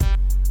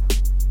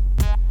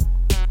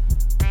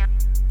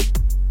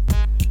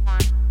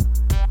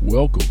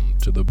Welcome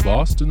to the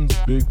Boston's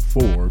Big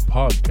Four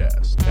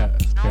podcast.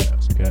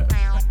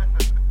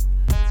 Cast.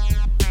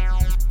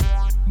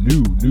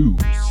 New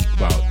news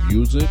about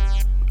music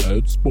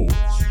and sports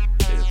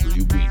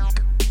every week,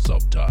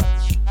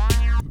 sometimes.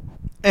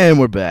 And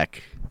we're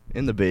back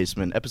in the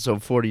basement,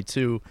 episode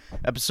 42,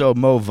 episode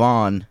Mo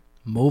Vaughn,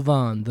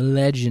 the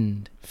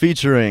legend.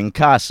 featuring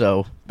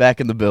Casso, back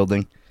in the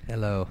building.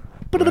 Hello.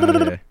 We're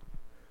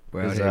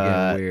out here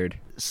getting weird.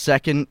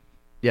 Second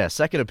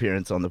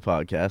appearance on the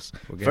podcast.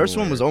 First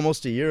one was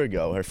almost a year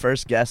ago. Her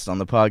first guest on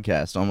the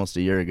podcast almost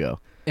a year ago.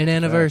 An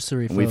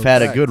anniversary, And folks. we've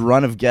had a good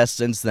run of guests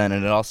since then,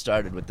 and it all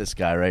started with this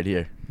guy right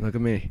here. Look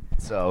at me.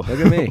 So Look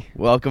at me.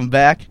 welcome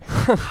back.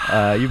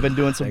 You've been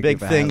doing some Thank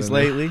big you for things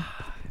having me. lately.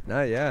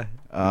 Nah, yeah.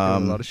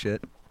 Doing a lot of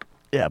shit.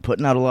 Yeah,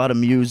 putting out a lot of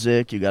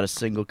music. You got a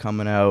single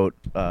coming out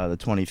the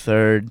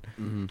 23rd.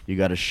 Mm-hmm. You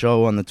got a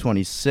show on the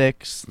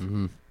 26th.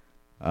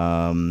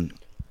 Mm-hmm.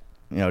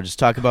 Just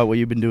talk about what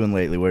you've been doing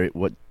lately,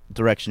 what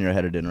direction you're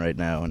headed in right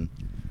now. And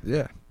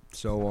Yeah.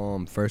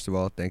 So, first of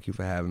all, thank you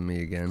for having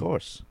me again. of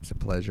course. It's a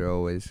pleasure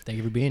always Thank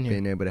you for being here.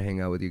 being able to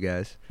hang out with you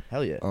guys.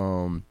 Hell yeah.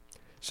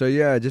 So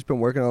yeah, I just been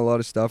working on a lot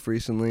of stuff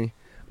recently.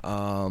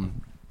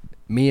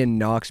 Me and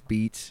Knox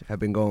Beats have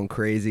been going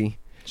crazy.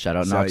 Shout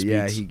out So Knox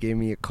yeah, Beats. he gave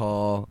me a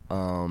call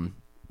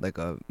like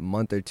a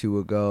month or two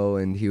ago,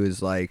 and he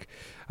was like,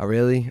 I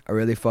really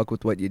fuck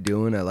with what you're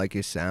doing. I like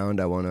your sound.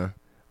 I wanna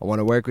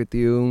work with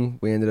you.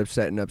 We ended up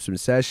setting up some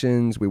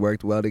sessions. We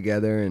worked well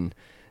together, and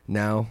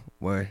now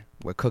we're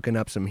cooking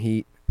up some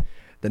heat.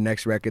 The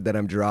next record that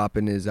I'm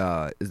dropping is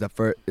a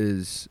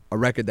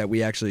record that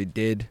we actually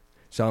did.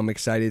 So I'm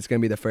excited. It's gonna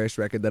be the first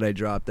record that I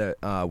dropped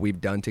that we've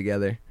done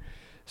together.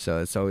 So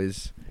it's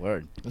always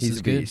Word. This he's is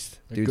a good. beast.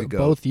 Dude's a goat.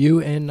 Both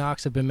you and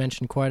Knox have been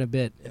mentioned quite a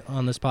bit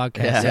on this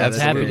podcast. Yeah, so it's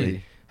happy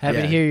absolutely.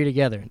 to hear you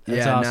together.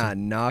 That's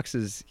awesome. Knox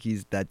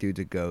he's that dude's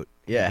a goat.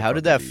 Yeah, He's a how did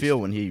fucking that beast. feel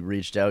when he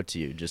reached out to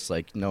you? Just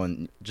like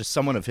knowing, just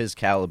someone of his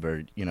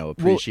caliber,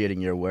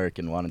 appreciating your work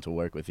and wanting to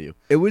work with you.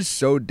 It was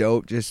so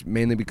dope, just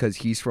mainly because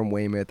he's from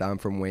Weymouth, I'm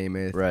from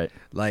Weymouth. Right.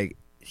 Like,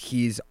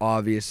 he's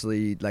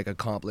obviously, like,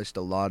 accomplished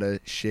a lot of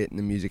shit in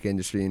the music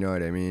industry, you know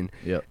what I mean?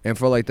 Yep. And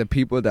for, like, the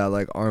people that,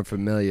 like, aren't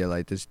familiar,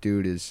 like, this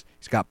dude he's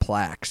got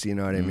plaques, you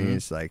know what I mean? Mhm.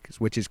 It's, like,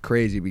 which is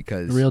crazy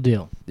because... The real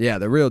deal. Yeah,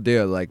 the real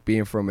deal. Like,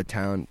 being from a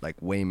town like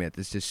Weymouth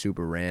is just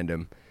super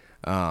random.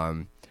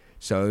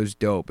 So it was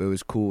dope. It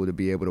was cool to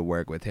be able to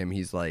work with him.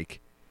 He's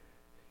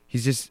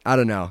just, I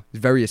don't know,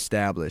 he's very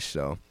established,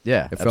 so...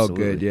 Yeah, It felt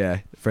absolutely. good, yeah.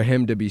 For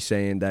him to be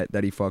saying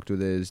that he fucked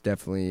with it is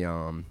definitely,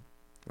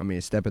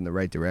 a step in the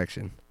right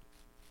direction.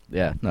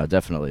 Yeah, no,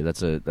 definitely.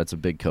 That's a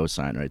big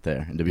cosign right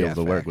there. And to be Yeah,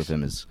 able to work facts. with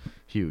him is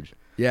huge.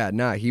 Yeah,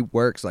 nah, he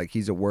works like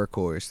he's a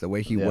workhorse. The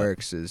way he Yeah.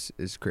 works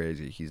is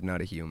crazy. He's not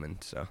a human,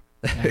 so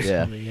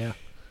Absolutely, yeah.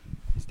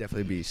 he's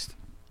definitely a beast.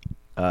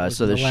 Working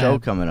So the the show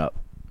lab. coming up.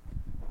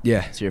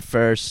 Yeah. It's your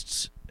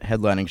first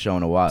headlining show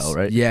in a while,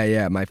 right?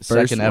 Yeah, my The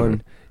first second ever.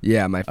 one.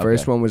 Yeah, my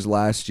first Okay. one was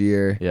last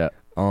year. Yeah.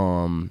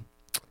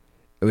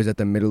 It was at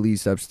the Middle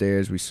East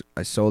upstairs.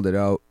 I sold it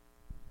out.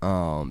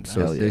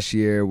 So Hell yeah. this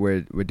year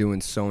we're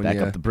doing Sonia.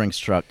 Back up the Brinks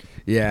truck.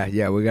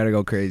 Yeah, we gotta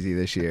go crazy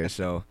this year.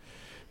 So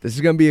this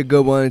is gonna be a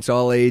good one. It's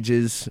all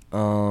ages. Yeah,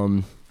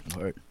 All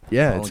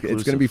it's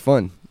inclusive. gonna be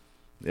fun.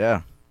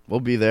 Yeah. We'll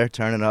be there,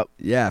 turning up.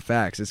 Yeah,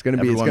 facts. It's gonna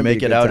Everyone be. make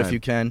a it good out time. if you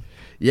can.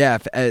 Yeah,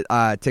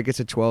 tickets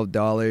are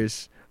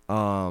 $12.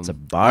 It's a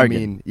bargain. I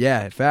mean,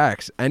 yeah,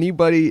 facts.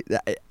 Everybody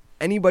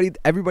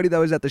that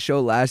was at the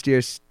show last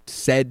year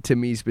said to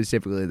me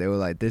specifically, they were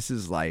like, "This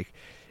is like,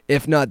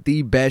 if not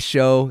the best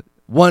show,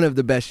 one of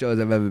the best shows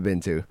I've ever been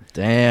to."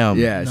 Damn.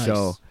 Yeah, Nice.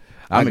 so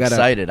I'm I gotta-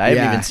 excited. I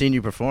haven't yeah. even seen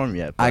you perform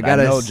yet. But I I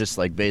gotta know s- just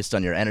like based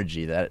on your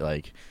energy that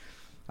like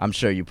I'm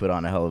sure you put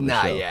on a hell of a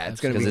Nah, show. yeah, it's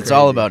gonna be because it's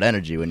all crazy. about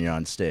energy when you're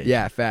on stage.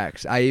 Yeah,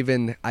 facts. I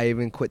even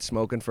quit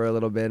smoking for a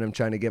little bit. I'm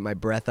trying to get my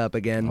breath up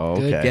again. Oh,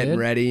 Good. okay. Getting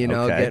ready,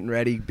 Okay. getting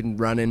ready. Been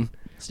running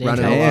Staying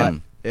running a healthy. lot.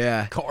 Damn.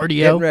 Yeah, Cardio.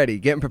 getting ready,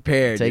 getting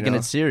prepared. Taking you know?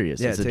 it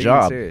serious. Yeah, It's a taking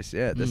job. It serious.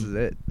 Yeah, this is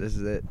it. This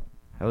is it.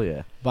 Hell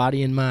yeah.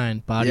 Body and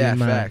mind. Body yeah, and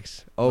mind.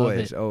 facts. Love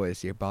Always, it.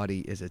 always. Your body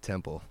is a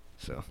temple.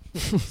 So.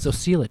 So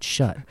seal it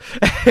shut.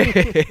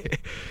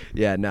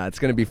 Yeah, it's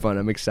gonna be fun.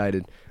 I'm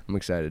excited.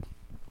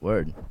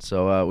 Word.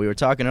 So we were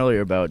talking earlier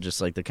about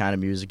just like the kind of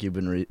music you've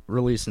been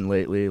releasing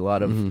lately. A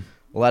lot of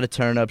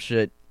turn up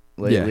shit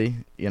lately.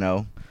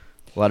 A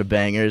lot of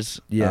bangers.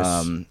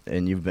 Yes.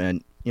 And you've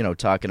been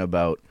talking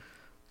about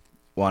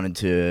wanting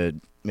to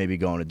maybe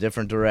go in a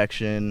different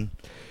direction.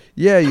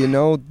 Yeah,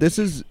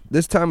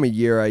 this time of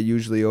year I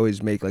usually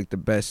always make like the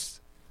best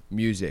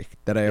music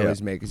that I Yeah.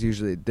 always make. It's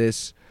usually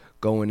this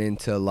going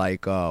into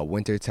like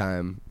winter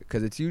time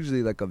because it's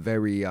usually like a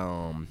very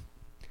I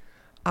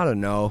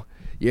don't know.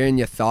 You're in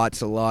your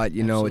thoughts a lot, it's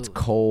Absolutely.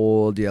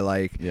 cold. You're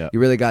like, Yeah. you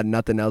really got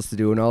nothing else to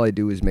do, and all I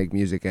do is make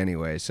music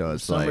anyway. So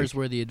it's Summer's like,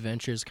 where the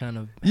adventures kind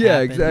of Yeah,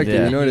 happen. exactly.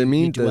 You know what I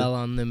mean? You The- dwell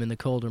on them in the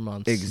colder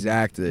months.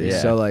 exactly.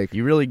 Yeah. So like,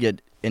 You really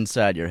get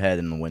inside your head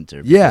in the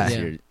winter. Yeah. because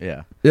Yeah. you're-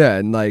 Yeah. yeah,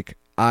 and like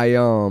I've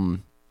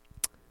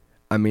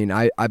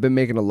been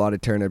making a lot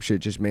of turn up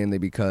shit just mainly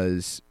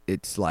because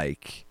it's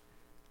like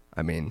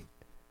I mean,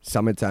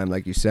 summertime,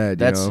 like you said.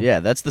 That's you know?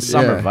 that's the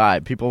summer Yeah.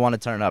 vibe. People want to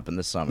turn up in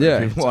the summer.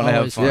 Yeah. People want to have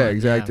always fun. Yeah, fun,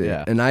 exactly.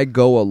 yeah. And I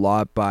go a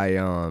lot by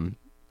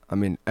I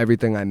mean,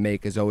 everything I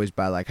make is always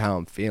by like how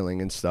I'm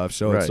feeling and stuff.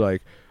 So it's Right.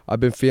 like I've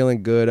been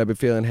feeling good, I've been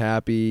feeling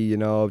happy, you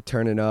know,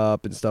 turning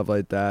up and stuff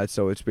like that.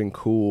 So it's been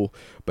cool.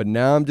 But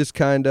now I'm just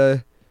kind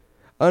of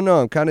I don't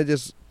know, I'm kind of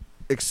just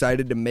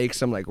excited to make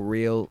some like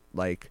real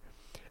like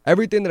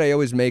everything that I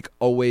always make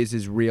always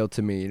is real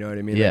to me, you know what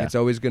I mean? Yeah. Like, it's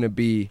always going to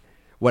be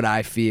what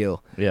I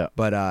feel. Yeah.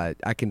 But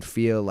I can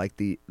feel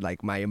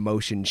like my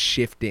emotions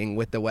shifting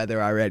with the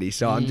weather already.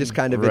 So I'm just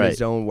kind of in a Right.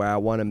 zone where I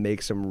want to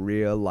make some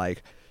real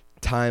like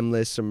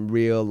timeless, some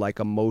real like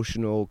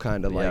emotional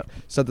kind of like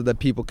something that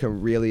people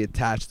can really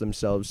attach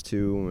themselves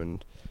to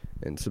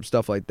and some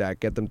stuff like that.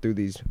 Get them through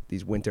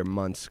these winter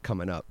months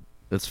coming up.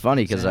 It's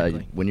funny because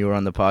Exactly. when you were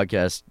on the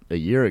podcast a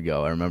year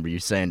ago, I remember you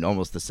saying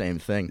almost the same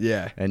thing.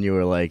 Yeah. And you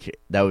were like,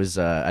 that was,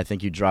 I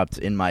think you dropped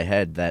In My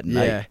Head that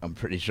night, Yeah. I'm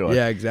pretty sure.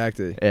 Yeah,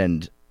 exactly.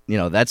 And, you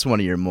know, that's one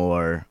of your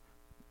more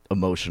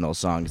emotional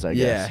songs, I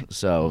guess. Yeah.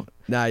 So,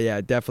 Nah, yeah,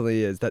 it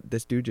definitely is. That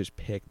this dude just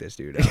picked this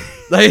dude up.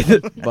 Like,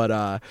 but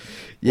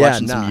yeah,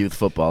 watching nah. some youth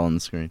football on the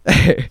screen.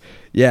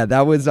 Yeah,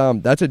 that was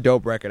that's a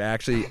dope record.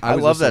 Actually, I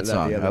was love that listening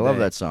to song. the I other love day.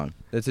 that song.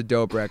 It's a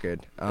dope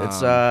record.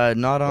 It's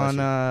not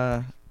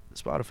on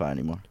Spotify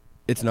anymore.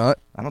 It's not.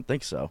 I don't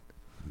think so.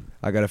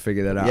 I gotta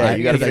figure that out. Yeah,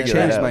 you gotta because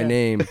figure I that changed out. my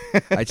name.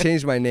 I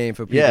changed my name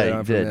for people Yeah, that you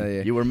aren't did.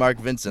 familiar. You were Mark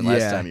Vincent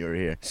last Yeah. time you were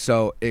here.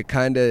 So it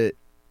kind of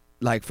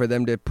like for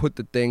them to put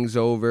the things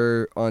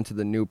over onto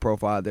the new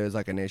profile. There's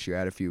like an issue. I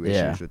had a few issues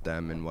Yeah. with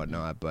them and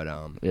whatnot. But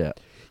Yeah.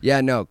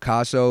 yeah, no,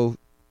 Casso.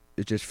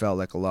 It just felt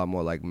like a lot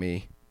more like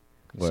me.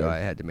 Word. So I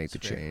had to make the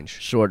That's fair. change.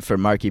 Short for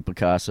Marky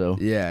Picasso.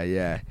 Yeah,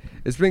 yeah.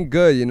 It's been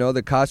good, you know.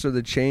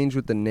 The change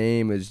with the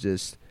name is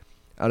just,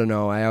 I don't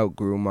know. I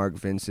outgrew Mark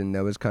Vincent.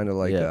 That was kind of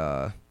like,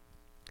 Yeah.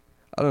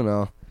 I don't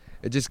know.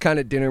 It just kind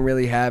of didn't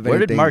really have Where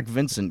anything. did Mark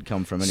Vincent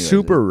come from anyway?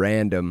 Super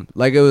random.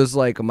 Like it was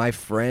like my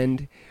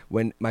friend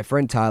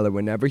Tyler,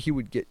 whenever he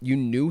would get, you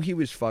knew he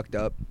was fucked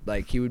up.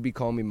 Like he would be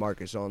calling me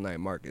Marcus all night,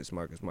 Marcus.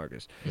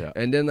 Yeah.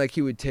 And then like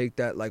he would take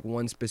that like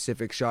one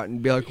specific shot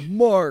and be like,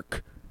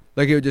 Mark.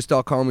 Like he would just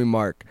start calling me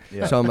Mark.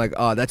 Yeah. So I'm like,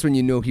 oh, that's when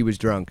you knew he was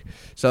drunk.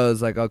 So I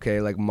was like, okay,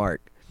 like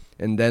Mark.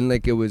 And then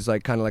like it was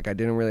like kind of like I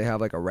didn't really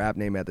have like a rap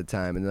name at the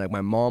time. And then, like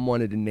my mom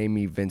wanted to name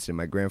me Vincent.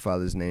 My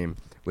grandfather's name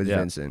was Yeah.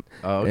 Vincent.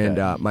 Oh, okay.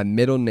 And my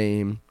middle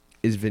name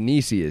is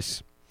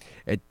Vinicius.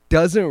 It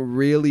doesn't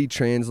really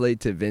translate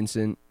to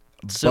Vincent.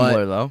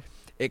 Similar but though.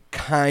 it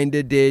kind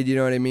of did, you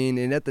know what I mean?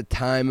 And at the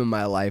time in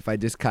my life, I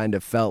just kind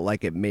of felt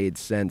like it made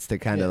sense to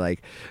kind of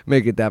like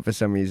make it that for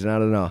some reason. I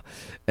don't know.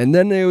 And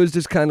then it was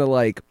just kind of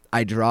like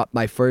I dropped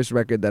my first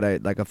record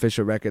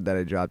official record that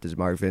I dropped is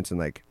Mark Vincent.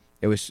 Like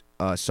it was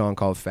a song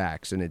called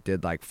Facts, and it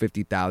did like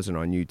 50,000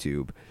 on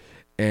YouTube.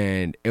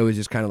 And it was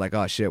just kind of like,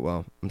 oh shit,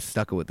 well, I'm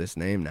stuck with this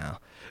name now.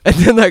 And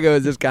then like I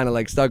was just kind of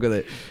like stuck with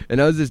it. And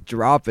I was just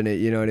dropping it,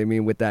 you know what I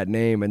mean, with that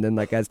name. And then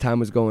like as time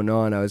was going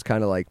on, I was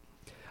kind of like,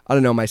 I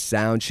don't know, my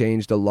sound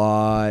changed a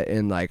lot,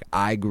 and like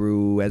I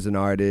grew as an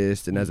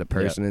artist and as a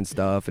person and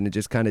stuff, and it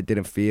just kind of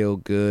didn't feel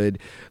good.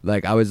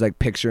 Like I was like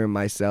picturing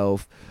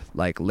myself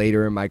like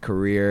later in my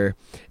career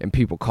and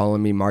people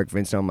calling me Mark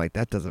Vincent. I'm like,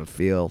 that doesn't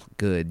feel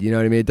good. You know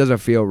what I mean? It doesn't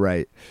feel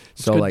right.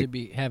 It's So good like to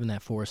be having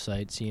that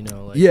foresight, so you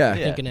know, like Yeah.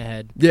 thinking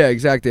ahead. yeah,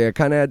 exactly. I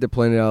kind of had to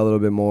plan it out a little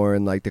bit more.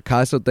 And like the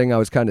Casso thing, I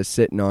was kind of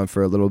sitting on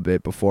for a little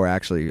bit before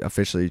actually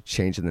officially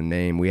changing the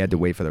name. We had to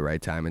wait for the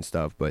right time and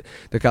stuff. But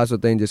the Casso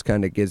thing just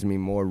kind of gives me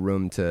more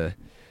room to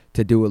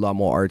do a lot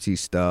more artsy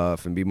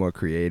stuff and be more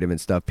creative and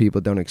stuff.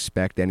 People don't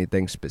expect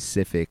anything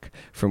specific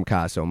from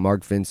Casso.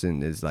 Mark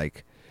Vincent is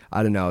like,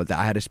 I don't know,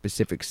 I had a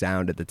specific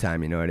sound at the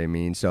time, you know what I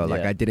mean? So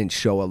like Yeah. I didn't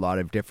show a lot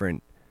of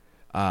different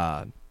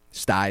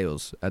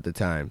styles at the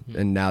time.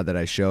 And now that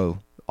I show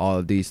all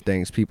of these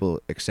things,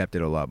 people accept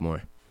it a lot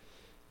more.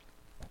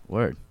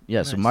 Word.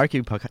 Yeah, so Nice.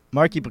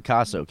 Marky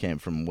Picasso came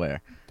from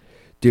where?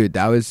 Dude,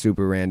 that was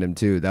super random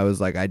too. That was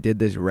like I did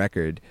this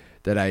record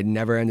that I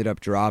never ended up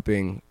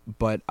dropping,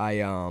 but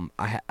I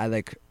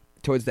like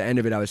towards the end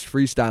of it I was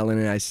freestyling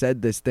and I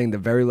said this thing, the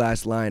very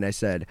last line I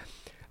said,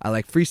 I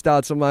like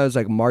freestyled something. I was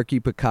like Marky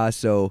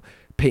Picasso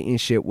painting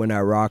shit when I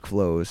rock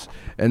flows.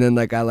 And then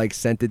like I like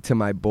sent it to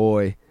my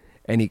boy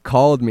and he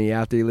called me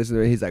after he listened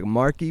to it. He's like,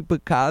 Marky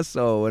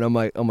Picasso, and I'm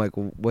like,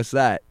 what's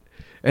that?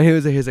 And he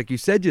was like, you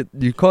said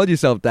you called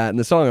yourself that in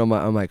the song.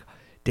 I'm like,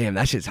 damn,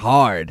 that shit's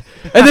hard.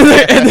 And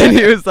then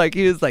he was like,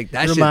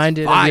 that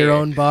Reminded shit's fire. of your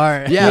own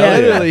bar. Yeah, Yeah.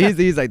 literally.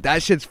 He's like,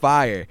 that shit's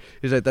fire.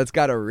 He's like, that's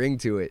got a ring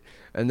to it.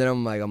 And then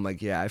I'm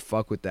like, yeah, I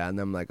fuck with that. And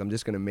then I'm like, I'm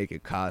just gonna make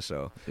it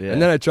Casso. Yeah.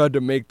 And then I tried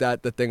to make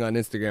that the thing on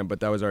Instagram,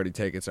 but that was already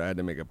taken, so I had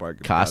to make it part.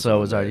 Picasso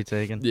was already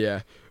taken?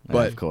 Yeah, But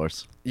but of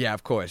course. yeah,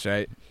 of course,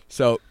 right?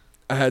 So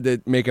I had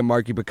to make it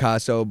Marky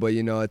Picasso, but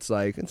you know, it's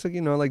like you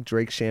know, like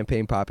Drake's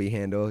Champagne Poppy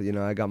handle. You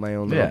know, I got my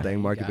own little Yeah.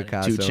 thing, Marky Got it.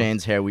 Picasso. 2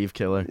 Chainz hair weave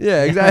killer.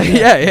 Yeah, exactly.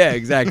 yeah,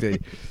 exactly.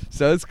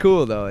 So it's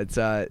cool though. It's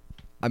I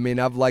mean,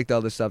 I've liked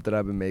all the stuff that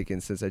I've been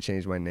making since I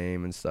changed my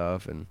name and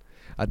stuff, and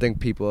I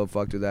think people have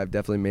fucked with that. I've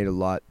definitely made a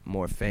lot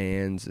more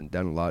fans and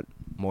done a lot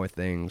more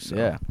things. So,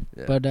 Yeah.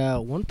 But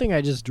one thing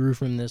I just drew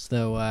from this,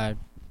 though,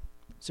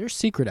 is there a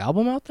secret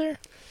album out there?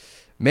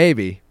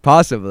 Maybe,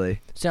 possibly.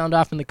 Sound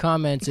off in the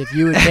comments if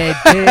you would pay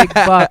big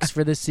bucks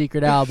for this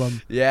secret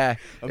album. Yeah,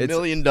 $1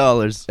 million.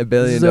 $1 This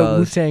billion. is a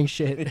Wu-Tang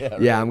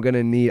shit. Yeah, I'm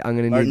gonna need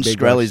Martin big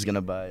Shkreli's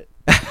gonna buy it.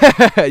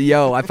 bucks.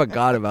 Yo, I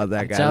forgot about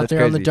that guy. It's out That's there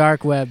crazy. on the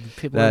dark web.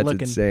 People are That's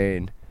looking.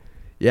 insane.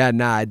 Yeah,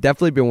 nah, I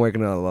definitely been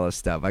working on a lot of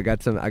stuff. I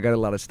got a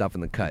lot of stuff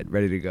in the cut,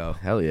 ready to go.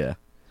 Hell yeah.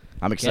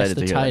 I'm excited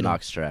the to hear that title.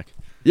 Knox track.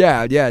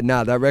 Yeah,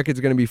 nah, that record's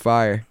gonna be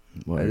fire.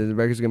 Word. The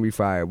record's gonna be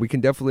fire. We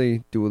can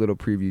definitely do a little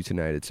preview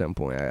tonight at some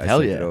point. I Hell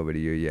sent yeah. it over to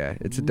you. Yeah,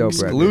 it's a dope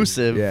record.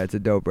 Exclusive. Yeah, it's a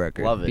dope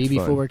record. Love it. It's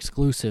fun. BB4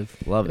 exclusive.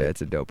 Love Yeah, it.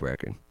 it's a dope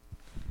record.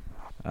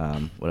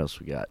 What else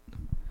we got?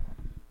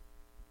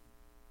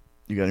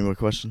 You got any more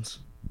questions?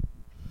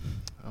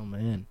 Oh,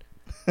 man.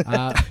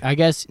 I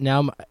guess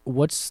now,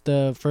 what's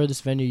the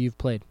furthest venue you've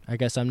played? I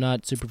guess I'm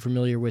not super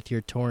familiar with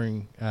your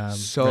touring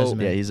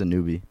resume. Yeah, he's a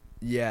newbie.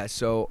 Yeah,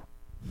 so,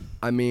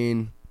 I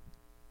mean,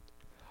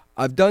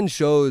 I've done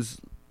shows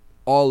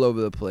all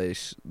over the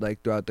place,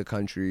 like throughout the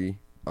country.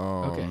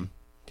 Okay.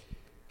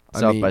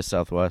 South by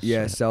Southwest.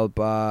 Yeah, South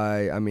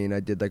by. I mean, I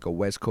did like a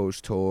West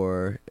Coast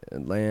tour,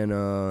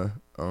 Atlanta.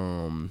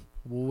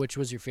 Which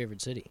was your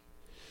favorite city?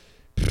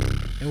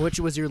 And which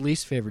was your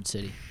least favorite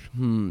city?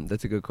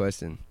 That's a good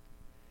question.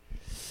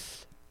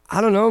 I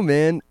don't know,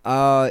 man.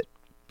 About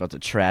to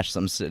trash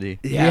some city.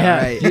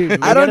 Right. Dude, we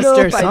I don't gotta know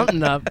stir if I-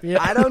 something up. Yeah.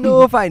 I don't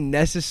know if I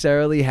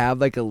necessarily have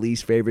like a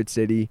least favorite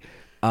city.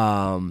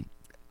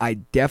 I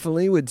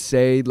definitely would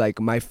say like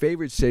my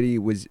favorite city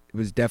was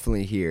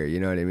definitely here. You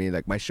know what I mean?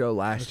 Like my show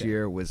last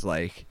year was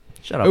like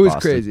Shut up, it was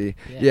Boston. crazy.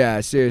 Yeah.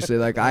 Yeah, seriously.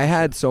 Like I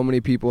had so many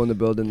people in the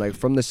building, like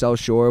from the South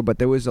Shore, but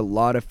there was a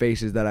lot of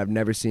faces that I've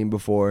never seen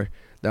before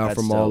that are That's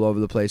from dope. all over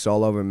the place,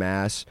 all over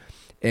Mass.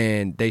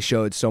 And they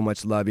showed so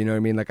much love, you know what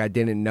I mean? Like I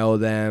didn't know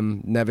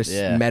them, never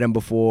Yeah. met them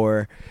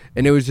before,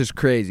 and it was just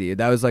crazy.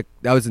 That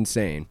was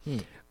insane.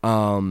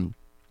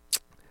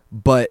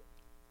 But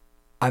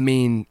I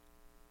mean,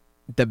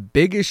 the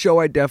biggest show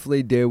I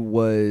definitely did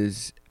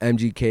was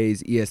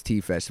MGK's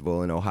EST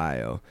Festival in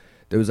Ohio.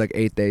 There was like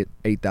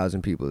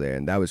 8,000 people there,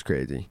 and that was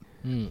crazy.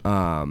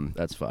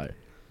 That's fire.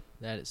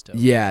 That is dope.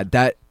 Yeah,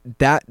 that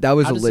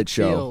was How a does lit it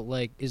show. feel?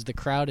 Like, is the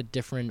crowd a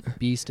different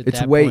beast at It's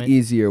that way point?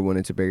 easier when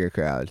it's a bigger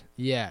crowd.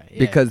 Yeah.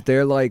 Because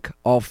they're like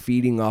all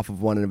feeding off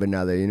of one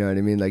another, you know what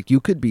I mean? Like you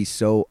could be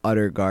so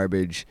utter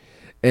garbage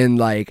and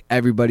like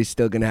everybody's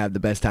still gonna have the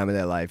best time of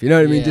their life, you know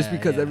what I mean? Just Yeah,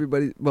 because yeah.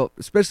 everybody, well,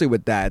 especially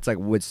with that, it's like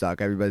Woodstock,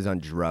 everybody's on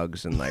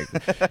drugs and like, you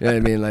know what I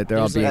mean? Like they're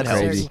all There's being like a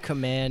helps. certain crazy.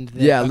 command that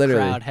Yeah, a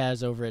literally. crowd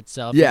has over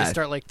itself. Yeah. You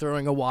start like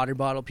throwing a water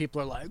bottle,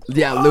 people are like,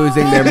 Yeah,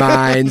 losing their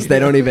minds. They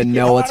don't even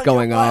know what's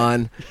going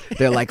on.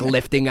 They're like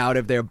lifting out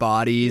of their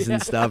bodies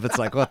and stuff. It's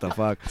like, what the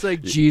fuck? it's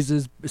like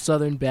Jesus,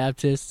 Southern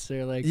Baptists.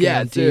 They're like, Yeah,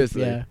 going deep.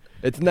 seriously. Yeah.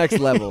 It's next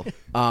level.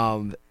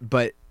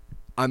 But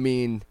I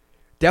mean,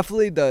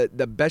 definitely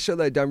the best show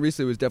that I've done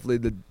recently was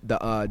definitely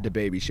the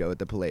Baby show at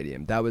the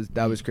Palladium. That was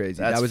crazy.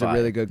 That's that was fire. a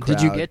really good crowd.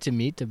 Did you get to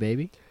meet the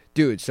baby?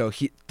 Dude, so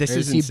this Or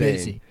is is he insane.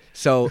 busy?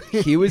 So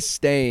he was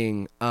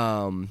staying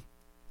in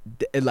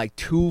like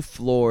 2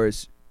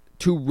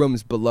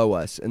 rooms below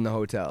us in the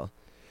hotel.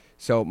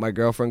 So my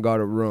girlfriend got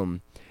a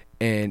room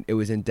and it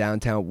was in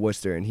downtown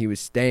Worcester and he was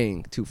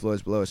staying 2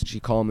 floors below us. She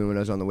called me when I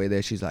was on the way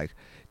there. She's like,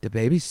 the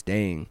baby's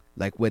staying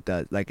like with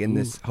us, like in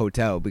this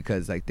hotel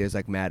because like there's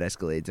like mad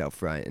Escalades out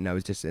front and I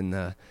was just in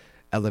the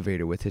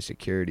elevator with his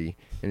security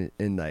and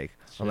like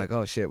I'm like,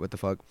 oh shit, what the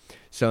fuck?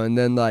 So and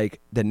then like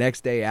the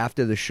next day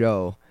after the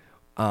show,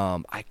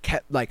 I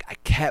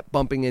kept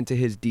bumping into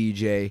his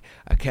DJ.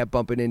 I kept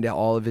bumping into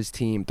all of his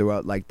team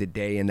throughout like the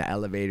day in the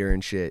elevator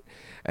and shit.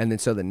 And then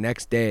so the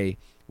next day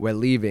we're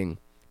leaving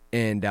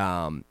and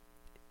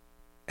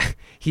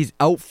he's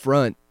out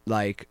front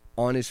like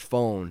on his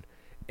phone.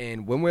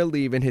 And when we're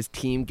leaving, his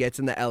team gets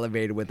in the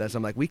elevator with us.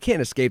 I'm like, we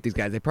can't escape these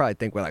guys. They probably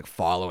think we're like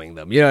following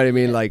them. You know what I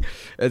mean? Like,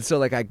 and so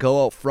like I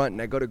go out front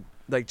and I go to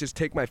like just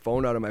take my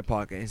phone out of my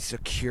pocket and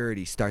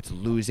security starts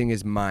losing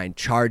his mind,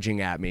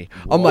 charging at me.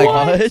 I'm like,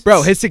 What?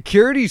 bro, his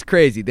security's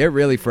crazy. They're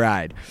really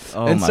fried.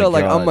 Oh and my so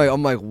like God.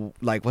 I'm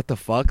like what the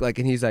fuck? Like,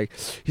 and he's like,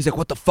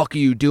 what the fuck are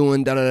you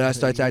doing? Da da da.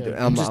 Starts acting.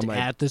 I'm just I'm like,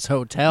 at this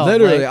hotel.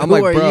 literally, Like, I'm who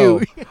like, are bro.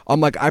 you? I'm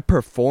like, I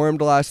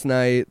performed last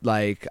night.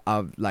 Like,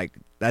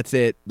 that's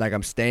it. Like,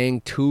 I'm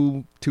staying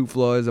two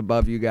floors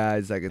above you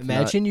guys. Like, it's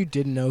Imagine you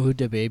didn't know who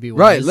the baby was.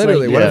 Right,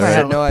 literally. What if I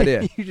had no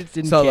idea? You just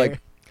didn't So care.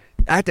 like,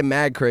 acting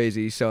mad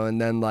crazy. So and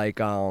then like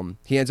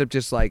he ends up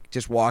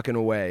just walking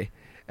away,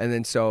 and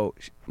then so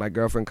my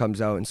girlfriend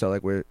comes out, and so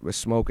like we're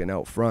smoking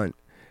out front,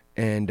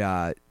 and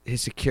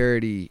his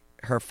security,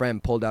 her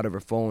friend pulled out of her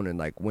phone and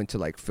like went to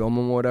like film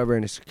him or whatever,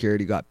 and his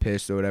security got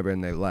pissed or whatever,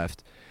 and they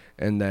left,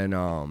 and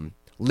then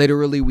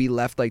literally we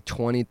left like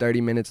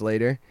 20-30 minutes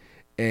later,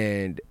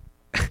 and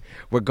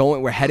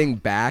we're heading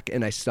back,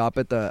 and I stop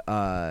at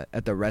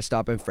the rest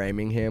stop in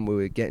Framingham. We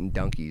were getting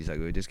Dunkies, like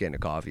we were just getting a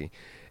coffee.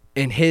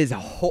 And his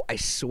whole, I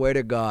swear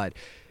to God,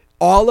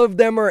 all of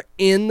them are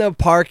in the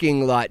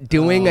parking lot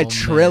doing a Oh,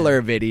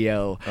 Triller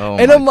video. Oh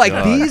And my I'm like,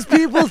 God. these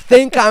people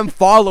think I'm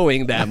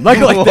following them.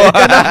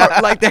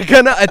 Like they're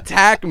gonna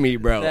attack me,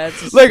 bro.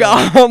 That's Like, so-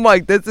 I'm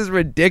like, this is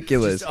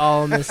ridiculous. Just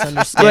all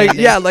misunderstanding. Like,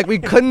 yeah, like we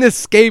couldn't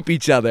escape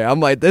each other. I'm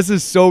like, this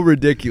is so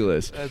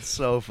ridiculous. That's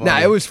so funny. Nah,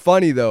 it was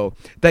funny though.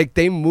 Like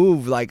they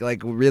move like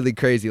really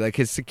crazy. Like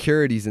his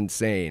security's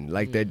insane.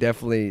 Like they're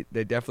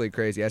definitely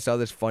crazy. I saw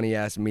this funny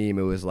ass meme.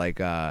 It was like,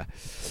 I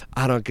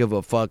don't give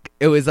a fuck.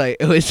 It was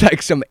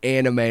like some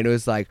anime. And it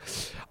was like,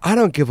 I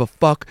don't give a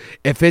fuck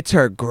if it's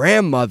her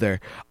grandmother.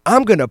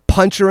 I'm gonna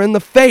punch her in the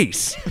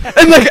face. and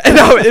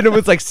it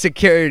was like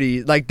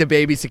security, like the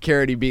baby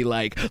security be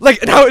like,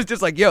 and I was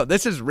just like, yo,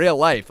 this is real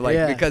life. Like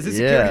Yeah. because the Yeah.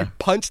 security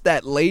punched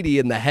that lady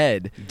in the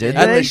head Did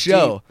at they? the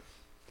show.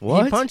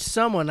 What? He punched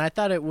someone. I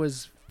thought it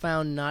was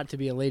found not to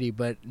be a lady,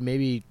 but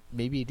maybe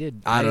he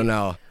did. I don't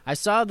know. I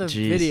saw the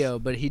Jeez. video,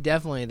 but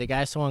the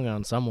guy swung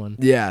on someone.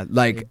 Yeah,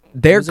 like It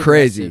they're was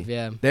crazy. aggressive,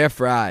 yeah. They're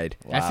fried.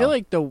 I feel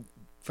like the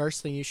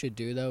first thing you should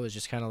do though is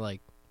just kind of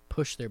like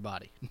push their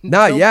body.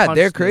 Nah, Don't yeah, punch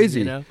they're them, crazy.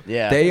 You know?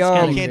 Yeah, They, you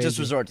um, can't just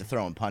crazy. resort to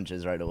throwing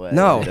punches right away.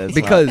 No, Like, that's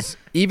because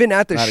even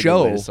at the not a good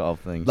way show, to solve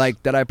things.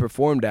 like that I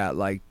performed at,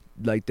 like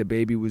the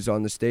baby was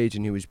on the stage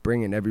and he was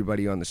bringing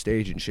everybody on the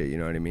stage and shit. You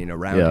know what I mean?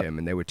 Around Yeah. him,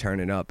 and they were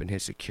turning up, and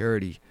his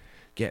security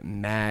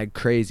getting mad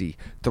crazy,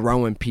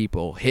 throwing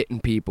people, hitting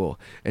people,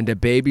 and the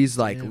baby's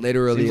like Yeah.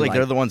 literally seems like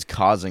they're the ones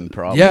causing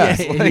problems. Yeah,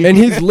 Like, and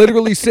he's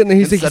literally sitting there.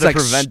 He's Instead like,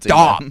 of preventing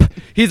stop. them.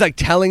 He's like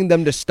telling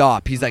them to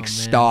stop. He's like, man.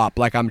 stop.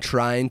 Like I'm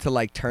trying to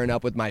like turn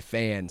up with my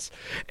fans,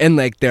 and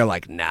like they're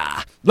like,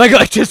 nah. Like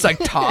just like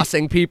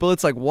tossing people.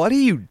 It's like, what are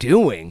you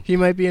doing? He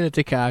might be in a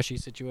Tekashi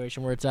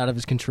situation where it's out of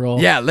his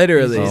control. Yeah,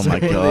 literally. Oh It's my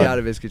completely God. out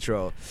of his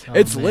control. Oh,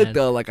 It's man. lit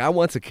though. Like I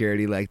want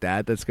security like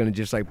that. That's gonna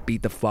just like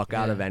beat the fuck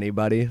out Yeah. of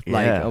anybody.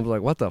 Like Yeah. I was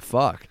like, what the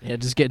fuck? Yeah,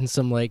 just getting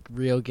some like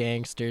real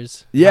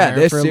gangsters. Yeah, hire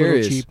they're for a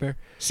serious. little cheaper.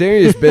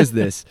 Serious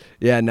business.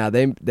 Yeah, nah,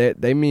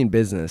 they mean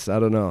business. I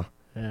don't know.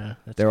 Yeah,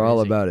 that's They're all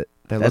crazy. about it.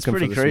 They're that's looking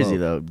pretty for the crazy smoke.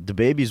 though. The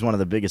baby's one of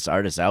the biggest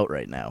artists out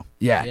right now.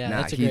 Yeah, Yeah,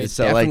 nah, that's a he's great-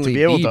 So like to definitely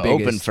be able the to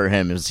open biggest. for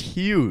him is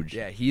huge.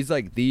 Yeah, he's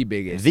like the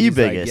biggest. The He's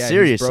like- biggest, yeah,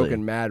 seriously. He's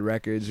broken mad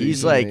records.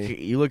 He's recently. like,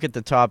 you look at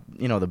the top,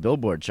 the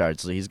Billboard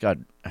charts. He's got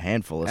a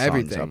handful of songs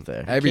everything up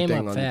there. Everything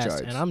Came up on fast, the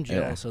charts. and I'm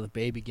jealous of the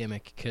baby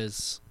gimmick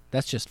because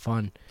that's just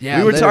fun. yeah,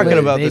 we were literally. talking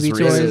about this Baby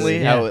toys, recently.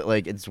 yeah. How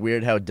it's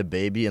weird how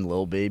DaBaby and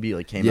Lil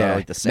Baby came Yeah, out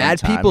like the same mad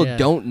time. people Yeah.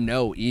 don't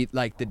know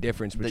like the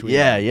difference between.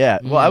 Yeah, them. yeah.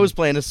 Well, I Mm. was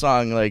playing a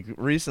song like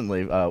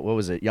recently. What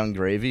was it? Young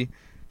Gravy,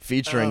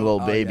 featuring Lil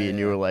oh, Baby, yeah, and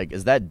you yeah. were like,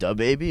 "Is that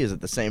DaBaby? Is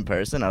it the same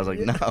person?" I was like,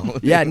 "No."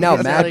 Yeah, no,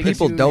 It's mad like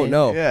people two don't men.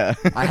 know. Yeah.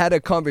 I had a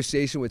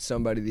conversation with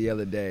somebody the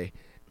other day,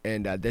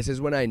 and this is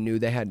when I knew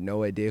they had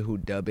no idea who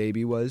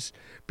DaBaby was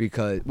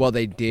because, well,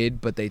 they did,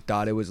 but they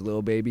thought it was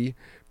Lil Baby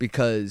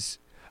because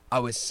I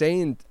was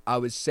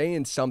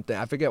saying something.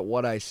 I forget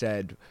what I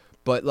said,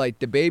 but like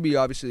DaBaby,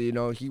 obviously,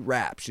 he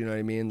raps. You know what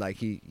I mean? Like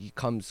he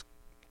comes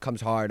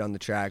hard on the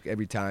track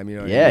every time. You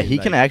know? What I Yeah, mean? he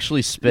Like, can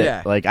actually spit.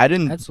 Yeah. Like I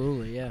didn't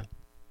Absolutely, yeah.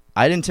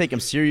 take him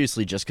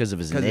seriously just because of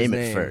his 'Cause his name at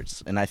name.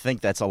 first, and I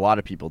think that's a lot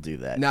of people do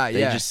that. Nah, they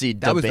yeah. just see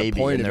That was the DaBaby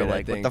point and of they're it, I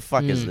like, "What think. the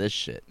fuck is Mm. this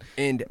shit?"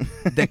 And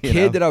the You kid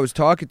know? that I was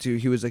talking to,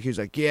 he was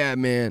like, yeah,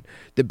 man,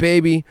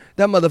 DaBaby,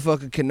 that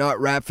motherfucker cannot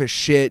rap for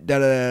shit, da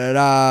da da da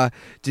da,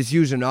 just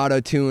using auto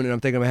tune. And I'm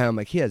thinking about him,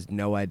 like, he has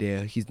no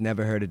idea. He's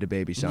never heard a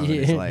DaBaby song in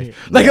his Yeah.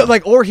 life. Yeah.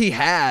 Like, or he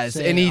has,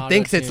 Saying and he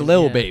thinks it's auto-tune,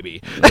 Lil yeah.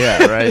 Baby.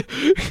 Yeah, right.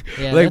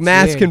 Yeah, Like that's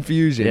mass weird.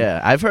 confusion. Yeah,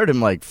 I've heard him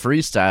like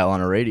freestyle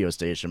on a radio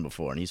station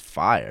before, and he's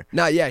fire.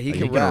 Nah, yeah, he Like,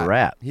 can he can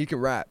rap. He can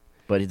rap.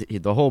 But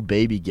the whole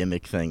baby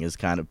gimmick thing is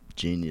kind of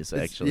genius,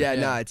 It's- actually. Yeah,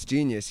 Yeah. nah, it's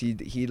genius.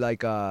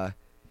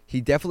 He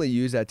definitely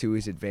used that to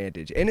his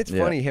advantage. And it's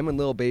Yeah. funny, him and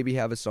Lil Baby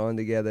have a song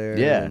together.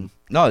 Yeah. and-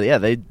 No, yeah,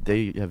 they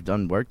have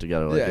done work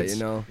together. Like, yeah, it's,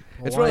 it's Well,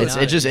 one why of it's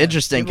those- just Yeah.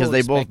 interesting because People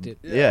they both.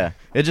 expect it. Yeah,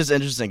 it's just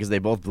interesting because they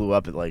both blew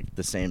up at like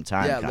the same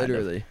time. Yeah, kind of.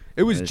 literally.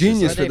 It was And it's just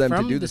genius Are for they them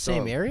from to do the same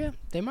song. area?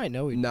 They might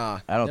know each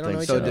Nah. I don't They don't think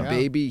know so. each So other.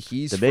 DaBaby,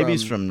 he's The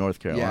baby's from North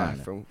Carolina.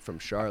 Yeah, from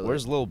Charlotte.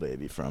 Where's Lil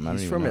Baby from? I don't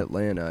He's even from know.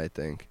 Atlanta, I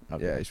think.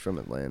 Okay. Yeah, he's from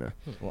Atlanta.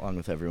 Along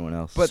with everyone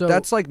else. But So-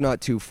 that's like not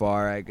too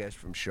far, I guess,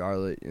 from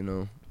Charlotte.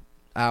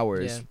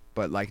 Hours, Yeah.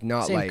 but like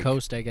not Same like.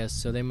 coast, I guess.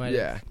 So they might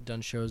Yeah. have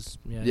done shows.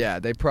 Yeah. Yeah,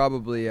 they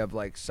probably have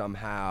like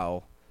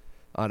somehow,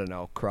 I don't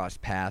know,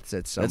 crossed paths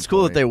at some. it's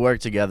cool that point. they work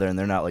together and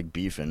they're not like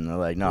beefing. They're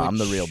like, no, I'm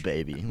the Which- real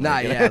baby. Nah,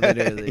 Like, yeah,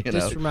 literally. you know?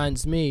 This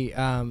reminds me.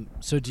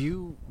 So do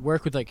you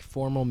work with like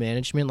formal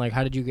management? Like,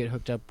 how did you get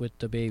hooked up with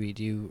the baby?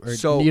 Do you? Or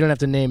So- you don't have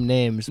to name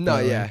names. No,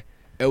 but, yeah,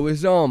 it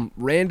was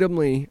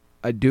randomly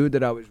a dude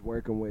that I was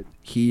working with.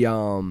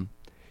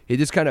 He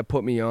just kind of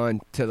put me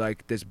on to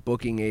like this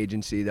booking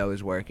agency that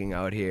was working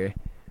out here,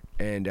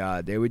 and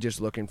they were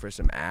just looking for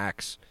some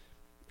acts,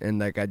 and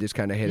like I just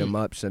kind of hit him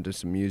up, sent him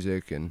some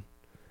music, and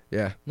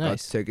yeah, got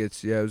Nice.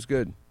 tickets. Yeah, it was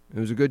good. It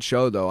was a good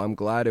show though. I'm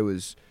glad it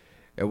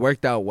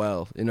worked out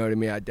well. You know what I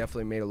mean? I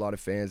definitely made a lot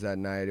of fans that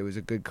night. It was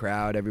a good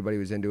crowd. Everybody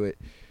was into it.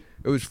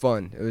 It was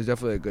fun. It was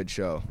definitely a good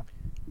show.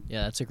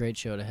 Yeah, that's a great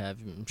show to have.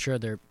 I'm sure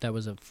that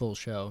was a full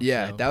show.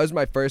 Yeah, so. that was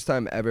my first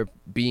time ever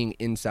being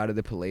inside of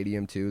the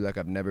Palladium too. Like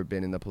I've never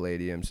been in the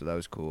Palladium, so that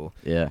was cool.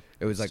 Yeah.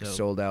 It was like So-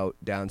 sold out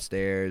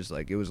downstairs.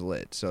 Like it was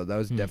lit. So that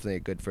was definitely a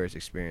good first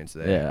experience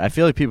there. Yeah, I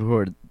feel like people who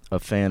are a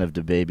fan of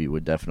DaBaby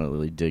would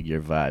definitely dig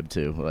your vibe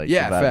too. Like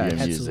Yeah, the vibe of facts.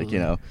 your music, Absolutely. you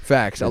know.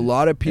 Facts. A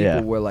lot of people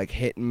Yeah. were like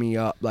hitting me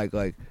up, like,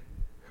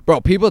 bro.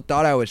 People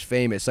thought I was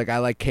famous. Like I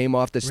like came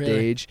off the Really?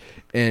 stage,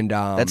 and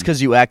That's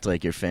because you act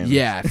like you're famous.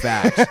 yeah,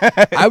 facts.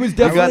 I was You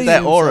got definitely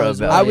that aura so as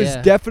about well, I it. was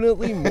yeah.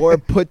 definitely more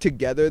put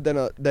together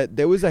than that.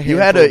 There was a You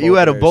had handful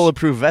a of openers.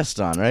 bulletproof vest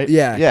on, right?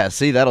 Yeah. Yeah.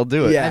 See, that'll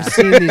do it. Yeah. I've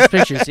seen these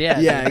pictures. Yeah.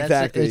 Yeah, dude,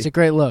 exactly. It's a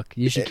great look.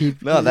 You should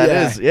keep. No, that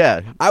Yeah. is.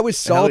 Yeah. I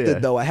was Hell salted yeah.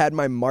 though. I had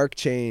my Mark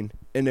chain,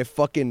 and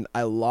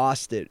I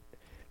lost it.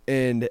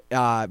 And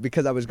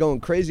because I was going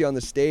crazy on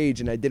the stage,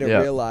 and I didn't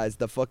Yeah. realize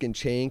the fucking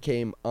chain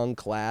came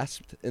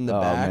unclasped in the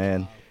Oh back,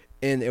 man.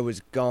 and it was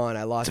gone.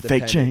 I lost It's a the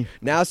fake pendant. chain.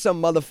 Now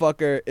some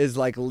motherfucker is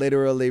like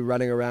literally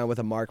running around with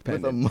a Mark With a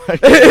pendant. Mark.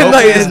 Like,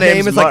 Hopefully his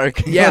name is Mark.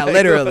 like, yeah,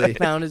 literally.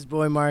 Found his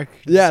boy Mark.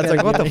 Yeah, Just it's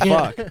like, what gotta the be-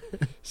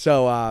 fuck?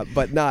 So,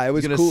 but nah, it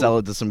was He's gonna cool. sell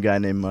it to some guy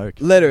named Mark.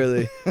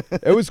 Literally,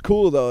 it was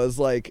cool though. It was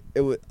like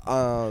it was.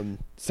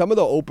 Some of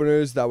the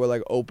openers that were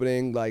like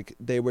opening, like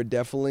they were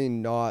definitely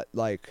not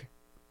like,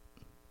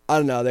 I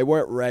don't know, they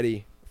weren't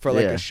ready for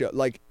like Yeah. a show.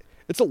 Like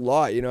it's a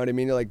lot, you know what I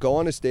mean? You like go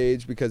on a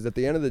stage because at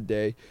the end of the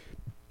day,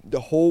 the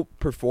whole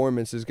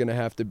performance is gonna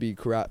have to be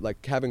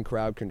like having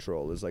crowd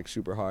control is like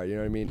super hard. You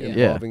know what I mean? Yeah.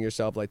 Involving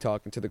yourself, like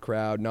talking to the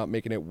crowd, not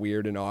making it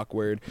weird and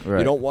awkward. You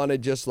Right. don't want to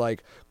just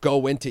like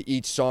go into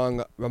each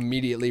song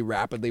immediately,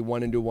 rapidly,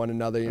 one into one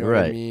another. You know what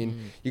I Right.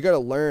 mean? You got to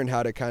learn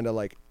how to kind of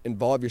like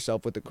involve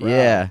yourself with the crowd,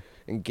 Yeah.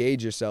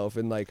 engage yourself,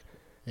 and like,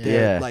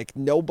 Yeah. like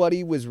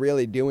nobody was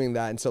really doing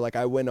that. And so like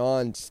I went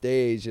on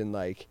stage and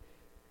like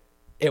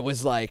it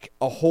was like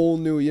a whole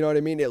new, you know what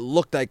I mean? It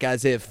looked like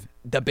as if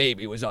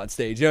DaBaby was on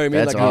stage. You know what I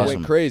mean? That's like I awesome.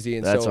 went crazy.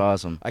 And That's so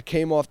awesome. I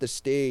came off the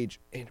stage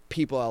and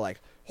people are like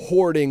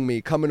hoarding me,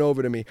 coming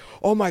over to me.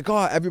 Oh my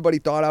god! Everybody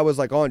thought I was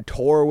like on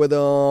tour with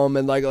them,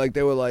 and like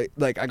they were like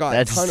I got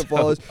That's a ton of so-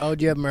 followers. Oh,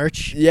 do you have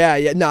merch?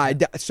 Yeah, nah.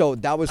 So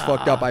that was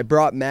fucked up. I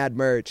brought mad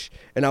merch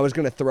and I was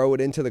gonna throw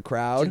it into the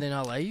crowd. Did they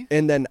not let you?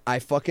 And then I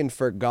fucking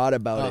forgot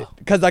about it Oh.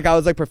 because like I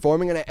was like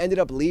performing and I ended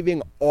up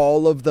leaving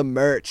all of the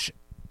merch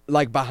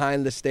like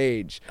behind the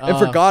stage and Oh.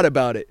 forgot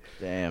about it.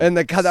 Damn. And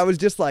because I was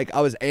just like I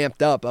was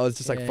amped up. I was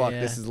just like, Yeah, fuck, yeah.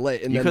 this is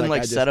lit. And you then couldn't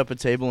like like set up a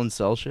table and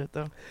sell shit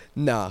though.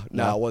 No,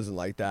 No? it wasn't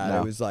like that.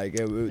 No. It was like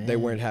they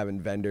Man. weren't having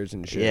vendors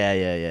and shit. Yeah,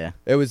 yeah, yeah.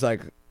 It was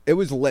like it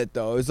was lit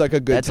though. It was like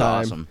a good That's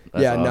time. awesome.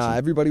 That's Yeah, nah. awesome.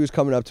 Everybody was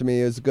coming up to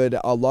me. It was good.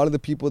 A lot of the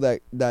people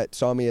that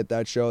saw me at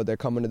that show, they're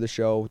coming to the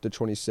show the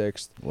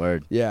 26th.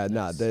 Word. Yeah,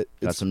 nah. That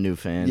Got it's, some new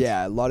fans.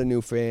 yeah, a lot of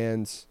new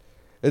fans.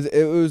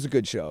 It was a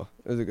good show.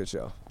 It was a good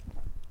show.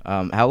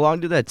 How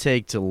long did that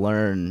take to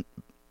learn,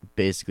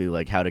 basically,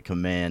 like how to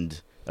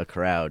command a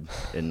crowd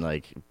and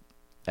like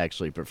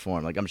actually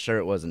perform? Like, I'm sure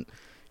it wasn't.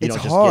 You It's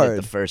don't just get hard.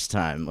 it the first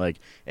time. Like,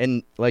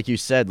 and like you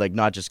said, like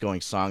not just going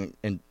song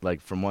and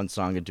like from one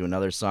song into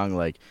another song.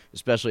 Like,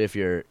 especially if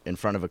you're in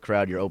front of a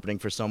crowd, you're opening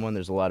for someone.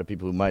 There's a lot of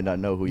people who might not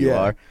know who you Yeah.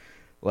 are.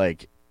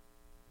 Like,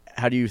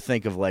 how do you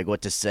think of like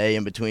what to say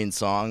in between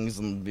songs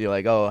and be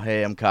like, oh,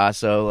 hey, I'm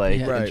Casso. Like,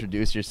 Yeah. Right.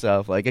 introduce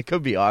yourself. Like, it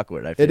could be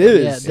awkward. I feel It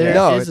like. is. Yeah, there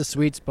No, is a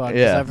sweet spot. 'Cause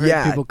Yeah. I've heard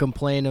Yeah. people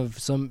complain of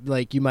some,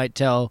 like, you might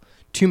tell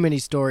too many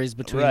stories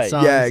between Right.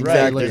 songs. Yeah, and they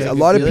exactly. look There's like A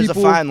lot of there's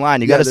people- a fine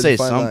line. You Yeah, got to there's say a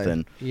fine line.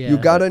 something. Yeah. You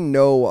gotta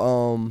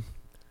know.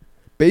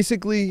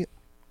 Basically,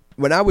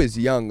 when I was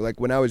young, like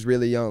when I was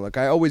really young, like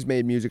I always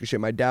made music and shit.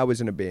 My dad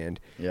was in a band,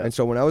 Yeah. and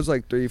so when I was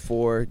like 3,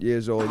 4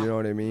 years old, you know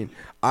what I mean.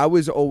 I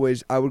would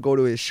go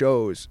to his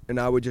shows and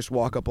I would just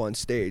walk up on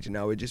stage and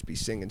I would just be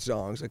singing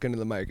songs like into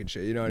the mic and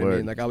shit. You know what I Word.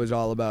 mean? Like I was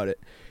all about it.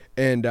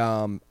 And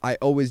I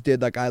always did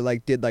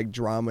did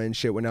drama and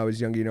shit when I was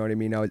younger. You know what I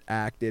mean? I was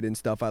acted and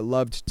stuff. I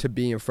loved to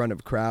be in front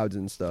of crowds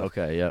and stuff.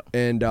 Okay, yeah.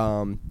 And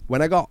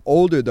when I got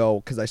older,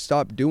 though, because I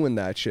stopped doing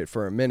that shit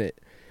for a minute,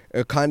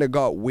 it kind of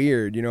got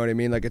weird. You know what I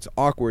mean? Like, it's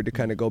awkward to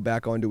kind of go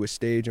back onto a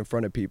stage in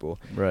front of people.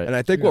 Right. And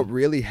I think Yeah. what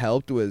really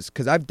helped was,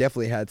 because I've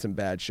definitely had some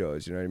bad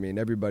shows. You know what I mean?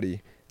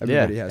 Everybody has.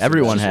 some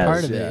everyone bad has. shows,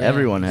 Part of it, yeah. yeah.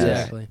 Everyone has.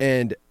 Exactly.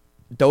 And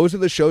those are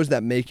the shows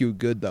that make you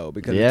good, though,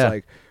 because Yeah. it's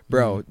like,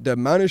 bro, the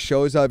amount of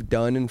shows I've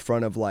done in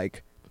front of,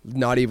 like,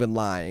 not even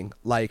lying,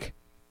 like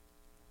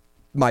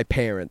my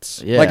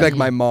parents, Yeah. like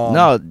my mom.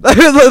 No.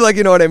 Like,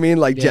 you know what I mean?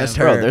 Like Yeah. just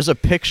her. Bro, there's a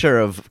picture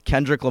of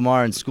Kendrick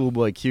Lamar and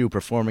Schoolboy Q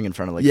performing in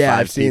front of like yeah, 5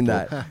 I've seen people.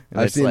 that. And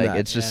I've it's seen like that.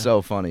 it's just Yeah.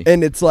 so funny.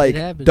 And it's like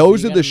happens,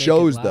 those you are gotta the make it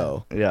shows live.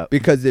 though, Yeah.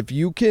 because if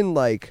you can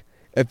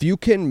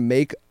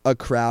make a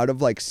crowd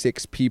of like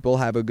 6 people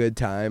have a good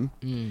time,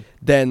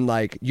 then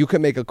like you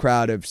can make a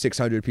crowd of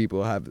 600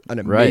 people have an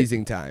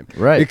amazing time.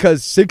 Right.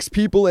 Because 6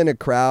 people in a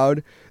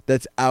crowd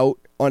that's out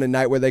on a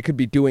night where they could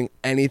be doing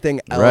anything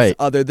else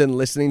other than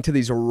listening to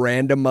these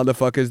random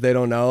motherfuckers they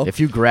don't know. If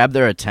you grab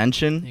their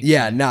attention,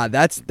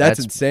 that's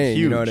insane. huge.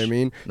 You know what I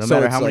mean? No So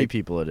matter it's how many like-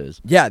 people it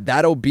is. Yeah,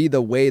 that'll be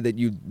the way that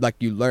you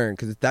learn,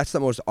 because that's the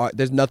most.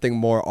 There's nothing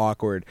more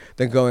awkward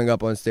than going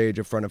up on stage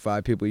in front of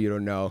 5 people you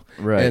don't know,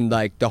 Right. and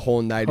like the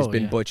whole night has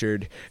been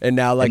butchered, and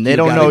now like And they you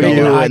don't gotta know go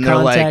you, out. and they're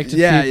like,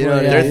 yeah, you know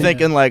what I they're mean?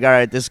 thinking like, all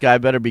right, this guy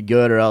better be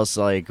good, or else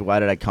like, why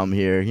did I come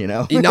here? You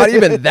know? Not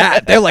even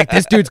that. They're like,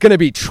 this dude's gonna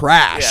be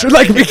trash,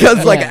 like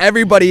because like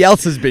everybody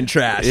else has been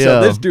trash, Yeah.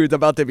 so this dude's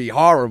about to be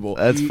horrible.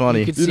 That's funny.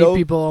 You could You see know?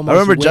 people almost I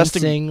remember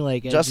wincing,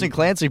 like Justin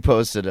Clancy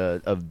posted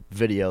a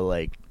video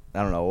like,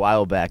 I don't know, a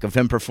while back of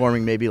him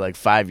performing maybe like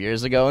 5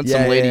 years ago, and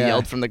some lady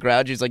yelled from the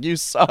crowd, she's like, you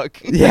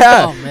suck.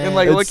 Yeah, Oh, man. And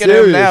like, It's look at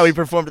him now. serious. He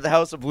performed at the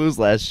House of Blues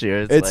last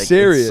year. It's like,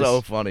 serious. It's so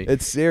funny.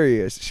 It's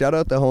serious. Shout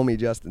out the homie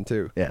Justin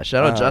too. Yeah,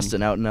 shout out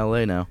Justin out in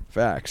LA now.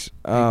 Facts.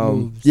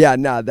 moves. Yeah,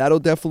 that'll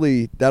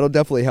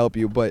definitely help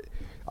you. But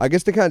I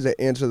guess to kind of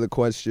answer the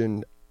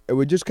question, it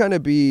would just kind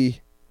of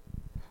be,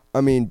 I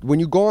mean, when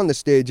you go on the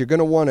stage, you're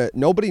gonna want to.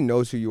 Nobody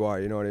knows who you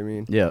are. You know what I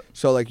mean? Yeah.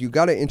 So like, you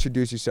got to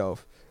introduce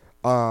yourself,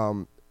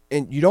 and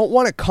you don't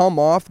want to come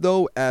off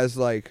though as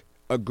like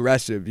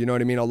aggressive. You know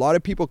what I mean? A lot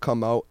of people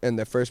come out and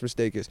their first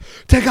mistake is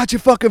take out your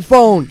fucking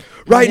phone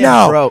right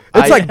now. Bro,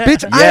 It's like,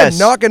 bitch, I am yes.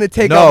 not gonna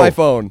take No. out my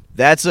phone.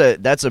 That's a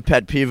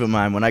pet peeve of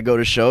mine when I go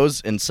to shows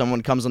and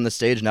someone comes on the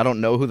stage and I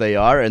don't know who they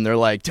are and they're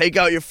like, take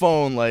out your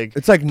phone, like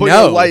It's like, put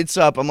no. your lights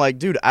up. I'm like,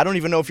 dude, I don't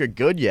even know if you're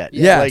good yet.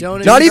 Yeah, like,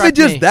 don't not even interrupt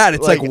just me. that.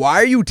 It's like, Like- why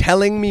are you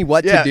telling me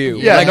what to do?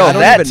 Yeah, like, no, I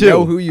don't that even too.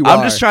 know who you I'm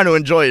are. just trying to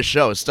enjoy a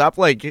show. Stop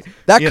like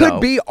That you could know.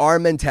 be our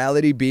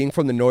mentality being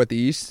from the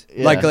Northeast,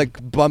 Yeah.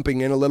 like bumping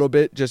in a little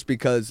bit, just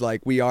because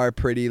like we are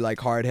pretty like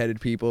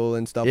hard-headed people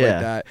and stuff Yeah.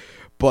 like that.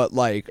 But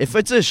like, If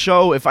it's a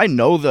show, if I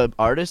know the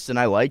artist and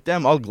I like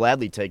them, I'll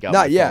gladly take out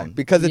my phone.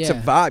 because it's a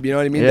Yeah. vibe. You know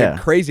what I mean? Yeah. They're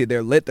crazy.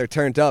 They're lit. They're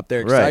turned up.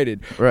 They're Right,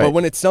 excited. right. But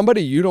when it's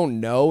somebody you don't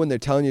know and they're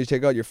telling you to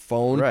take out your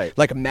phone, Right.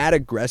 like mad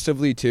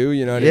aggressively too.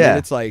 You know what I Yeah. mean?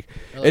 It's like,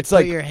 Or, it's put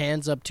like, your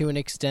hands up to an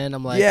extent.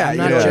 I'm like, yeah, I'm you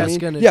not know what I just mean?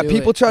 gonna Yeah, do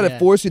people it. try to Yeah.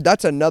 force you.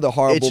 That's another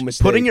horrible It's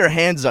mistake. putting your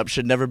hands up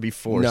should never be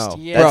forced. No.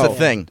 Yeah. That's Bro. the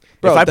thing.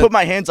 Bro, if I the- put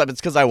my hands up, it's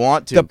because I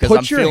want to. the Because put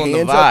I'm your feeling the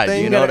hands up vibe.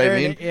 thing, You know what I Earn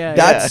mean? it, yeah.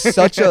 That's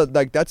such a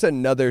like. That's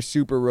another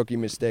super rookie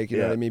mistake. You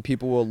know Yeah. what I mean?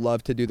 People will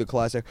love to do the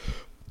classic.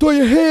 Throw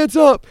your hands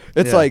up.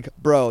 It's Yeah. like,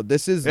 bro,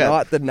 this is Yeah.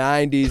 not the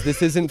 '90s.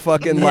 This isn't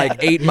fucking like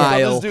 8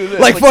 Mile. Let's do this.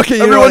 Like Like, fucking,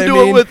 you everyone know do what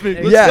I it mean? with me.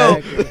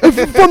 Let's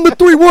yeah, from the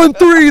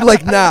 313.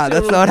 Like, nah, that's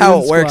Little not how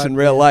goon it works squad, in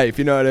real yeah. life.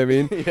 You know what I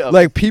mean? Yeah.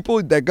 Like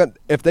people that got,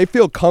 if they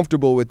feel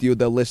comfortable with you,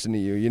 they'll listen to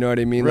you. You know what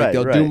I mean? Like Right,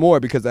 they'll do right. more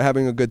because they're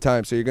having a good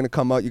time. So you're gonna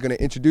come out. You're gonna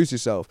introduce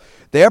yourself.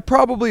 They're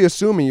probably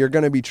assuming you're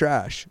gonna be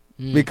trash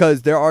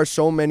because there are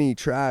so many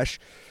trash.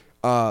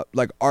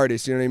 Like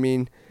artists, you know what I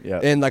mean? Yeah.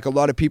 And like a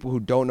lot of people who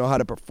don't know how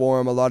to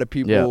perform, a lot of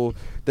people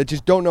that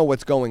just don't know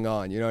what's going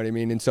on, you know what I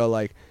mean? And so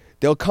like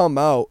they'll come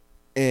out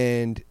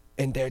and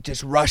they're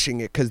just rushing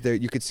it because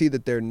you could see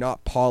that they're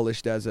not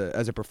polished as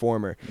a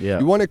performer. Yeah.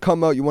 You want to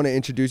come out, you want to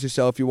introduce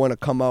yourself, you want to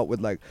come out with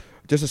like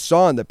just a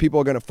song that people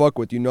are gonna fuck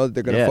with. You know that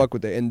they're gonna Yeah. fuck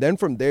with it, and then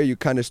from there you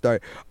kind of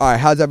start. All right,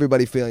 how's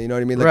everybody feeling? You know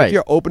what I mean? Like Right. if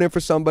you're opening for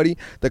somebody,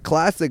 the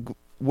classic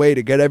way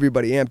to get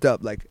everybody amped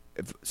up, like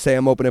if, say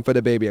I'm opening for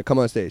the Baby, I come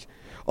on stage.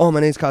 Oh, my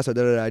name's Casa.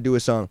 I do a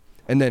song.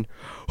 And then,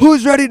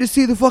 who's ready to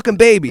see the fucking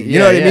Baby? You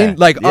know what I mean?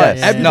 Like,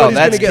 Yes. everybody's No,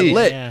 that's gonna get key.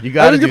 lit. Yeah. You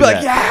gotta do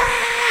Everybody's that.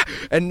 gonna be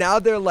like, yeah. And now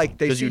they're like,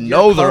 they 'Cause see you you're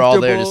know they're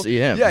all there to comfortable. see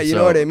him, Yeah, you know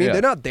so, what I mean? yeah.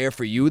 They're not there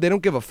for you. They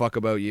don't give a fuck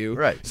about you.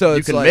 Right. So you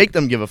it's can like, make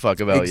them give a fuck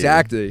about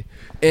exactly.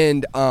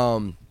 And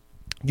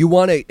you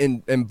want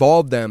to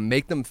involve them,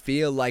 make them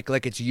feel like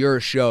it's your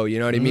show. You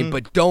know what I mean?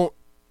 But don't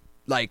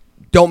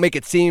make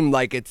it seem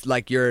like it's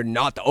like you're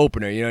not the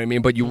opener, you know what I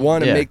mean? But you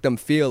want to Yeah. make them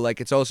feel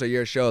like it's also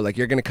your show, like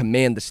you're going to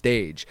command the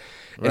stage.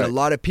 And a Right.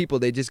 lot of people,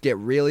 they just get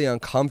really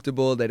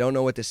uncomfortable. They don't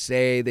know what to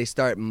say. They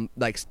start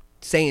like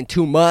saying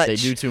too much. They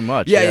do too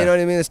much. Yeah, you know what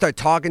I mean? They start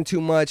talking too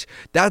much.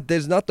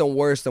 There's nothing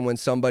worse than when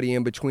somebody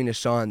in between a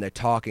song, they're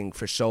talking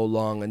for so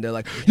long and they're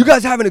like, you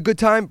guys having a good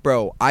time?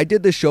 Bro, I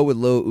did this show with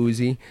Lil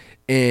Uzi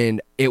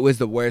and it was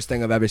the worst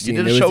thing I've ever seen.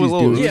 did a There was show these with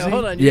Lil dudes- Uzi? Yeah,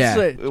 hold on. Yeah.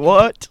 You say,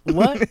 What?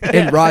 what?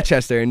 in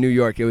Rochester in New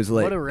York. It was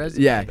lit. What a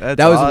resume. Yeah, That's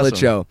that was a lit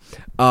awesome.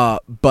 show.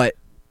 But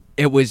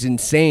it was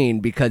insane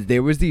because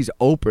there was these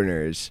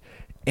openers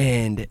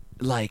and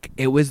like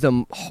it was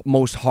the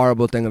most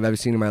horrible thing I've ever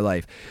seen in my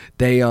life.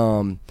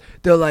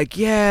 They're like,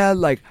 yeah,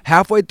 like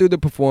halfway through the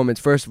performance,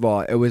 first of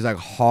all, it was like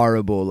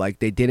horrible. Like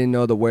they didn't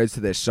know the words to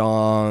their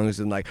songs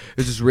and like it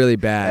was just really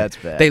bad. That's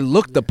bad. They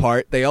looked the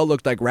part. They all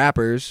looked like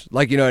rappers.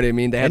 Like, you know what I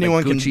mean? They had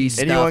Anyone like Gucci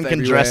stuff anyone can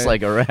dress everywhere.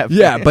 like a rapper.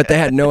 Yeah, but they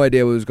had no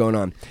idea what was going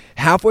on.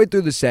 Halfway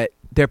through the set,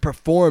 they're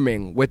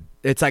performing with,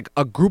 it's like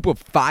a group of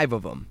 5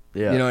 of them.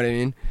 Yeah. You know what I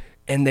mean?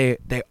 and they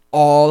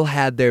all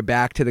had their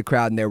back to the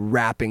crowd and they're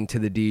rapping to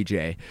the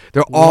DJ.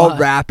 They're all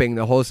rapping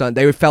the whole song.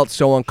 They felt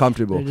so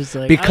uncomfortable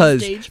like,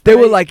 because they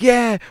were like,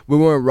 yeah, we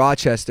were in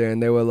Rochester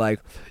and they were like,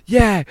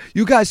 yeah,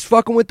 you guys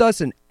fucking with us,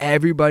 and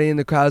everybody in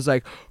the crowd was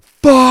like,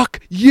 fuck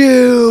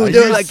you. They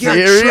were like,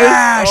 you're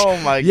trash. Oh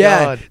my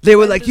God. God. They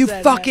were like, you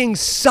fucking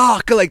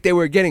suck. Like they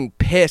were getting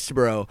pissed,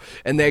 bro.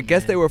 And they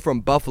guess they were from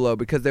Buffalo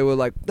because they were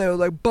like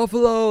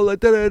Buffalo,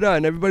 like da da da,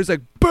 and everybody's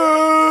like,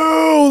 boo.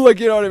 Like,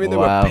 you know what I mean? They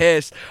were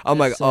pissed. I'm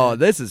like, oh,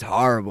 this is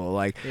horrible.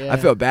 Like, I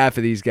feel bad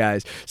for these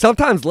guys.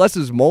 Sometimes less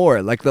is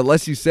more. Like the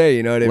less you say,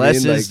 you know what I mean?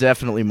 Less like, is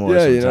definitely more. Yeah,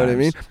 sometimes. you know what I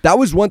mean? That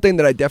was one thing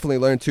that I definitely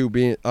learned too,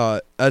 being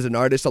as an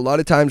artist. A lot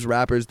of times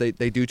rappers they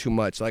do too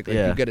much. Like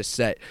you get a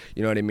set,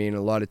 you know what I mean?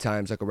 A lot of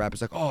times like a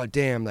rapper's like, oh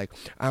damn, like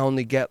I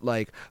only get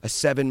like a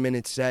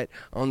 7-minute set,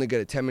 I only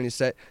get a 10-minute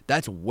set.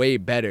 That's way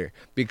better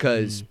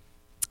because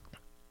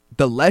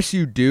the less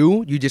you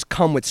do, you just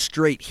come with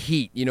straight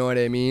heat, you know what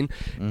I mean?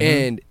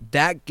 And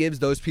that gives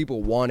those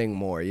people wanting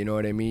more, you know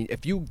what I mean?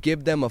 If you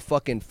give them a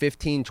fucking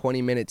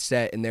 15-20 minute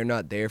set and they're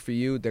not there for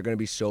you, they're gonna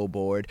be so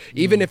bored.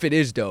 Even if it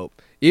is dope,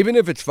 even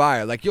if it's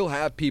fire, like you'll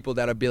have people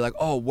that'll be like,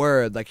 oh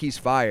word, like he's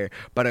fire,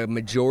 but a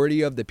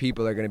majority of the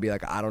people are gonna be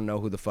like, I don't know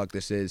who the fuck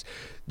this is.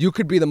 You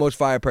could be the most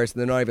fire person,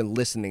 they're not even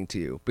listening to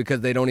you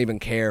because they don't even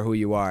care who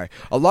you are.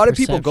 A lot of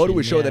people go to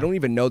a show, they don't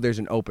even know there's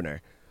an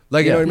opener.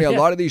 Like, you know what I mean? A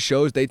lot of these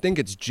shows, they think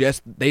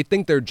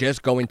they're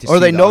just going to see or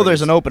they know artist.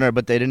 there's an opener,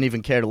 but they didn't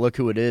even care to look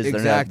who it is.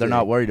 Exactly. They're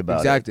not worried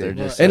about it. They're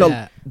just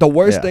and the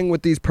worst thing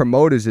with these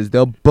promoters is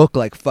they'll book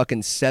like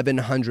fucking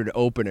 700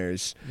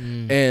 openers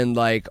and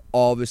like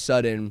all of a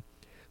sudden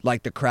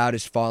like the crowd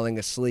is falling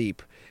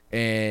asleep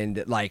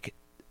and like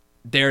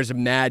there's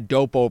mad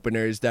dope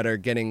openers that are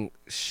getting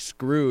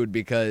screwed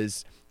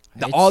because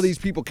all these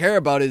people care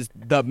about is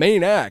the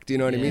main act, you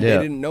know what I mean? They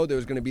didn't know there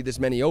was going to be this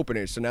many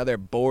openers, so now they're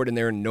bored and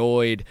they're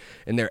annoyed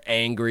and they're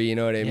angry, you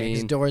know what I mean?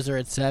 Because doors are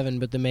at 7,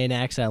 but the main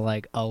act's at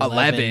like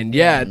 11.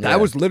 That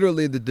was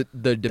literally the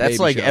DaBaby That's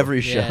like show.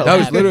 every show. That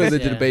was literally the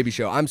DaBaby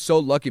show. I'm so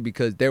lucky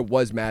because there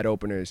was mad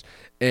openers,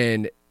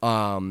 and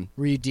were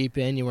you deep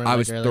in? You weren't. I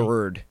was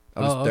third.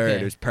 I was third.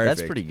 Okay. It was perfect.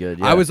 That's pretty good.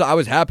 I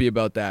was happy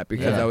about that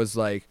because I was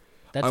like,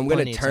 I'm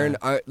gonna turn.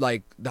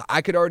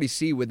 I could already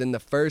see within the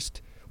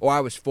first. Or I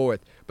was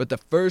fourth, but the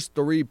first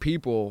 3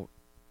 people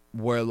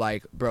were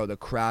like, bro, the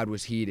crowd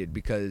was heated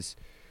because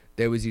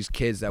there was these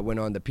kids that went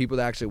on. The people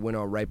that actually went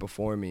on right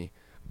before me,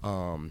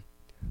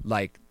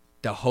 like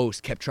the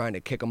host kept trying to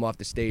kick them off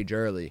the stage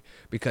early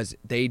because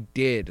they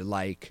did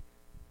like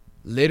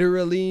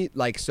literally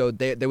like so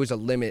there was a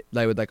limit.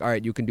 They were like, all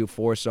right, you can do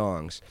 4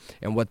 songs,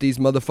 and what these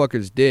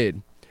motherfuckers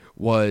did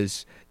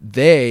was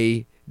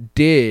they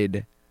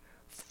did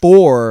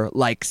 4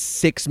 like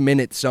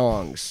 6-minute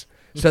songs.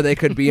 So they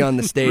could be on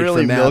the stage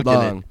really for mad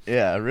long.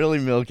 Yeah, really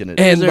milking it.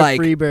 And like,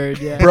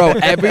 Freebird, bro,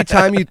 every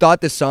time you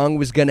thought the song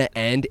was gonna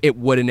end, it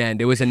wouldn't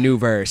end. It was a new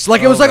verse.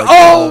 Like it was like,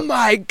 oh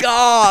my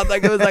god!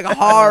 Like it was like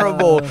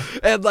horrible,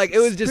 and like it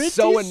was just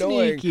so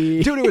annoying,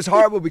 dude. It was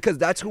horrible because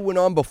that's who went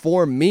on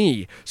before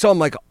me. So I'm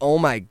like, oh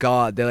my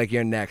god. They're like,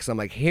 you're next. I'm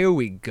like, here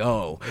we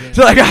go. Yeah.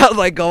 So like I would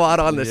like go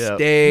out on the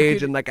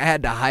stage and like I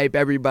had to hype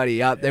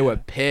everybody up. They were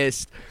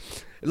pissed.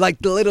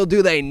 Like, little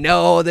do they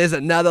know, there's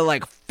another,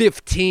 like,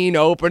 15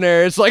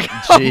 openers. Like,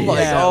 I'm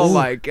like, oh,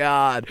 my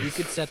God. You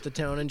could set the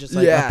tone and just,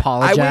 like,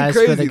 apologize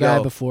for the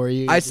guy before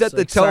you. I set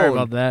the tone. Sorry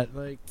about that.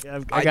 Like,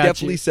 I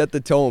definitely set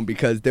the tone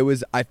because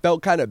I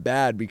felt kind of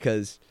bad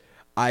because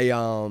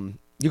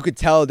you could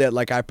tell that,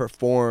 like, I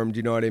performed,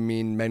 you know what I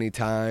mean, many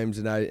times,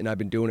 and I've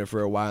been doing it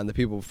for a while, and the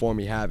people before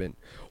me haven't.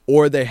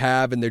 Or they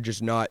have, and they're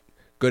just not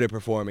good at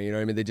performing, you know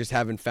what I mean? They just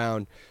haven't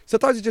found.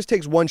 Sometimes it just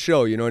takes one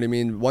show, you know what I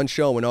mean? One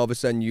show, and all of a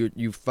sudden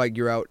you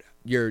figure out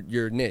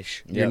your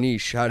niche,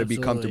 how to be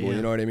comfortable,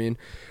 you know what I mean?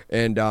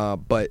 And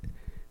but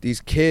these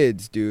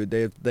kids, dude,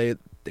 they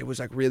it was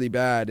like really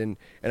bad, and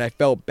I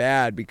felt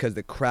bad because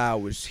the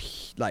crowd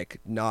was like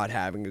not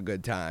having a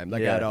good time,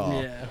 like at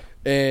all. Yeah.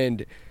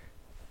 And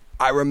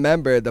I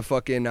remember the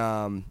fucking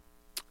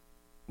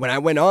when I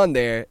went on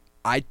there,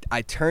 I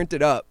turned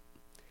it up.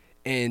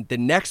 And the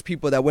next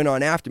people that went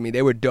on after me,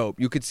 they were dope.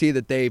 You could see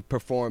that they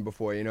performed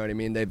before, you know what I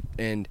mean?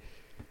 And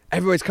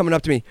everybody's coming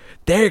up to me.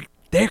 They're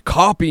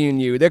copying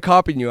you. They're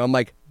copying you. I'm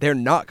like, they're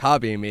not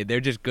copying me.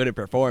 They're just good at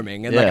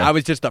performing. And like I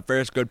was just the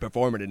first good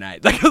performer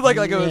tonight. Like it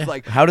was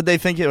like, how did they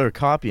think they were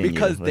copying you?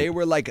 Because they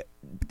were like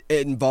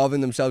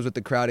involving themselves with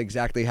the crowd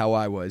exactly how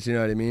I was, you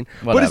know what I mean?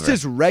 Whatever. But it's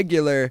just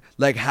regular,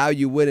 like how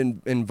you would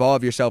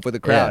involve yourself with the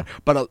crowd.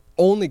 But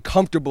only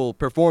comfortable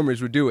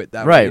performers would do it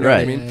that way. You know what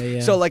I mean?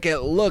 Yeah. So like it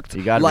looked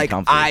like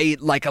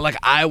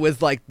I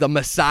was like the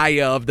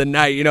messiah of the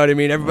night. You know what I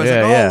mean? Everybody's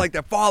like, like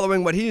they're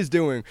following what he's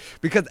doing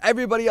because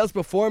everybody else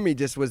before me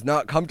just was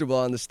not comfortable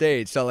on the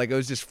stage. So like it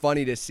was just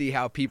funny to see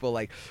how people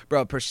like,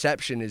 bro,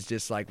 perception is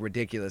just like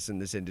ridiculous in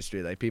this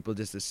industry. Like people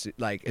just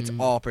like it's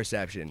all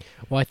perception.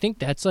 Well, I think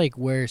that's like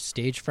where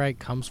stage fright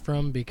comes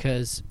from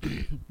because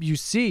you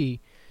see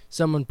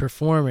someone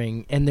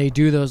performing and they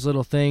do those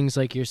little things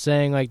like you're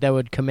saying, like that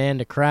would command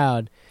a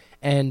crowd,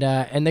 and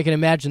they can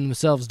imagine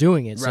themselves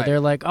doing it. So Right. they're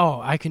like, oh,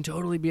 I can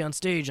totally be on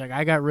stage. Like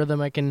I got rhythm.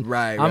 I'm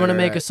Right, gonna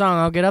make a right. song.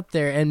 I'll get up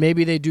there, and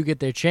maybe they do get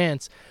their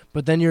chance.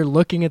 But then you're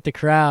looking at the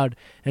crowd,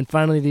 and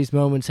finally these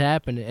moments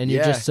happen, and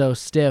you're Yeah. just so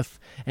stiff.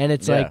 And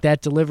it's Yeah. like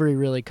that delivery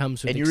really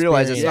comes with And you experience.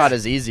 realize it's not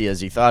as easy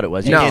as you thought it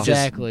was. You No. can't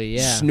just Exactly.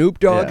 Yeah. Snoop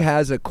Dogg Yeah.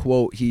 has a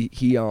quote.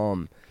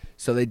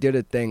 So they did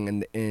a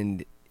thing,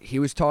 and he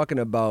was talking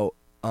about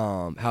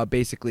how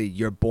basically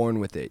you're born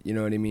with it. You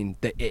know what I mean?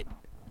 The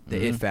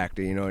it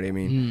factor. You know what I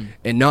mean?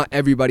 And not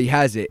everybody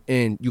has it,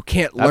 and you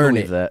can't I learn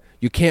believe it. that.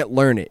 You can't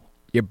learn it.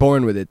 You're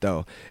born with it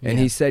though. And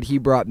he said he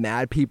brought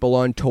mad people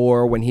on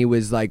tour when he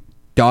was like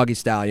Doggy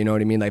Style. You know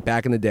what I mean? Like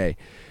back in the day.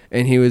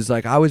 And he was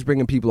like, I was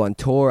bringing people on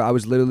tour. I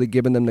was literally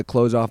giving them the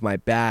clothes off my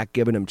back,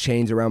 giving them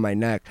chains around my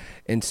neck,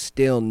 and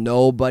still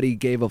nobody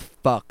gave a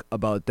fuck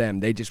about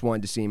them. They just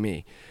wanted to see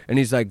me. And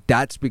he's like,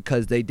 that's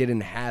because they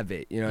didn't have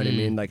it. You know what I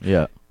mean? Like,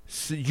 Yeah.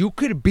 so you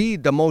could be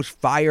the most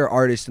fire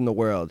artist in the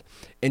world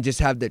and just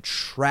have the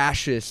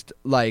trashest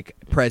like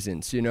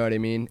presence, you know what I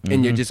mean?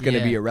 And you're just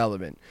gonna be Yeah.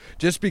 irrelevant.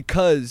 Just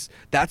because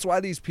that's why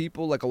these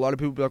people, like a lot of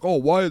people be like, oh,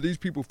 why are these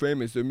people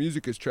famous? Their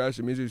music is trash,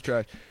 their music is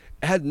trash.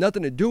 It had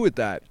nothing to do with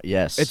that.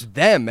 Yes. It's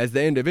them as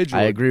the individual.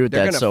 I agree with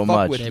They're that gonna so fuck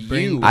much. with They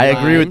bring you. I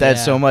agree with that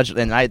Yeah. so much,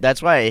 and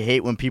that's why I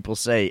hate when people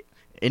say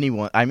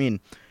anyone. I mean,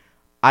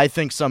 I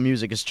think some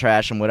music is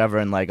trash and whatever,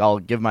 and like I'll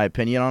give my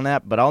opinion on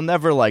that, but I'll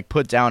never like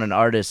put down an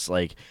artist.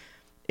 Like,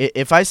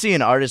 if I see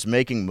an artist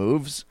making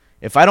moves,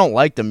 if I don't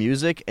like the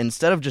music,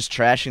 instead of just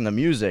trashing the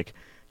music,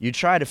 you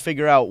try to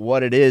figure out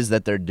what it is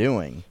that they're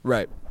doing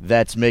Right.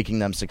 that's making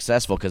them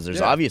successful, because there's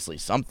Yeah. obviously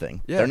something.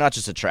 Yeah. They're not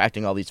just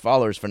attracting all these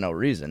followers for no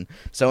reason.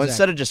 So Exactly.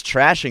 instead of just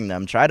trashing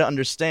them, try to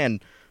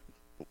understand,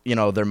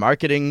 their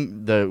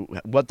marketing,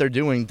 what they're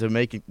doing to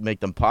make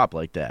them pop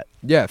like that.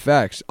 Yeah,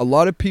 facts. A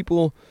lot of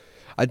people,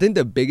 I think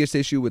the biggest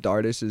issue with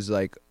artists is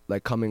like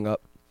coming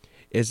up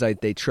is like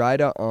they try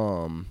to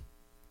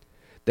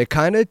they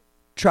kind of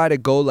try to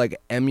go like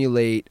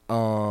emulate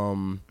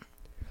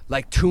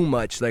like too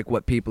much like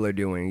what people are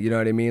doing. You know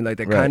what I mean? Like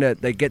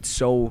Right. they get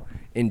so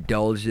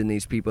indulged in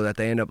these people that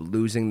they end up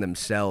losing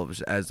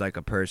themselves as like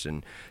a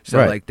person. So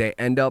Right. like they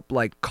end up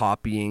like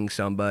copying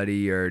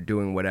somebody or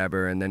doing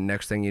whatever, and then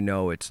next thing you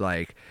know, it's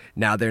like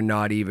now they're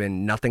not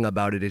even, nothing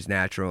about it is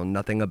natural,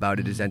 nothing about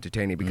it is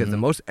entertaining, because the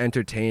most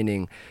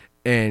entertaining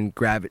and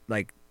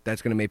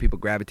that's going to make people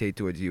gravitate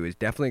towards you is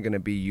definitely going to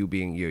be you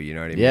being you know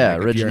what I mean? Yeah, Like, if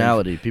you're in-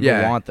 originality. People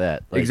Yeah. want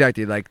that. Like,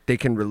 Exactly, like they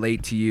can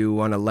relate to you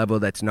on a level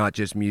that's not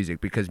just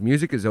music, because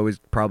music is always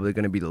probably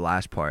going to be the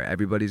last part.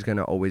 Everybody's going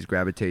to always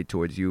gravitate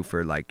towards you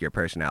for like your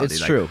personality.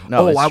 It's like, true.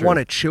 No, it's I true. want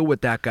to chill with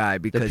that guy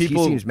because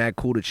people- he seems mad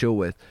cool to chill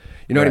with.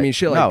 You know what I Right. mean?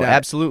 Shit no, like that.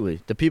 absolutely.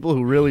 The people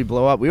who really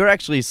blow up. We were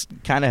actually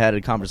kind of had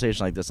a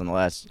conversation like this in the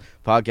last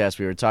podcast.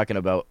 We were talking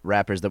about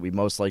rappers that we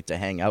most like to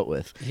hang out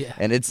with. Yeah.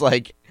 And it's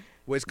like,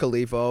 Wiz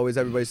Khalifa, always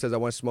everybody says I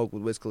want to smoke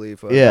with Wiz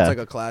Khalifa. Yeah. That's like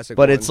a classic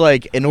but one. it's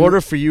like, in order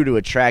for you to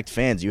attract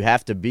fans, you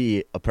have to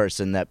be a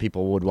person that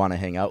people would want to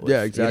hang out with.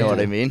 Yeah, You know what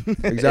I mean?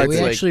 Exactly.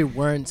 We It's actually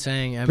weren't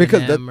saying Eminem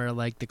Because that- or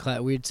like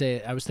we'd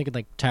say, I was thinking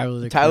like Tyler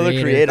the Tyler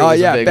the Creator Oh was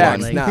a yeah, big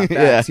facts. one. Nah, facts.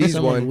 Yeah. He's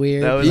someone one.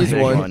 weird. that was He's a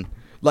big one. one.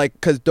 Like,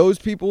 because those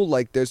people,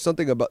 like, there's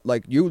something about,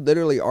 like, you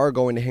literally are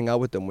going to hang out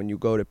with them when you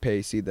go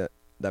to see them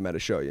at a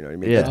show, you know what I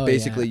mean? Yeah. That's Oh,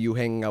 basically yeah. you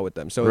hanging out with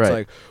them. So Right. it's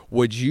like,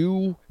 would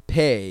you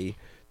pay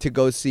to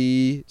go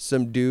see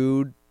some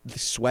dude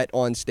sweat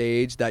on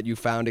stage that you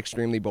found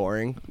extremely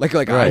boring? Like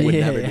I Right. would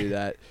Yeah, never yeah. do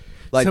that.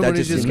 Like, Someone that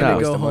who's just just seems like gonna a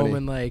waste go of home money.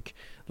 and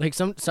like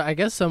some. So I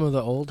guess some of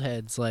the old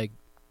heads, like,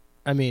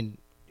 I mean,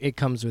 it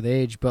comes with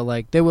age, but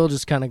like they will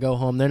just kind of go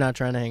home. They're not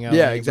trying to hang out.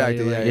 Yeah, with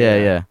exactly, anybody, yeah,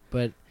 like, Yeah.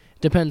 But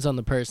depends on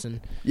the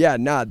person. Yeah,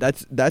 nah,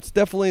 that's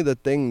definitely the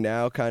thing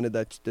now, kind of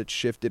that's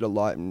shifted a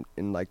lot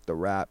in like the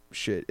rap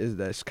shit, is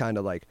this kind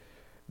of like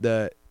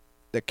the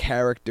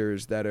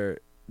characters that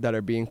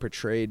are being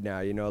portrayed now,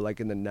 you know, like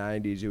in the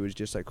 90s it was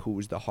just like who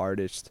was the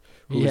hardest,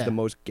 who was Yeah. the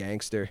most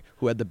gangster,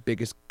 who had the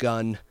biggest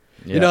gun.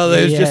 Yeah. You know,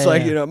 there's Yeah, just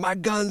like, yeah. you know, my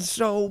gun's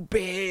so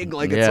big.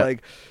 Like, it's Yeah.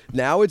 like,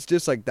 now it's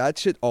just like that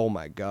shit. Oh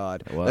my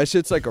God. What? That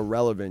shit's like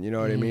irrelevant. You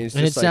know what I mean? It's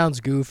And it just like, sounds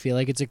goofy,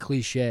 like it's a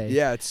cliche.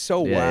 yeah, it's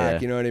so Yeah, whack. yeah.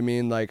 You know what I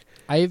mean? Like,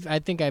 I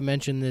think I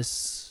mentioned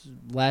this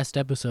last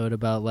episode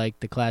about like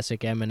the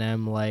classic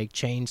Eminem, like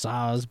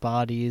chainsaws,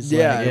 bodies.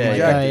 Yeah, like, yeah, I'm like,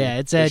 exactly. oh yeah,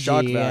 it's The edgy.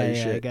 shock Yeah, value yeah,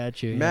 I shit.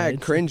 got you. mad yeah,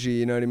 it's- cringy,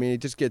 you know what I mean?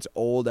 It just gets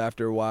old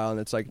after a while, and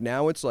it's like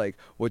now it's like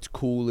what's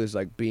cool is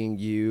like being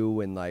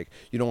you, and like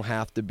you don't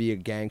have to be a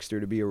gangster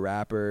to be a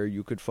rapper.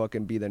 You could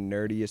fucking be the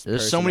nerdiest.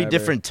 There's so person many ever.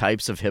 different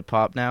types of hip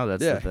hop now.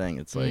 That's Yeah. the thing.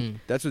 It's like, Mm.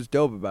 That's what's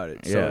dope about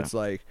it. So Yeah. it's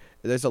like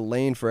there's a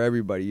lane for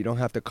everybody. You don't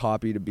have to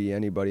copy to be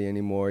anybody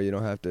anymore. You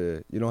don't have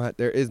to.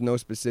 There is no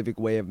specific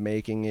way of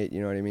making it.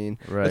 You know what I mean?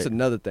 Right. That's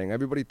another thing.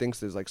 Everybody thinks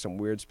there's like some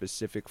weird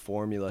specific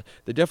formula.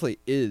 There definitely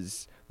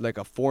is like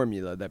a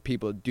formula that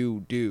people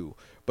do,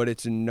 but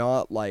it's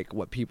not like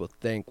what people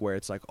think, where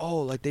it's like,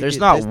 oh, like they there's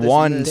did not this, and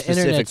one this. The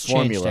specific internet's changed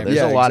formula. There's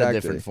everything. a lot exactly.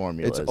 of different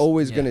formulas. It's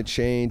always Yeah. gonna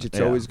change. It's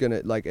Yeah. always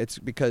gonna it's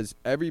because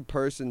every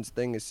person's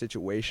thing is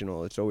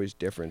situational. It's always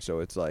different. So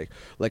it's like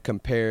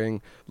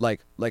comparing like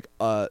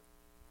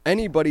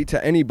anybody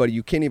to anybody,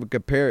 you can't even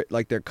compare it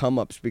like their come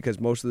ups, because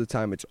most of the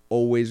time it's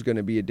always going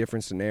to be a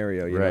different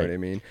scenario. You know Right. what I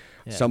mean?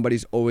 Yeah.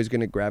 Somebody's always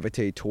going to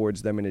gravitate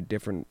towards them in a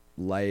different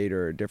light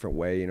or a different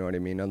way. You know what I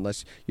mean?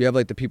 Unless you have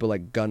like the people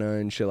like Gunna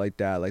and shit like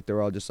that, like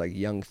they're all just like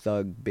young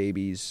thug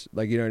babies,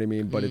 like, you know what I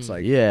mean? But it's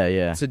like, Yeah,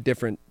 yeah. it's a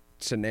different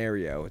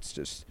scenario. It's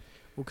just,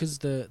 Well, because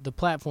the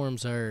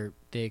platforms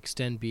they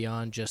extend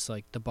beyond just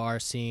like the bar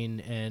scene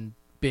and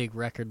big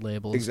record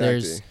labels.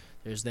 exactly.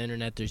 There's the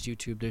internet, there's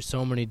YouTube, there's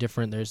so many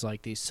different. There's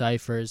like these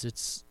ciphers.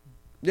 It's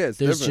It's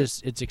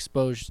different. it's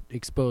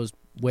exposed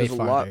way There's a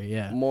farther. lot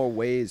Yeah. more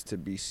ways to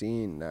be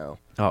seen now.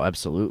 Oh,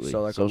 absolutely.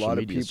 So, like, a Social lot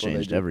of media's people, they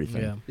changed do-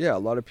 everything. Yeah. Yeah, a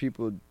lot of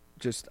people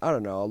just, I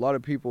don't know, a lot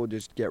of people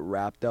just get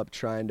wrapped up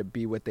trying to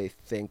be what they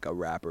think a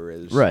rapper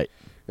is. Right.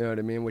 You know what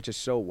I mean? Which is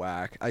so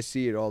whack. I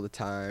see it all the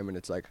time, and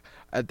it's like,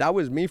 that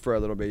was me for a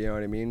little bit, you know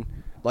what I mean?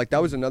 Like,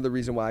 that was another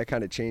reason why I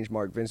kind of changed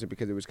Mark Vincent,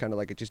 because it was kind of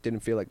like, it just didn't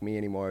feel like me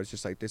anymore. It's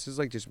just like, this is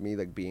like just me,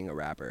 like, being a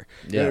rapper.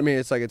 You know Yeah. what I mean?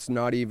 It's like, it's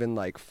not even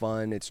like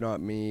fun. It's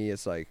not me.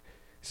 It's like,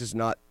 it's just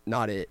not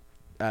it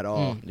at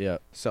all. Yeah.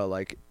 So,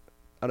 like,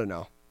 I don't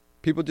know.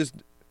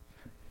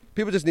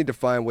 People just need to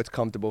find what's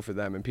comfortable for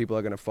them, and people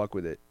are going to fuck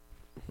with it,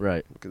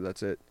 Right. because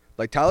that's it.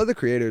 Like, Tyler, the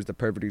Creator, is the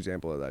perfect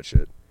example of that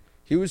shit.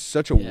 He was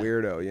such a Yeah.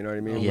 weirdo, you know what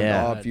I mean? When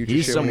Yeah. All Future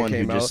He's shit when it someone who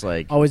came out. just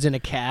like Always in a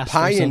cast.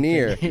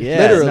 Pioneer. Or something. Yeah,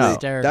 Literally. no.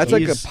 Hysterical. That's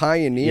like a He's-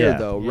 pioneer, yeah.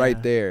 though, Yeah.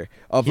 right there.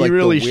 Of he like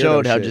really the weirdo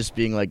showed how shit. just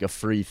being like a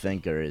free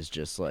thinker is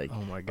just like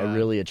Oh my a god.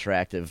 really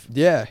attractive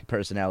Yeah.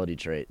 personality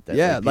trait. That,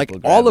 Yeah, like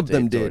people all of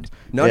them gravitate did.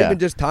 towards. Not Yeah. even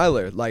just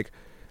Tyler. Like,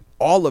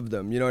 all of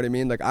them, you know what I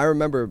mean? Like, I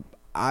remember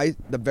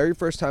the very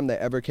first time they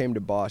ever came to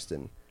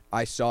Boston,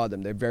 I saw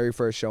them. Their very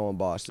first show in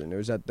Boston. It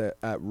was at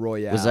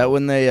Royale. Was that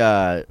when they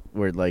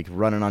were like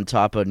running on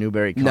top of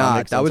Newberry Nah,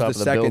 Comics? that on was top the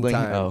of second building?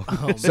 time. Oh.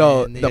 Oh,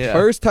 So man, the Yeah.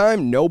 first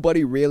time,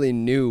 nobody really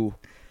knew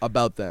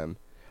about them.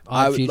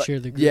 I Odd would, Future.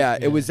 like, the group? yeah,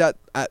 it was at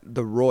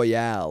the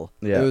Royale.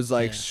 Yeah. It was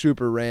like Yeah.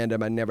 super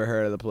random. I never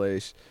heard of the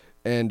place,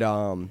 and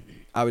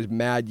I was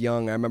mad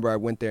young. I remember I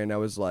went there and I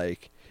was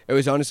like, it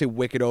was honestly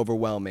wicked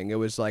overwhelming. It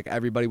was like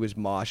everybody was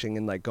moshing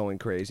and like going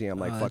crazy. I'm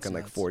like Oh, that's fucking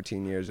like nuts.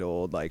 14 years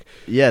old. Like,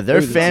 Yeah, their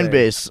It was fan insane.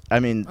 base. I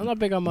mean, I'm not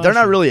big on. they're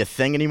not moshing. really a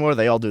thing anymore.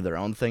 They all do their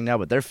own thing now.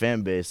 But their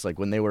fan base, like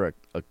when they were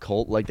a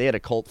cult, like they had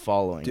a cult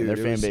following. dude, and their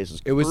it fan was, base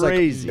was it was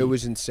crazy. like it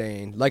was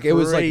insane. Like it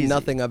was like Crazy.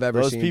 nothing I've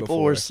ever Those seen people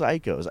before. were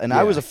psychos, and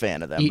I was Yeah. a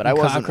fan of them, Eating but I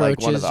wasn't like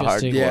one of cockroaches the just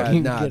to hardcore. Yeah,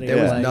 fucking nah, get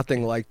there was away.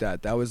 nothing like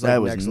that. That was like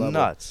That next was level.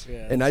 nuts.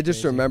 Yeah, And I that's just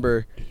crazy.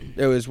 remember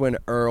it was when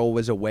Earl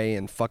was away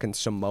in fucking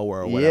Samoa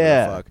or whatever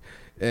Yeah. the fuck.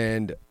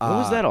 And What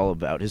was that all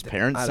about? His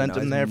parents I don't sent know,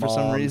 him his there for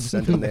some mom reason.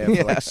 Sent him there for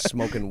Yeah. like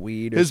smoking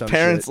weed or His some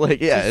parents, shit. like,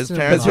 yeah, Just his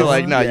parents were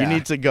like, "No, Yeah. you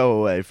need to go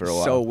away for a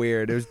while." So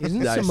weird. It was Isn't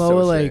that's Samoa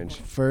so like strange.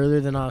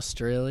 further than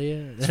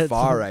Australia? It's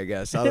far, I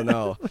guess. I don't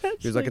know.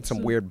 He was like in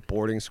some weird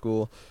boarding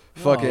school.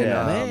 Fucking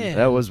yeah. man.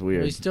 that was We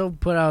weird. still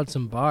put out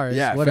some bars.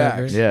 Yeah,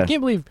 whatever. facts. Yeah. I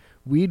can't believe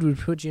weed would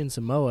put you in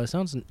Samoa.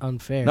 Sounds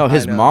unfair. No,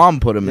 his I know. mom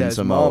put him Yeah, in his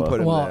Samoa mom put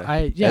him well,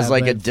 there. yeah, as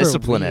like a but for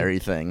disciplinary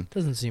weed, thing.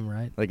 doesn't seem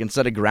right. Like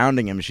instead of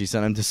grounding him, she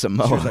sent him to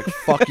Samoa. She was like,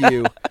 "Fuck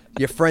you.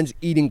 Your friend's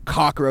eating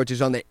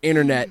cockroaches on the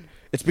internet.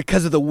 It's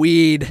because of the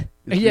weed."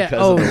 It's Yeah. because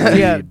Oh, of the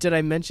yeah. weed. Did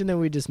I mention that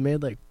we just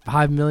made like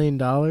 $5 million?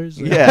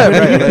 Yeah, right.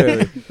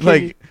 Literally.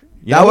 Like,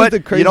 you That know was what?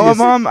 the You know what,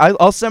 craziest- Mom?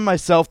 I'll send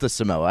myself to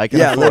Samoa. I can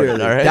Yeah, afford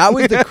literally. it. All right. That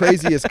was the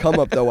craziest come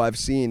up though I've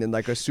seen in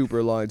like a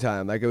super long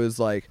time. Like it was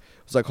like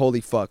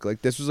holy fuck.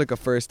 Like this was like a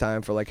first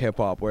time for like hip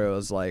hop where it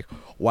was like,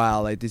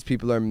 wow, like these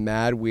people are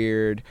mad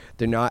weird.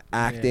 They're not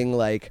acting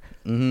like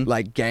Mhm.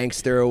 like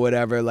gangster or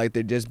whatever. Like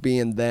they're just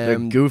being They're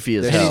them. goofy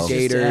as they're hell. Just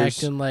skaters.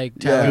 acting like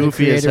Yeah. Tyler, the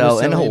Goofy as Creator, hell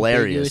was and so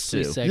hilarious,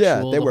 ambiguously too. sexual Yeah,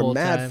 they the were whole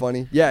mad time.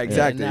 funny. Yeah,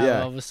 exactly. And now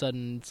Yeah. all of a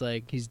sudden it's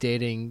like he's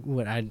dating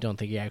what I don't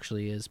think he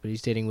actually is, but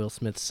he's dating Will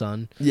Smith's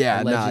son.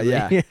 Yeah, nah,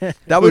 allegedly. yeah.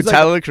 That Who, was like,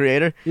 Tyler the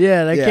Creator?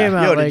 Yeah, that Yeah. came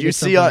out. Yo, like did you at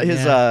some see point, his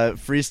yeah.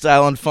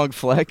 freestyle on Funk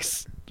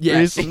Flex Yes.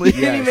 recently? And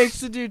he Yes. makes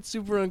the dude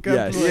super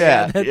uncomfortable.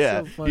 Yeah, that's yeah.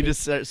 So funny. He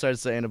just starts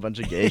saying a bunch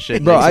of gay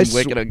shit. Bro, makes him I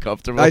wicked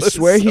uncomfortable. I It's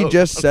swear he so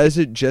just funny. says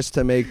it just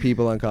to make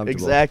people uncomfortable.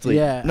 Exactly.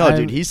 Yeah, No, I'm-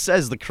 dude, he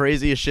says the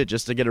craziest shit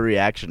just to get a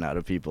reaction out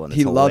of people, and it's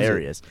He loves it.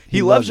 hilarious. He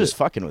He loves loves just it.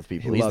 fucking with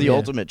people. He He's loves the it.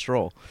 ultimate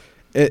troll.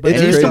 It, But it's And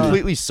he's there's, crazy.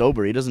 completely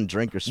sober. He doesn't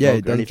drink or smoke Yeah, he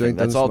or doesn't anything. drink,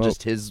 That's doesn't all smoke.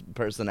 just his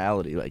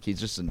personality. Like he's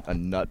just a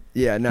nut.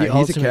 Yeah, no, the he's a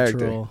ultimate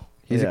character. troll.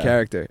 He's Yeah. a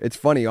character. It's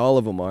funny, all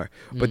of them are.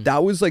 But Mm.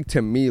 that was like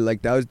to me,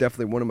 like that was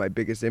definitely one of my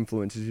biggest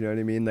influences, you know what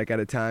I mean? Like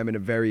at a time in a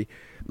very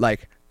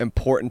like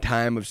important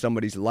time of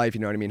somebody's life, you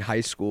know what I mean?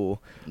 High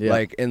school. Yeah.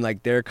 Like and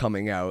like they're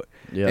coming out.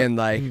 Yeah. And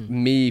like Mm.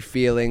 me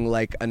feeling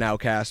like an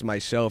outcast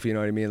myself, you know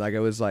what I mean? Like it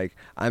was like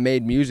I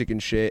made music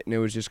and shit and it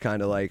was just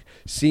kinda like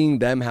seeing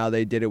them how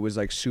they did it was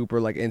like super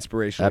like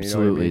inspirational. You know what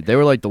I Absolutely. mean? They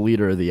were like the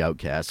leader of the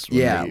outcasts. when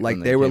Yeah, they- like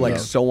when they were came like out.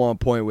 so on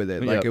point with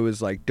it. Like Yep. it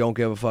was like don't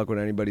give a fuck what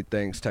anybody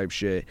thinks type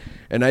shit.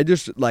 And I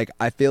just like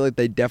I feel like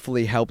they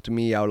definitely helped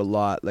me out a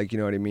lot. Like you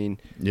know what I mean?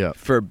 Yeah.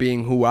 For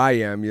being who I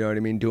am, you know what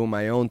I mean, doing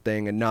my own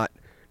thing and not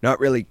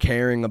really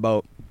caring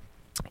about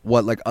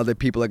what like other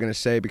people are gonna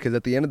say because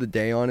at the end of the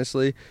day,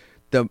 honestly,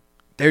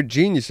 they're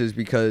geniuses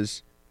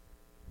because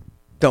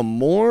the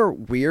more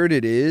weird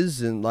it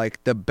is, and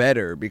like the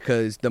better,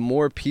 because the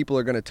more people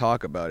are gonna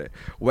talk about it,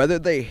 whether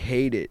they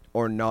hate it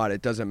or not.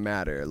 It doesn't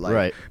matter, like,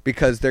 Right.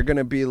 because they're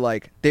gonna be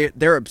like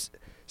they're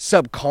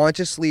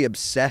subconsciously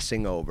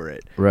obsessing over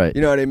it. Right.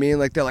 You know what I mean?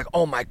 Like they're like,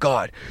 oh my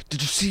god,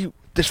 did you see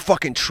this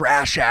fucking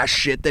trash ass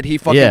shit that he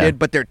fucking Yeah. did?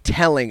 But they're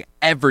telling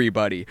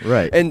everybody.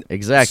 Right. And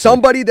Exactly.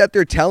 somebody that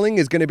they're telling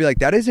is gonna be like,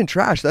 that isn't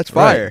trash. That's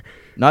Right. fire.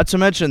 Not to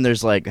mention,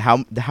 there's like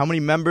how many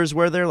members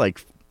were there?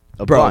 Like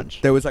a Bro,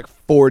 bunch. there was like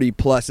 40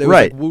 plus. It was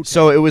Right. like Wu-Tang.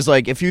 So it was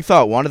like if you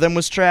thought one of them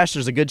was trash,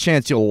 there's a good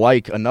chance you'll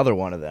like another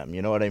one of them.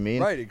 You know what I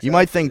mean? Right, You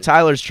might exactly. think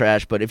Tyler's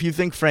trash, but if you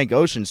think Frank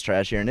Ocean's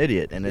trash, you're an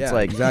idiot. And it's Yeah,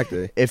 like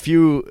exactly. if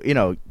you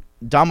know,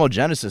 Damo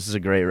Genesis is a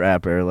great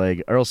rapper.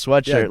 Like Earl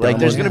Sweatshirt. Yeah, like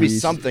there's Damo gonna be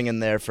Genesis. something in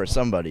there for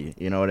somebody.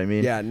 You know what I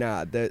mean? Yeah,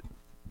 nah, that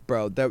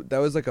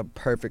was like a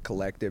perfect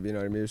collective. You know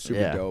what I mean? It was super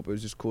Yeah. dope. It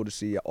was just cool to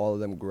see all of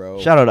them grow.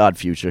 Shout out Odd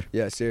Future.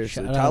 Yeah,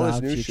 seriously. Shout out Tyler's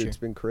Odd new Future. shit's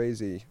been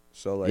crazy.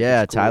 So like,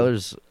 Yeah, it's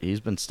cool. he's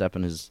been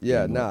stepping his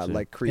Yeah, game nah, up, too.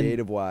 like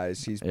creative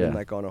wise, he's Yeah. been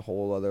like on a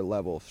whole other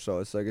level. So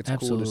it's like it's cool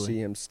to Absolutely. see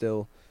him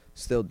still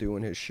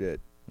doing his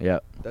shit. Yeah.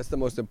 That's the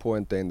most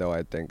important thing, though.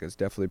 I think is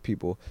definitely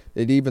people.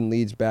 It even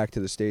leads back to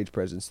the stage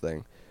presence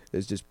thing.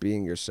 Is just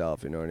being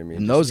yourself. You know what I mean?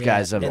 And those Yeah,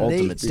 guys have and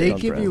ultimate they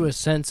stage give you a presence.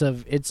 sense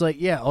of, it's like,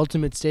 yeah,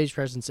 ultimate stage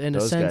presence in a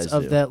Those sense guys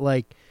of do. that,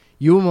 like,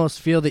 you almost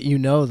feel that you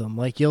know them.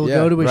 Like, you'll Yeah,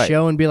 go to a right.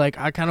 show and be like,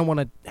 I kind of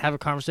want to have a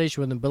conversation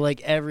with them, but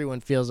like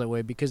everyone feels that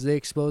way because they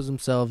expose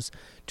themselves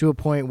to a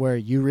point where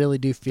you really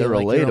do feel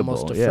They're like you're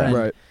almost a relatable, yeah. friend.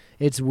 Right.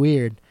 It's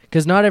weird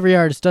because not every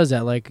artist does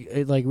that. Like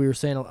we were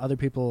saying, other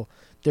people,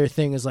 their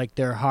thing is like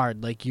they're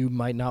hard. Like you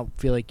might not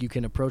feel like you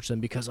can approach them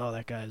because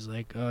that guy's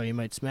like, oh, he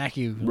might smack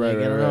you. Right,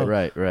 Like, I don't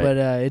right, know. Right. But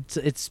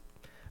it's.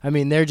 I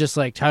mean, they're just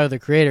like Tyler the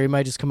Creator. He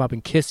might just come up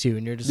and kiss you,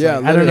 and you're just Yeah,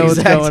 like, I don't know what's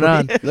literally. going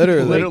on.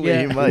 Literally. Literally,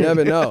 yeah. you You might.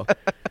 never know.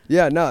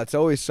 Yeah, no, it's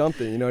always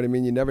something. You know what I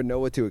mean? You never know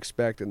what to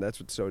expect, and that's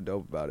what's so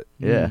dope about it.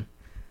 Yeah.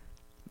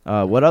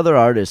 What other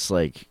artists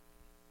like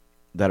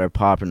that are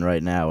popping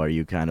right now are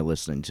you kind of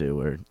listening to,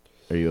 or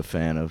are you a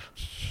fan of?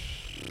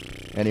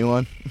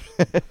 Anyone?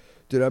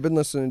 Dude, I've been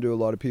listening to a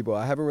lot of people.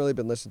 I haven't really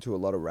been listening to a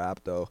lot of rap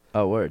though.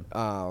 Oh, word.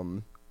 I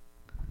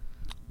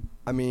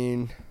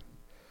mean,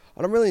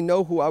 I don't really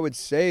know who I would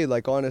say,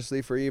 like,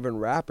 honestly, for even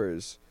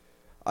rappers.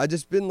 I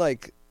just been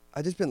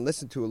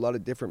listening to a lot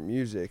of different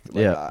music.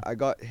 Like, Yeah. I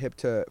got hip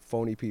to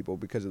Phony People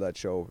because of that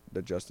show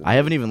that Justin I did.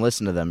 haven't even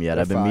listened to them yet.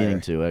 They're I've been fire.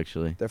 meaning to,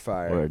 actually. They're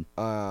fire.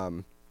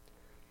 Word.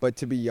 But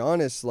to be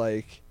honest,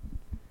 like,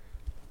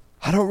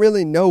 I don't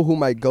really know who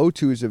my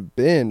go-tos have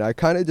been. I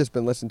kind of just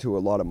been listening to a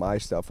lot of my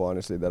stuff,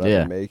 honestly, that I've Yeah.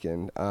 been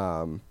making.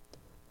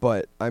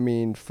 But, I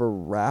mean, for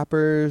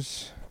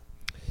rappers...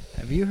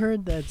 Have you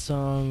heard that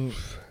song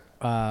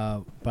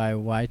by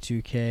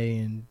Y2K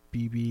and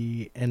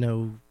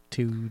BBNO2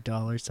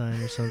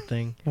 $ or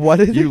something? What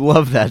is You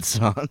love that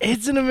song.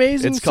 It's an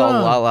amazing It's song.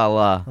 called La La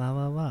La. La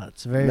La La.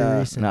 It's very Nah.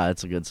 recent. Nah,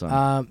 it's a good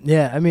song.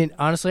 Yeah, I mean,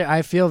 honestly,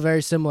 I feel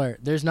very similar.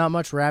 There's not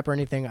much rap or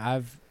anything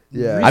I've.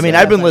 Yeah. recent I mean,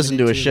 rap I've been I've listening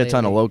to a into shit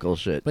ton of lately. local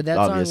shit. But that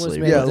obviously. song was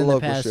made Yeah, within the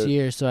local past shit.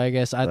 year, so I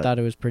guess I But- thought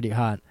it was pretty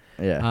hot.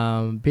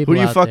 Yeah. People Who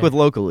do you out fuck there- with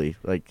locally?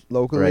 Like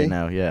locally? right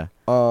now, yeah.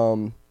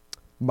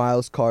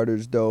 Miles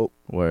Carter's dope.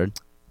 Word.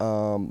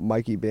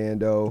 Mikey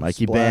Bando.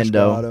 Mikey Splash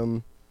Bando. got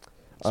him.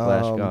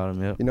 Splash got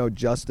him, yep. You know,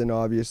 Justin,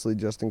 obviously,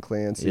 Justin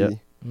Clancy. Yep.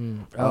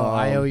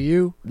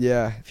 IOU,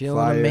 Yeah. feeling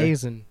fire.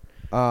 amazing.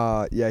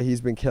 Yeah, he's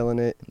been killing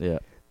it. Yeah.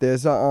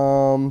 There's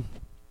bro,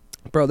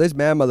 there's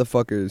mad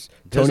motherfuckers.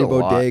 There's Tony a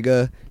lot.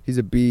 Bodega, he's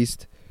a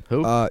beast.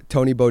 Who?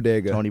 Tony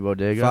Bodega. Tony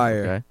Bodega.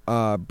 Fire.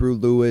 Okay. Brew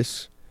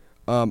Lewis.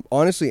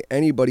 Honestly,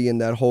 anybody in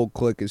that whole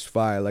clique is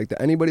fire. Like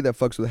anybody that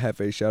fucks with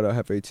Hefe, shout out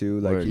Hefe too.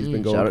 Like Word. he's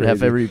been going Shout out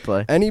crazy. Hefe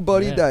Replay.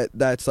 Anybody Yeah.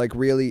 that's like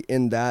really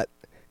in that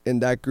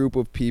group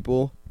of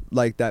people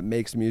like that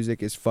makes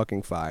music is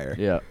fucking fire.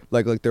 Yeah.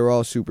 Like they're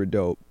all super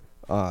dope.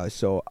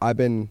 So I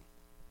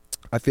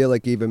feel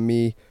like even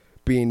me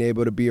being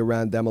able to be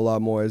around them a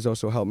lot more has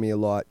also helped me a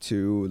lot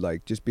to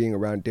like just being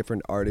around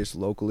different artists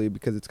locally,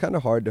 because it's kind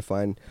of hard to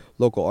find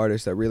local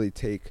artists that really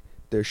take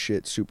their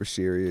shit super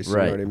serious. You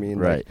Right, know what I mean?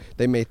 right. Like,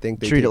 they may think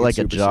they Treat take it like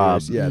a super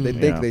job. serious. Yeah, they Mm.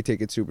 think Yeah. they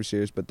take it super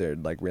serious, but they're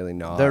like really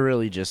not. They're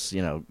really just,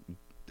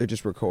 They're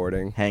just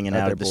recording, hanging at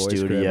out their at the boys'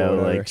 crib or studio,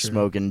 whatever. like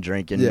smoking,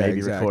 drinking, Yeah, maybe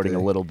exactly. recording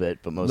a little bit,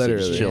 but mostly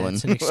just Literally. chilling. Yeah,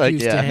 it's an Like,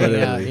 excuse yeah, to hang out.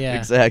 literally. Yeah,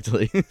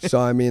 Exactly. So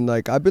I mean,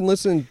 like I've been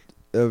listening,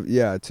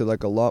 to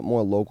like a lot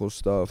more local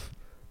stuff,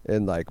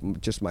 and like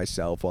just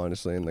myself,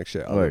 honestly, and like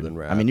shit other Word. than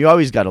rap. I mean, you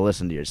always got to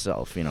listen to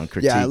yourself,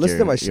 critique yeah, I listen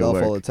to your myself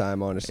all the work.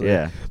 time, honestly.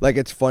 Yeah. Like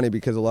it's funny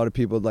because a lot of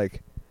people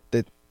like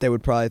they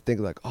would probably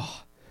think like,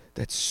 oh,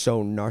 that's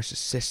so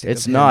narcissistic.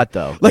 It's of him. not,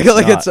 though. Like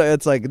not.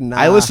 it's like nah.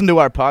 I listen to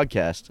our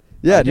podcast.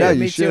 Yeah, I do. no, Yeah, you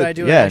me should. too. I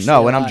do. it Yeah, actually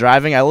no, a when I'm lot.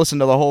 driving, I listen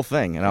to the whole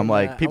thing, and I'm And,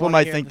 like, I people wanna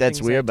might hear think the that's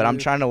things I weird, but I'm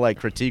do. trying to like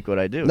critique what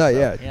I do. No, so.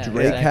 yeah. Yeah,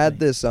 Drake had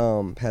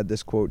exactly.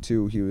 this quote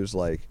too. He was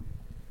like,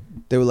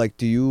 they were like,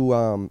 do you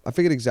I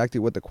forget exactly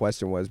what the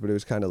question was, but it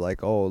was kind of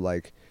like, oh,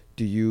 like,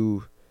 do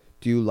you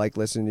like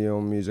listening to your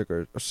own music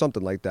or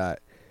something like that?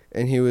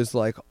 And he's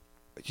like,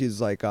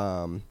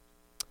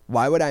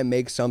 why would I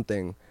make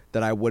something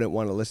that I wouldn't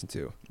want to listen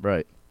to.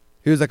 Right.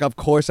 He was like, of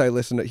course I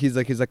listen to. He's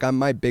like, I'm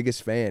my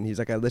biggest fan. He's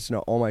like, I listen to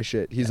all my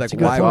shit. He's That's like,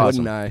 a good why point.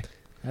 wouldn't I?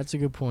 That's a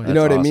good point. You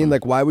know what I mean? awesome.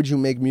 Like, why would you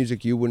make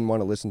music you wouldn't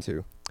want to listen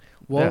to?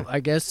 Well, Yeah. I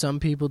guess some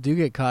people do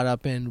get caught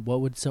up in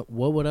what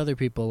would other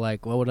people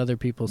like? What would other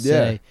people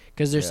say?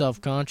 Because they're Yeah.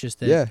 self-conscious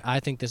that Yeah. I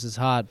think this is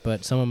hot,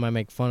 but someone might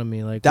make fun of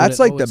me. Like That's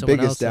what like would the someone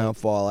biggest else like?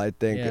 downfall, I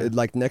think. Yeah.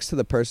 Like, next to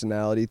the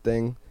personality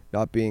thing,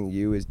 not being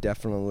you is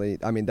definitely.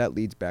 I mean, that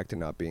leads back to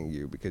not being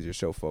you because you're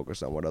so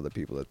focused on what other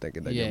people are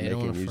thinking that Yeah, you you're don't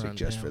making wanna music front,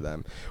 just yeah. for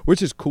them,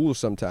 which is cool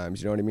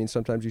sometimes. You know what I mean?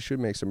 Sometimes you should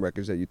make some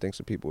records that you think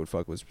some people would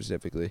fuck with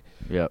specifically.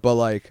 Yeah. But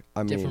like,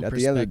 I mean, Different at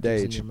the end of the day,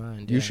 perspectives in your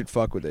mind, you yeah. should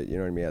fuck with it. You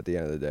know what I mean? At the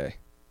end of the day,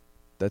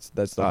 that's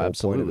the whole point of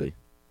Absolutely. it.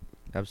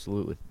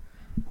 Absolutely.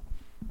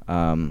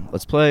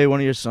 Let's play one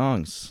of your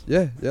songs.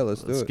 Yeah,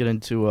 let's do Let's it. get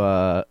into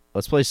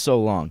let's play So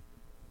Long.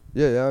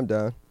 Yeah, I'm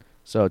down.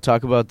 So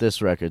talk about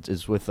this record.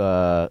 It's with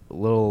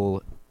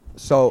Lil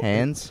So,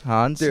 Hans.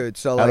 dude,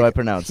 so How like, do I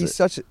pronounce he's it?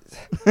 such a,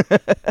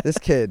 this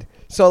kid.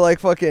 So like,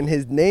 fucking,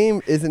 his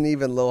name isn't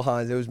even Lil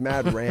Hans. It was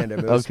mad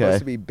random. It was Okay. supposed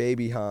to be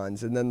Baby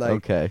Hans, and then like,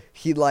 Okay.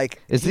 he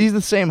like, Is these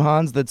the same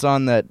Hans that's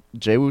on that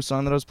J-Woo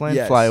song that I was playing?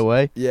 Yes. Fly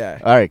Away? yeah.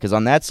 All right, because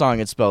on that song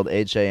it's spelled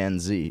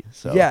Hanz.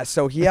 So. Yeah,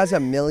 so he has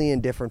a million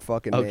different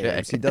fucking Okay.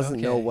 names. He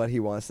doesn't know Okay. what he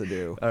wants to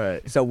do. All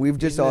right. So we've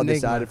just He's an all enigma.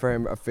 decided for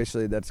him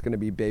officially that's going to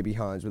be Baby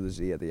Hans with a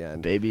Z at the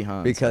end. Baby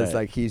Hans. Because all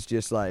right. like he's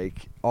just like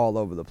all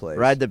over the place.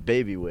 Ride the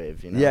baby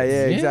wave, you know? Yeah,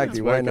 Yeah, exactly.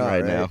 It's Why working not?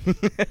 right now.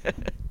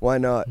 Why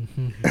not?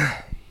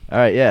 All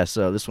right, yeah,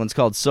 so this one's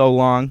called So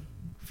Long,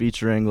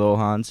 featuring Lil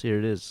Hans. Here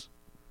it is.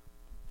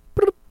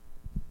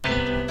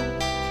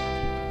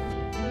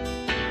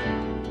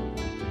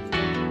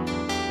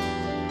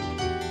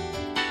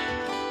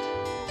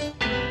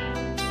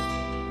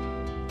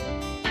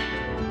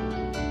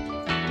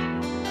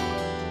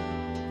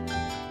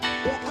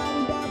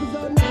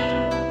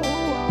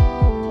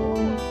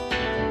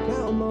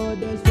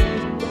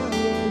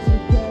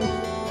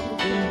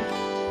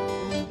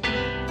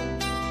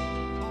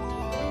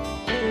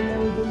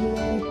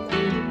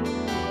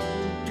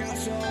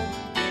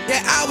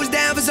 Yeah, I was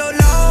down for so long.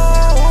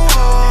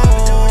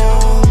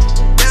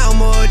 Now I'm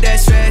more that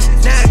stress.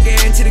 Now I'm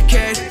getting to the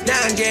cash. Now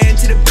I'm getting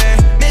to the bag.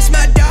 Miss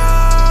my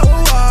dog.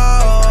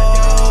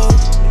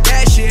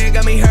 That shit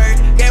got me hurt.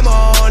 Game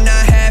on,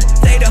 not half.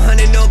 Played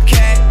 100, no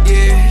cat.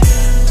 Yeah.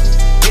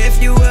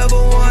 If you ever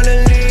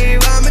wanna leave,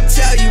 I'ma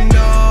tell you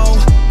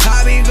no.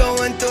 I be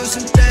going through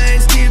some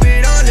things. Keep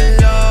it on the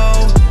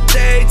low.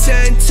 Stay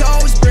 10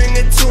 toes. Bring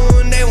it to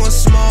 'em. They want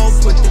smoke.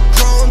 Put the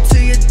chrome to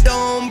your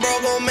dome, bro.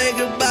 Gon' make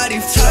your body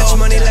touch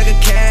money like a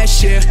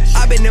cashier.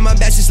 I've been in my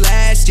best since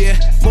last year.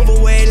 Move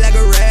away like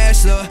a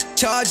wrestler.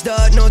 Charged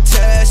up, no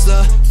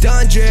Tesla.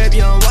 Done drip,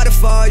 young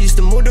waterfall. Used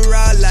to move the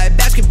route like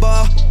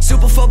basketball.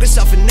 Super focused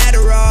off an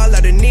Adderall.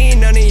 I don't need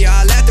none of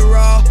y'all after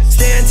all.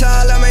 Staying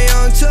tall like my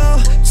young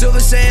too. Super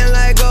Saiyan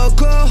like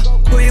Goku.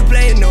 Who you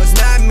playing? No, it's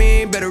not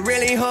me. Better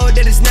really hold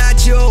that it's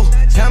not you.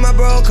 Have my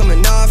bro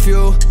coming off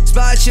you.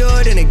 Spot you,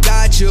 then it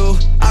got you.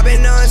 I've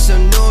been on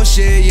some new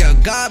shit. Yeah,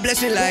 God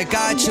bless me like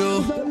got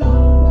you.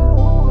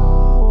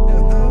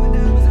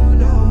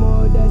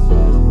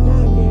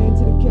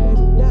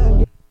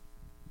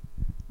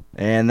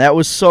 And that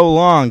was So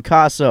Long,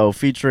 Casso,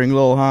 featuring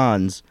Lil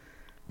Hans.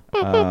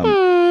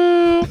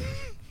 Love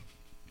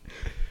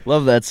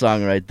that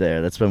song right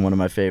there. That's been one of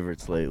my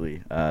favorites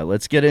lately.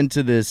 Let's get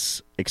into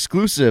this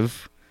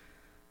exclusive.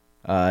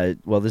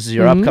 This is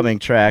your upcoming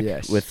track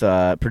Yes. with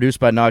produced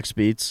by Nox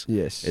Beats.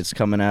 Yes. It's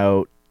coming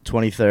out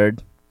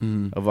 23rd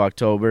Mhm. of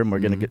October, and we're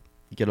gonna Mhm.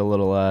 get a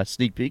little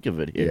sneak peek of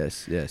it here.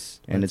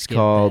 Yes. And Let's it's get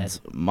called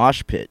that.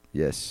 Mosh Pit.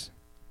 Yes.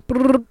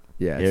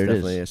 Yeah, it's Here it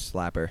definitely is. a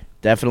slapper.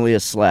 Definitely a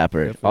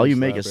slapper. Definitely All a you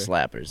make is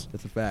slapper. slappers.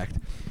 That's a fact.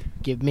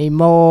 Give me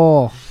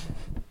more.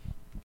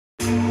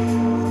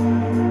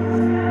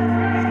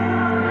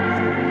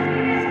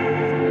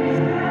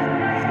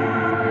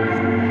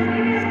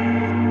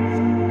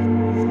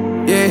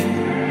 Yeah,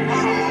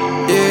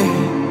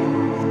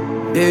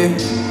 yeah.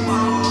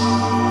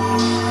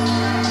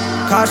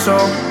 Casso,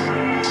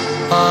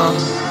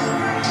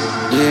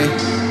 yeah.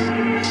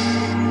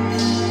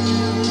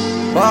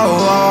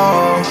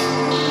 Whoa.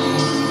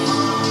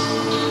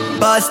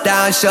 Bust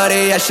down,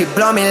 shorty, yeah, she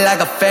blow me like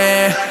a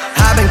fan.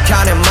 I've been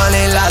counting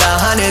money, lot of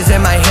hundreds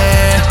in my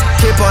hand.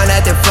 Keep on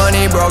acting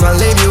funny, bro, gon'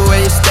 leave you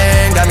where you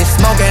stand. Got me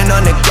smoking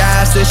on the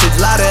gas, this shit's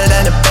louder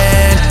than a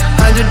band.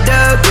 100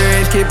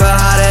 degrees, keep it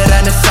hotter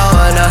than the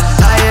sauna.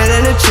 Higher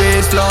than the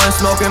trees, flowing,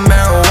 smoking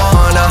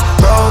marijuana.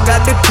 Bro,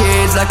 got the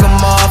keys like a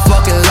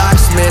motherfucking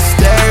locksmith.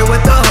 Stay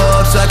with the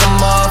hooks like a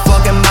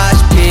motherfucking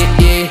mosh pit,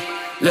 yeah.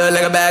 Look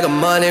like a bag of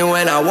money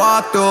when I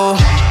walk through.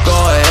 Go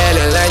ahead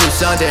and learn you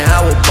something,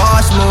 how a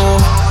boss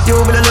move. You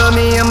better look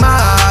me in my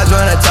eyes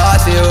when I talk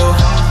to you.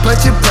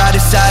 Put your pride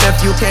aside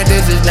if you can't,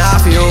 this is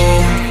not for you.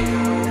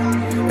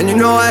 And you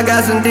know I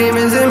got some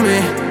demons in me.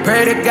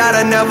 Pray to God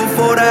I never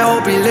fold, I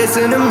hope he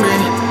listen to me.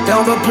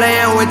 Don't go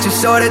playing with your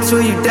sword, that's who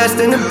you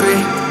destined to be.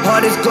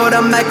 Heart is gold,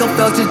 I make a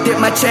felt, just dip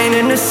my chain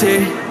in the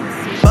sea.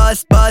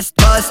 Bust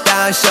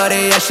down,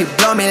 shorty, yeah, she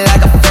blow me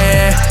like a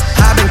fan.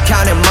 I've been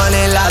counting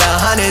money, lot of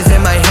hundreds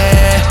in my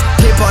hand.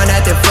 Keep on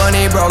acting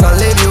funny, bro, gon'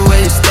 leave you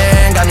where you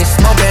stand. Got me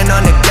smoking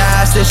on the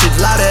gas, this shit's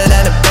louder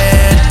than a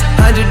band.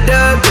 100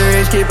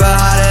 degrees, keep it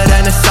hotter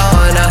than a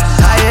sauna.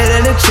 Higher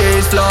than the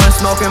trees, flowing,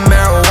 smoking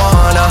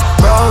marijuana.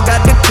 Bro,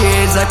 got the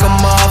keys like a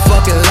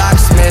motherfucking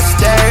locksmith.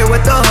 Stay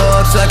with the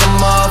hooks like a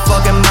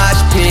motherfucking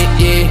mosh pit,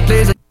 yeah.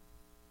 Please.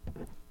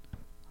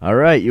 All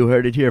right, you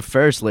heard it here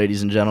first,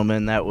 ladies and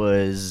gentlemen. That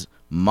was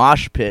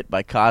Mosh Pit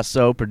by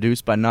Casso,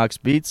 produced by Nox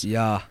Beats.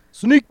 Yeah.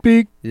 Sneak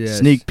peek. Yes.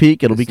 Sneak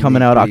peek. It'll be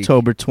coming out Sneak peek.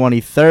 October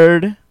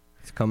 23rd.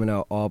 It's coming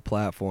out all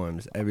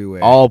platforms,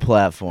 everywhere. All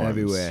platforms.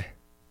 Everywhere.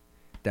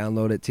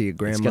 Download it to your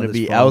grandmother's It's going to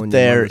be phone, out your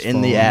there mother's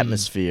in the phone.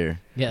 atmosphere.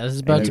 Yeah, this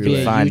is about And to you be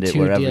can a find it YouTube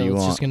wherever deal. you It's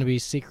want. just going to be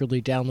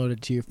secretly downloaded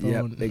to your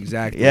phone. Yep,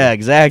 exactly. Yeah, So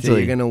exactly.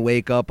 you're going to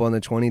wake up on the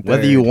 23rd.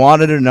 Whether you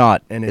want it or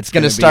not. And it's it's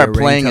going to gonna be start a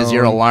playing as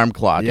your ringtone. alarm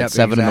clock Yep, at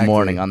 7 in the exactly.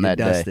 morning on You're that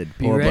day. dusted.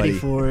 Be Poor ready buddy.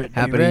 for it.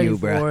 Happen Be to ready you,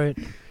 for bruh. it.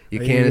 You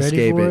Are can't you ready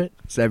escape for it. it?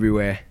 It's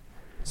everywhere.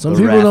 Some The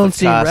people Wrath don't of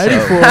seem Casso.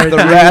 ready for it. The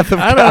dude. Wrath of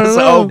I don't Casso.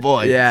 know. Oh,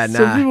 boy. Yeah,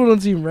 Some nah. people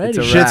don't seem ready. It's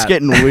a Shit's wrap.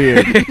 getting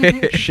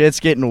weird. Shit's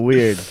getting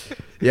weird.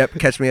 Yep,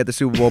 catch me at the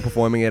Super Bowl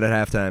performing it at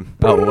halftime.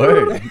 Oh,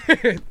 word.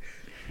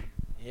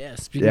 Yeah,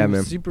 speaking Yeah, of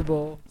man. Super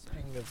Bowl,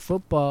 speaking of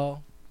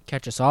football,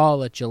 catch us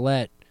all at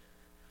Gillette.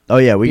 Oh,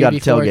 yeah, we got a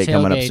BB4 tailgate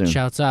coming up soon.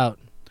 Shouts out.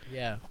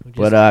 Yeah. we just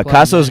But plugged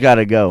Casso's that. got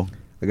to go.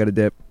 I got to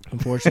dip.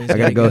 Unfortunately, I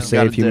got to go Gotta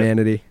save dip.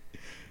 humanity.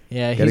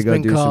 Yeah, gotta he's go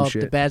been do some called.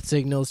 shit. The bad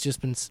signal's just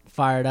been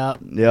fired up.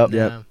 Yep.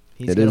 Yep.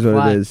 He's It gonna is what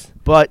fly. it is.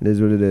 But It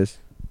is what it is.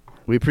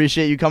 we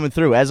appreciate you coming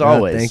through, as Yeah,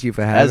 always. Thank you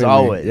for having As me.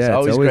 always. Yeah, It's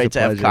always a great to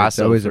have pleasure. It's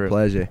Casso always through. a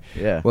pleasure.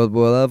 Yeah. We'll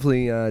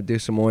lovely do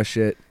some more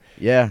shit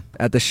Yeah.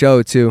 at the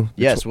show, too.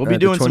 Yes, we'll be At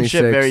the doing some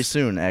shit 26th. very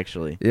soon,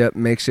 actually. Yep,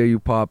 make sure you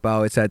pop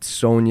out. It's at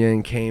Sonia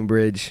in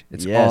Cambridge.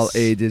 It's Yes. all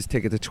ages.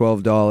 Ticket to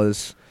 $12.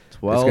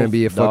 $12. It's gonna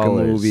be a fucking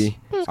movie.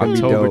 It's gonna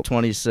be October dope.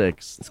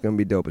 26th. It's gonna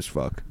be dope as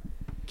fuck.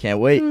 Can't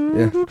wait.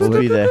 Yeah, We'll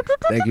be there.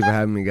 Thank you for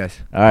having me, guys.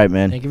 All right,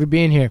 man. Thank you for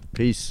being here.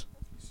 Peace.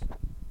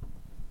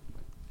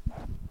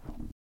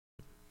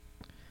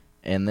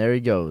 And there he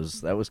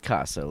goes. That was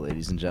Casso,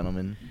 ladies and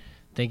gentlemen.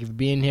 Thank you for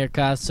being here,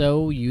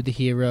 Casso. You the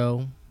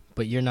hero,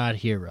 but you're not a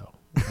hero,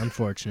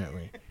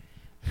 unfortunately.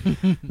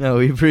 No,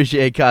 we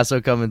appreciate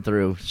Casso coming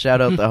through. Shout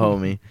out the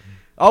homie.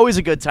 Always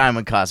a good time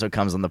when Casso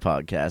comes on the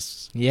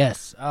podcast.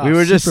 Yes. We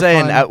were just super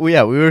saying, fun. we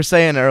were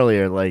saying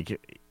earlier, like,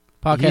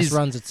 Podcast he's-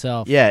 runs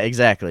itself. yeah,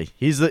 exactly.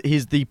 He's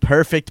the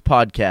perfect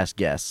podcast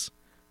guest,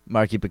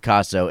 Marky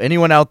Picasso.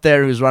 Anyone out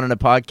there who's running a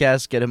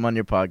podcast, get him on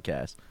your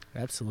podcast.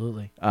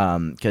 Absolutely.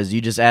 Because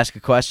you just ask a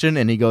question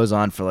and he goes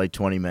on for like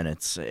 20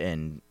 minutes,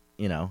 and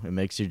it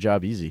makes your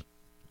job easy.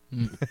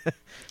 Mm.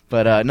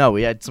 But no,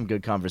 we had some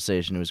good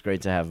conversation. It was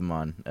great to have him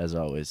on, as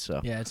always. So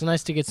Yeah, it's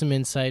nice to get some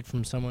insight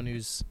from someone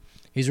he's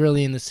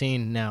really in the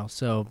scene now.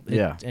 So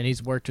Yeah. and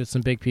he's worked with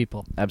some big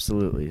people.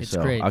 absolutely. It's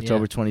So great,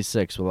 October yeah.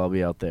 26th, we'll all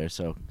be out there.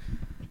 So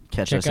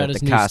catch Check us out at his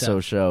the new Casso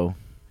stuff. show,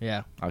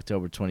 Yeah.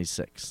 October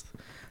 26th.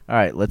 All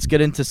right, let's get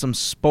into some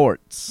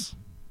sports.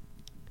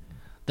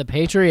 The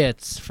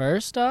Patriots.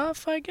 First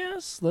off, I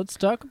guess let's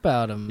talk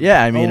about them.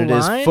 Yeah, I mean, it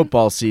O-line? is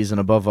football season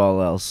above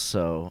all else.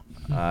 So,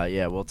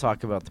 yeah, we'll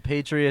talk about the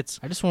Patriots.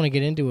 I just want to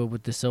get into it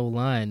with this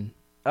O-line.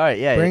 All right,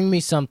 yeah. Bring me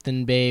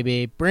something,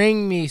 baby.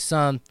 Bring me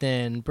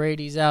something.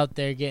 Brady's out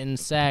there getting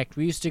sacked.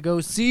 We used to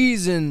go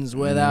seasons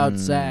without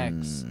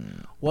sacks.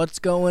 What's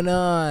going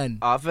on?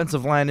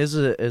 Offensive line is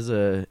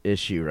a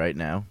issue right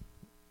now.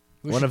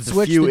 We One should of the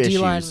switch few the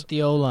D-line issues. with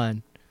the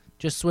O-line.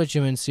 Just switch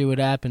them and see what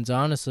happens,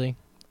 honestly.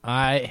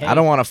 I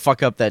don't want to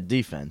fuck up that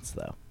defense,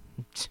 though.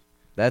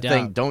 That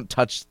thing, Don't. don't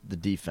touch the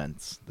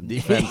defense. The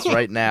defense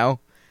right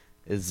now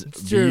is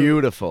It's true.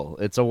 beautiful.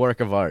 It's a work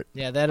of art.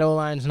 Yeah, that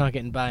O-line's not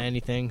getting by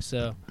anything,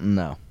 so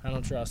No. I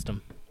don't trust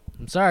them.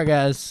 I'm sorry,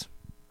 guys.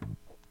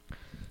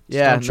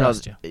 Yeah, don't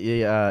trust you.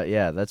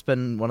 Yeah, that's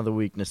been one of the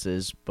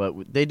weaknesses. But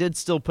they did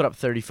still put up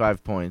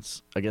 35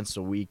 points against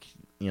a weak,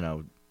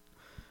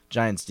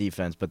 Giants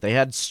defense. But they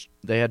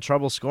had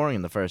trouble scoring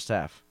in the first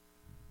half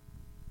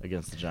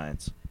against the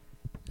Giants.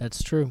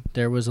 That's true.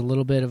 There was a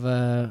little bit of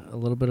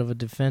a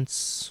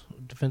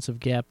defensive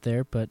gap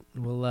there, but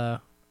we'll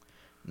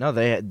No,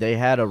 they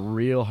had a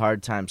real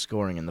hard time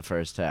scoring in the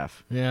first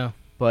half. yeah.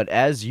 But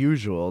as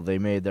usual, they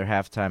made their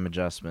halftime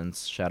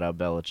adjustments. Shout out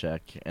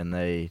Belichick, and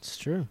they It's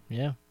true.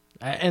 Yeah.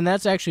 And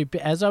that's actually,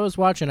 as I was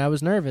watching, I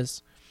was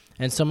nervous,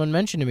 and someone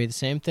mentioned to me the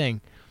same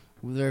thing.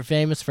 They're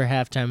famous for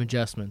halftime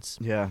adjustments.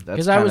 yeah,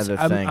 that's Because kind of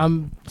their thing.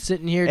 I'm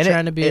sitting here And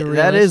trying to be a realist.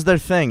 that is their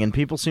thing, and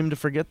people seem to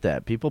forget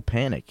that. People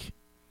panic,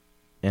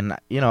 and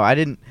I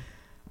didn't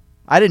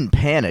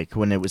panic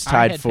when it was I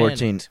tied had 14.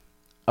 panicked.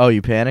 Oh,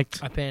 you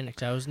panicked? I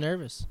panicked. I was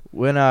nervous.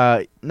 When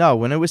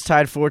it was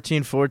tied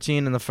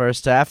 14-14 in the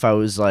first half, I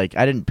was like,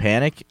 I didn't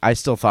panic. I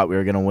still thought we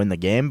were going to win the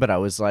game, but I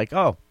was like,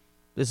 oh,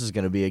 this is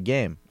going to be a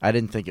game. I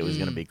didn't think it was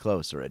going to be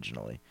close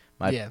originally.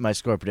 My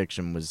score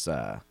prediction was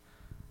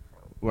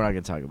we're not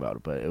going to talk about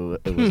it, but it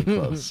wasn't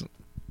close.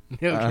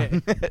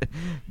 Okay.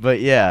 But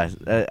yeah,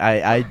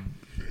 I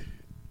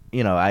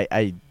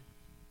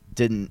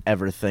didn't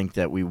ever think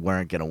that we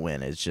weren't going to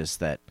win. It's just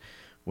that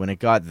when it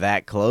got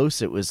that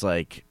close, it was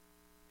like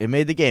it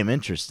made the game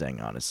interesting,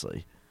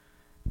 honestly.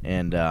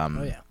 And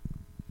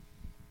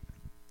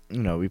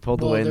we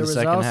pulled away in the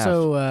second half. There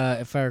was also,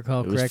 if I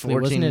recall correctly,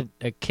 wasn't it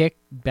a kick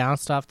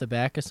bounced off the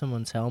back of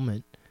someone's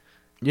helmet?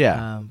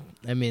 Yeah.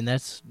 I mean,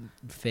 that's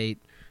fate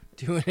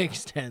to an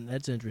extent.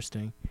 That's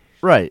interesting.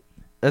 Right.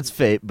 That's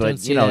fate, but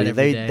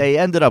they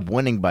ended up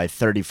winning by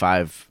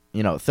 35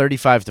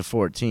 to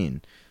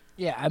 14.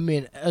 Yeah, I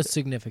mean a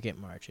significant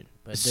margin.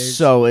 But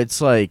so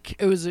it's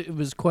like it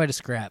was quite a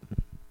scrap.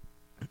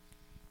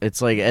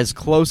 It's like as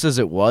close as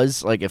it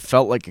was, like it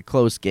felt like a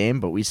close game,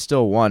 but we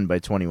still won by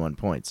 21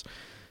 points.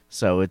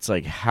 So it's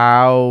like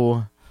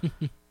how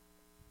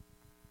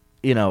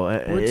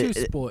we're too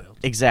spoiled.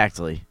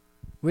 Exactly.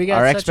 We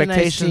got our such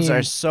expectations a nice team.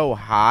 are so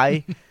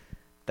high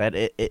that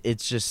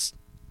it's just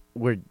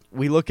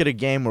we look at a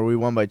game where we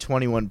won by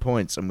 21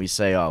 points and we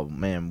say, "Oh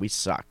man, we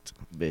sucked."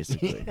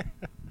 Basically,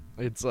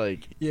 it's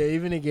like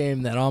even a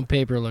game that on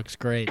paper looks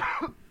great.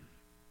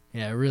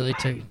 Yeah, it really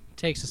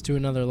takes us to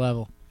another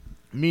level.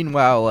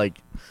 Meanwhile, like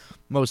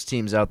most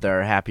teams out there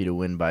are happy to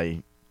win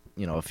by,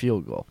 a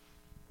field goal.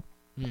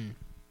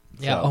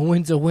 Yeah, So- a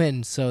win's a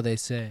win, so they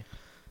say.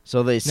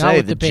 So they Not say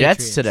with the the Jets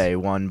Patriots. today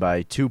won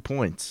by 2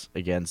 points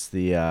against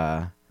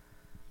the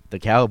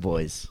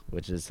Cowboys,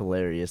 which is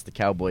hilarious. The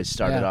Cowboys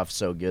started off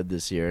so good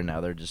this year, and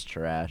now they're just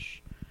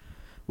trash,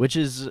 which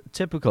is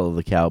typical of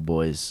the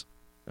Cowboys.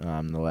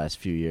 The last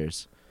few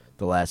years,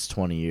 the last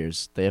 20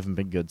 years, they haven't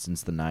been good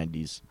since the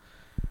 90s.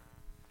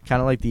 Kind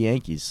of like the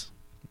Yankees.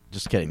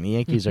 Just kidding. The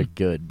Yankees are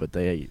good, but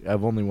they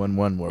have only won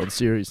one World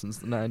Series since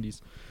the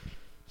 90s.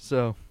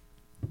 So,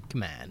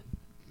 Come on.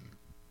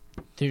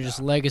 They're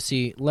just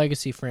legacy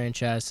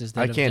franchises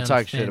that I have can't done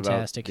talk shit about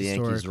fantastic the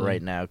Yankees historically.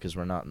 right now because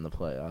we're not in the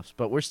playoffs.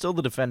 But we're still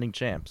the defending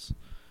champs.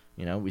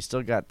 We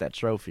still got that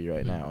trophy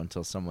right now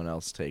until someone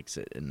else takes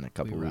it in a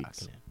couple We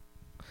weeks. rocking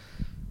it.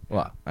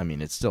 Well, I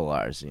mean, it's still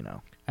ours,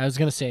 I was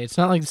gonna say it's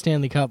not like the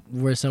Stanley Cup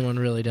where someone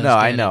really does. No,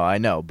 I get know, it. I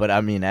know. But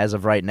I mean, as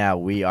of right now,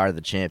 we are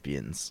the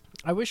champions.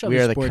 I wish We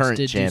other are the sports current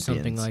did do something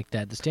champions. like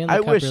that. The Stanley I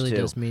Cup wish really to.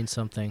 does mean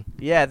something.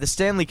 Yeah, the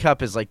Stanley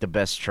Cup is like the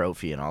best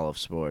trophy in all of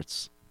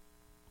sports.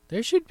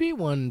 There should be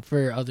one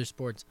for other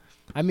sports.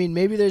 I mean,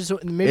 maybe there's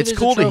It's a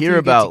cool to trophy hear you get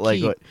about, to like,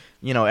 keep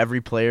what,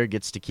 every player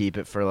gets to keep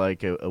it for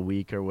like a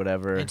week or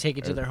whatever, and take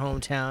it to their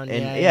hometown. and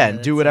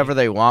and do that's whatever like-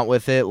 they want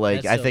with it.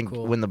 Like That's I so think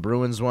cool. when the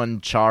Bruins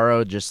won,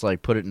 Charo just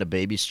like put it in a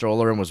baby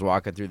stroller and was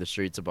walking through the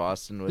streets of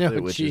Boston with Oh,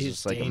 it, which is geez,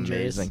 just like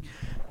dangerous. amazing.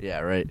 Yeah,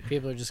 right.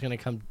 People are just gonna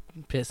come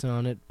piss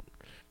on it.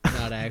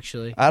 Not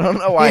actually. I don't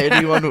know why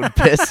anyone would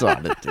piss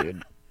on it,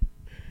 dude.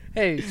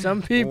 Hey,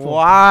 some people.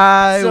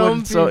 Why Some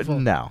would so? people.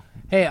 No.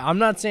 Hey, I'm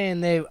not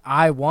saying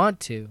I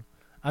want to.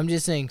 I'm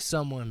just saying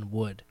someone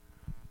would.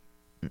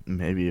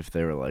 Maybe if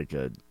they were like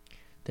a.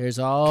 There's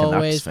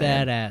always fan.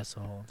 that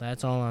asshole.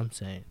 That's all I'm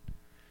saying.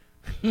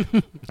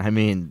 I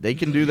mean, they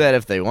can do that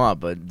if they want,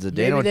 but Maybe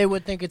Zdeno. they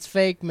would think it's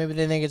fake. Maybe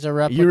they think it's a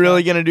replica. You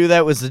really gonna do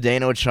that with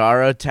Zdeno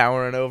Chara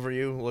towering over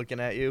you, looking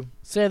at you?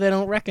 Say they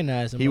don't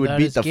recognize him. He would without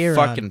beat his the gear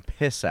fucking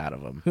piss out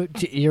of him. on.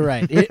 You're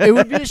right. It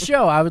would be a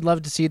show. I would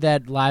love to see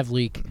that live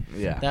leak.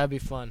 Yeah, That would be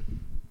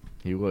fun.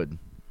 he would.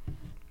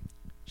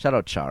 Shout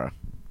out Chara.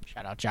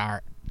 Shout out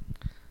Jar.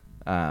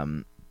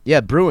 Yeah,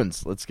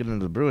 Bruins. Let's get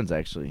into the Bruins,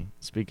 actually.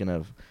 Speaking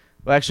of...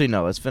 Well, actually,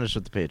 no. Let's finish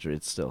with the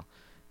Patriots still.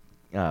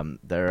 They're,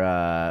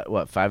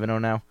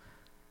 5-0 now?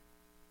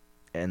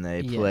 And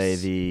they play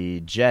Yes.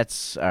 the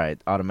Jets. All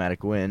right,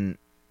 automatic win.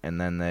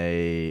 And then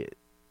they...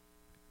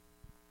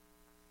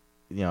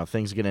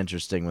 things get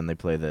interesting when they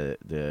play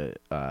the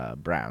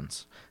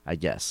Browns, I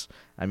guess.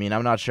 I mean,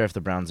 I'm not sure if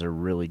the Browns are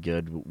really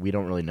good. We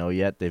don't really know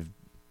yet. They've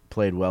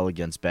played well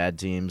against bad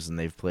teams, and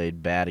they've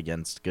played bad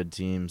against good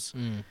teams.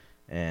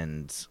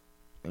 And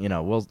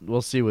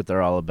we'll see what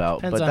they're all about.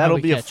 Depends But on how that'll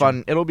we be a catch fun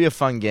 'em. it'll be a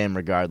fun game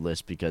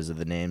regardless because of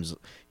the names,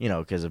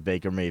 because of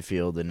Baker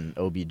Mayfield and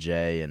OBJ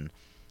and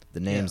the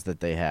names that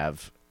they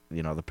have,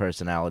 the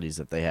personalities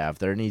that they have.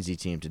 They're an easy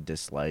team to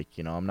dislike.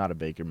 I'm not a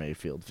Baker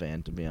Mayfield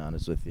fan, to be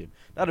honest with you.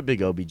 Not a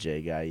big OBJ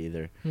guy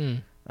either.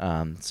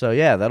 So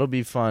yeah, that'll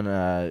be fun.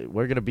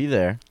 We're gonna be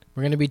there.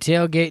 We're going to be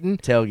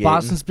tailgating. Tailgating.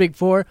 Boston's Big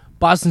Four.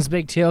 Boston's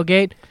Big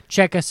Tailgate.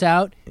 Check us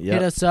out. Yep.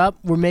 Hit us up.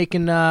 We're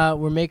making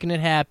it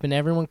happen.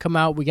 Everyone come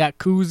out. We got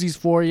koozies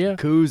for you.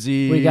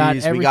 Koozies. We got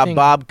We got everything.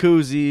 Bob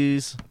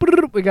Koozies.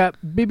 We got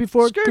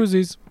BB4 Skirt.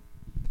 koozies.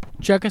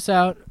 Check us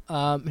out.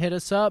 Hit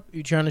us up.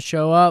 You trying to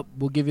show up?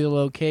 We'll give you the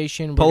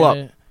location. Pull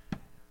up.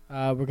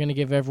 We're gonna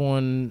give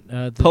everyone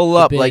the Pull the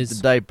up biz. like the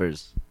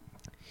diapers.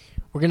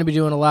 We're gonna be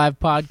doing a live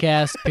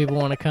podcast. People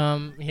want to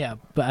come. Yeah,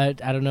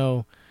 but I don't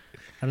know.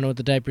 I don't know what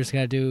the diapers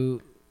gotta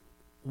do.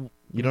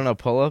 You don't know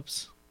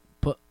pull-ups?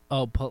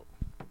 Pull.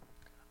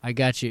 I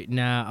got you.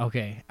 Nah.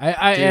 Okay.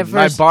 I Dude, at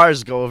my first,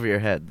 bars go over your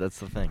head. That's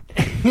the thing.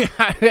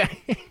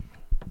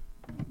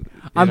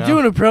 I'm know?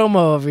 doing a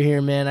promo over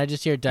here, man. I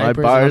just hear diapers.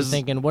 And I'm bars-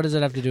 thinking, what does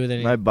it have to do with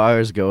anything? My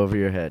bars go over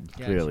your head,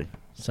 Gotcha. clearly.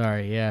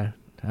 Sorry, yeah.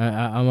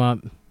 I'm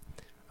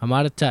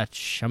out of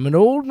touch. I'm an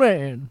old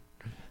man.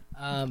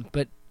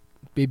 But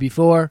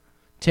BB4,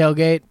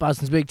 tailgate,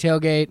 Boston's big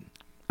tailgate.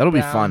 That'll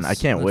be fun. Browns. I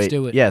can't Let's wait.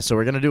 do it. Yeah, so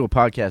we're going to do a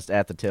podcast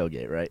at the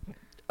tailgate, right?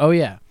 Oh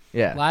yeah.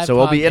 Yeah. Live so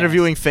we'll be podcast.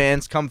 interviewing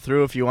fans. Come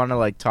through if you want to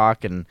like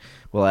talk, and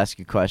we'll ask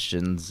you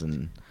questions.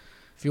 And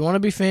If you want to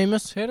be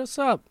famous, hit us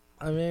up.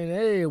 I mean,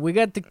 hey, we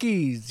got the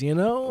keys, you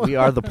know? we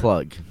are the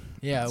plug.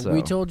 Yeah, So-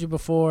 we told you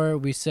before.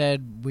 We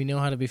said we know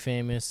how to be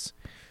famous.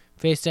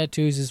 Face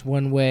tattoos is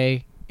one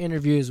way.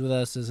 Interviews with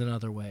us is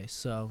another way.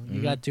 So you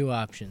Mhm. got two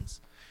options.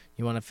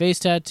 You want a face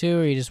tattoo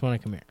or you just want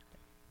to come here?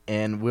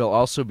 And we'll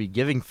also be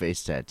giving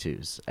face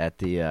tattoos at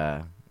the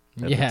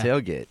the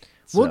tailgate.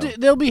 We'll So-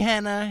 there'll be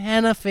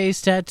henna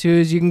face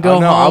tattoos. You can go Oh,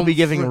 no, home. I'll be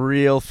giving for-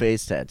 real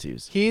face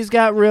tattoos. He's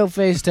got real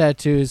face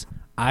tattoos.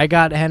 I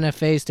got henna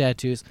face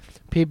tattoos.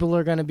 People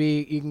are going to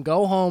be, you can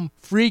go home,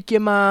 freak your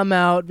mom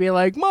out, be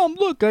like, Mom,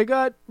 look, I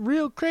got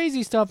real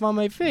crazy stuff on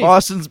my face.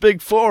 Boston's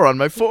Big 4 on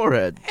my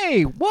forehead.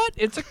 Hey, what?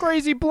 It's a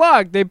crazy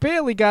blog. They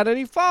barely got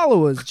any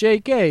followers.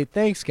 JK,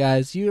 thanks,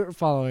 guys. You're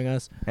following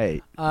us.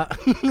 Hey, Uh,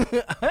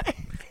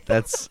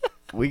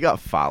 we got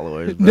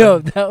followers. no,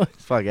 Bro. that was,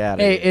 Fuck out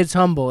of hey, here. it's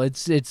humble.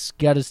 It's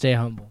got to stay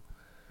humble.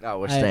 No,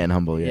 we're staying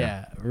humble, yeah.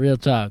 Yeah, real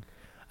talk.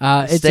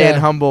 It's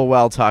Staying humble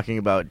while talking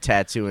about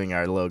tattooing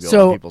our logo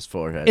So, on people's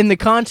foreheads. in the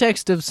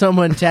context of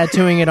someone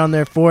tattooing it on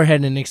their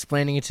forehead and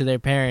explaining it to their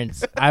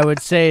parents, I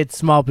would say it's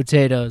small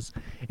potatoes.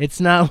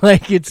 It's not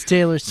like it's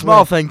Taylor Swift.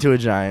 Small thing to a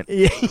giant.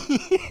 Yeah.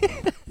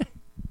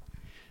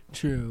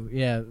 True.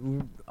 Yeah.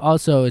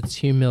 Also, it's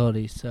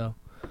humility. So,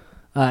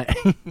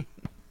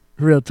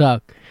 real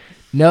talk.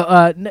 No.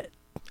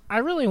 I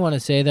really want to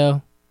say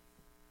though.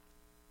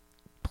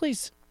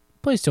 Please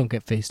don't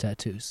get face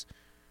tattoos.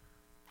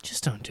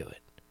 Just don't do it,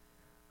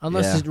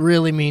 unless Yeah. it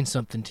really means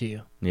something to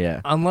you.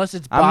 Yeah. Unless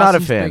it's I'm not a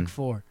Boston's fan. Big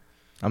Four.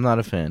 I'm not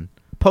a fan.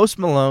 Post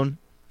Malone,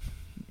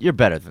 you're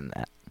better than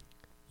that.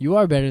 You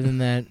are better than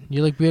that.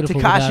 You look beautiful.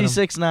 without 'em. Tekashi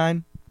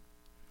 6ix9ine,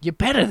 You're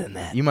better than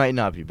that. you might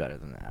not be better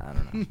than that. I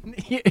don't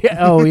know.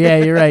 Oh yeah,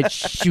 you're right.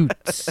 Shoot.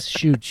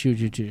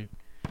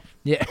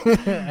 Yeah.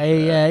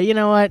 Hey, you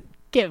know what?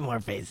 Get more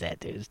face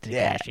tattoos to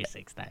Yeah. Tekashi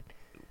 6ix9ine.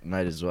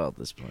 Might as well at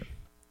this point.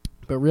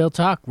 But real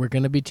talk, we're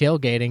gonna be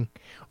tailgating.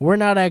 We're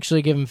not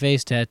actually giving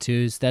face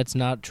tattoos. That's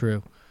not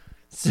true.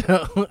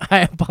 So I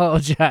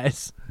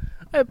apologize.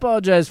 I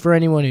apologize for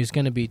anyone who's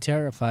gonna be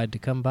terrified to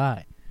come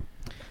by.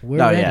 We're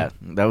No, ready. yeah,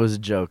 that was a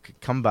joke.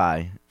 Come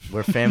by.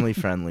 We're family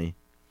friendly.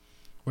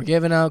 We're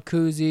giving out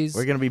koozies.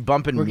 We're gonna be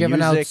bumping We're music.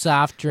 giving out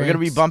soft We're drinks.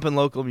 gonna be bumping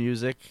local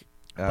music.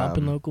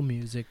 bumping local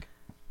music.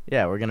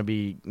 Yeah, we're gonna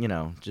be,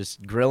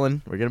 just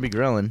grilling. We're gonna be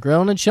grilling.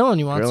 Grilling and chilling.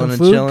 You want Grilling some and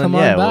food? chilling. Come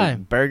Yeah, on by.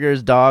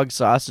 burgers, dogs,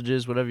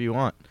 sausages, whatever you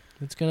want.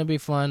 It's gonna be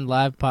fun.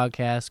 Live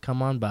podcast.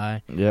 Come on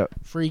by. Yep.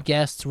 Free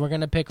guests. We're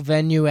gonna pick a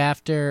venue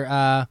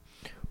after.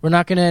 We're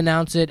not gonna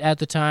announce it at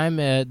the time.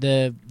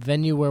 The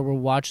venue where we'll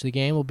watch the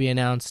game will be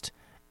announced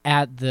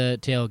at the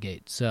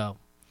tailgate. So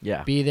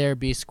Yeah. be there,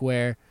 be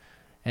square,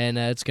 and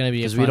it's gonna be a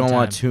Because fun we don't time.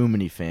 want too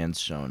many fans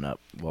showing up.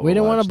 while We we're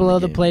don't want to watching blow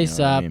the game, place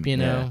you know what I up. mean? You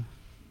know, Yeah.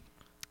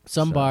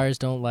 some So- bars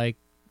don't like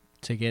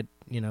to get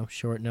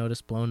short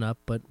notice blown up,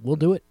 but we'll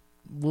do it.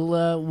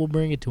 We'll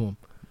bring it to them.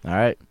 All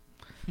right.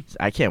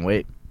 I can't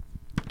wait.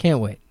 Can't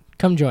wait.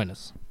 Come join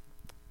us.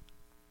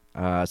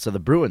 So the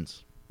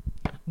Bruins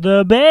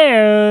The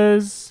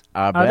Bears.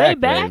 are Are they back,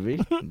 back?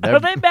 baby. Are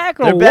they back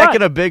or They're back what?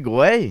 in a big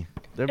way.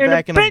 They're In a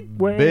back in a big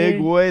way. big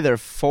way. They're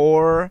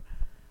 4-0.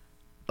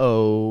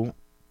 No,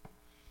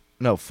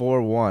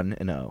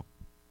 4-1-0.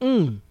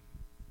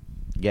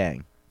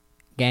 Gang.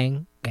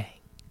 Gang.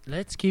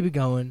 Let's keep it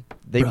going.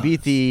 They Bruins.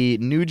 beat the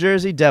New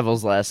Jersey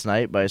Devils last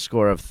night by a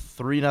score of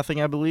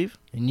 3-0, I believe.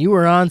 And you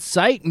were on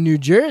site in New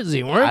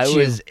Jersey, weren't I you?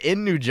 was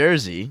in New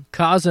Jersey.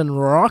 Causing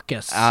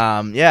ruckus.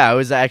 Yeah, I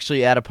was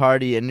actually at a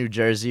party in New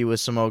Jersey with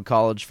some old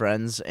college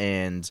friends,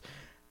 and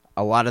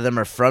a lot of them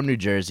are from New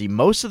Jersey.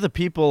 Most of the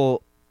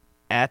people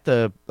at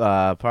the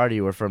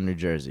party were from New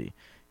Jersey.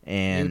 You're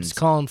And just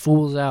calling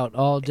fools out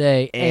all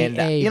day. And,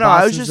 hey,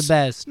 I was Boston's just the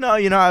best. No,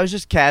 I was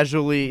just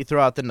casually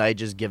throughout the night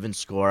just giving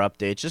score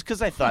updates just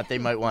because I thought they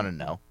might want to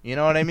know. You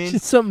know what I mean?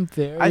 Just something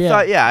fair.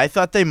 I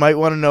thought they might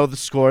want to know the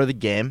score of the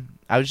game.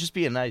 I was just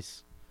being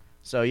nice.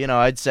 So,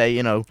 I'd say,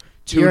 You're a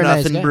 2-0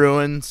 nice guy.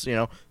 Bruins,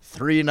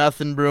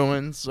 3-0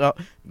 Bruins. So,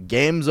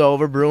 game's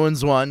over,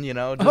 Bruins won, just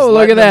Oh,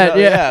 look letting at them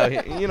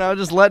that, know- yeah.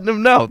 just letting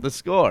them know the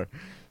score.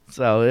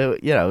 So,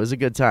 it was a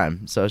good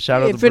time. So,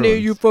 shout Hey, out if to any of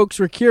Bruins. you folks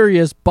were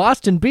curious,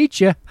 Boston beat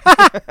you.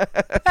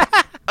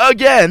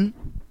 Again.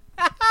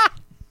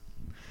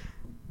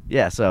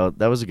 Yeah, so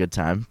that was a good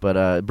time.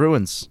 But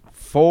Bruins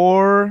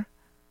 4-1-0.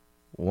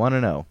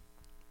 Love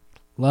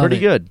Pretty it.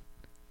 good.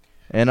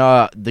 And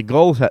the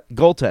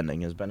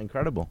goaltending has been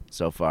incredible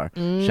so far.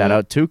 Shout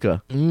out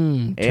Tuukka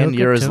and Tuukka.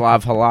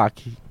 Yaroslav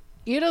Halak.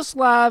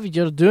 Yaroslav,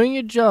 you're doing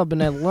your job,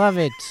 and I love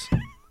it.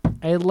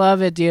 I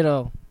love it,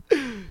 Yaro.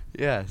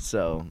 Yeah,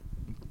 so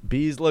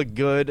Bees look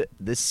good.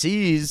 The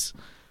C's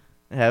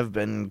have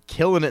been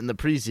killing it in the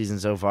preseason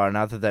so far.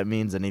 Not that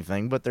means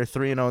anything, but they're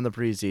 3-0 in the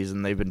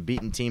preseason. They've been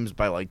beating teams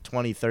by like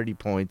 20, 30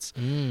 points.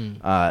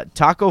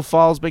 Taco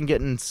Fall's been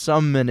getting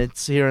some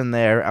minutes here and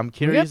there. I'm We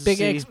curious got big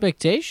to see.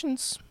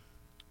 expectations.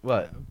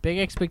 What? Big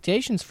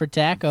expectations for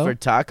Taco. For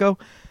Taco?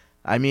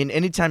 I mean,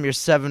 anytime you're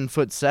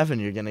 7'7",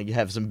 you're gonna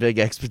have some big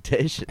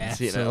expectations.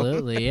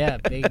 Absolutely, yeah.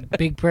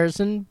 Big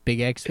person, big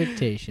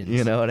expectations.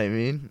 You know what I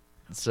mean?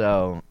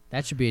 So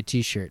That should be a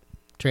T-shirt.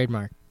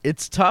 Trademark.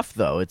 it's tough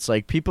though. It's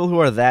like people who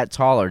are that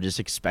tall are just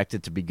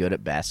expected to be good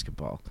at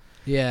basketball.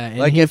 Yeah, and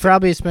Like he if-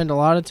 probably spent a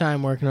lot of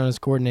time working on his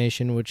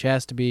coordination, which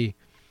has to be...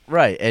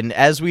 Right, and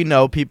as we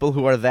know, people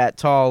who are that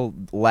tall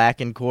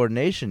lack in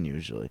coordination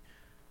usually,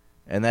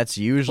 and that's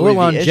usually Or the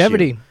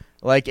longevity. issue.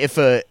 Like if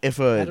a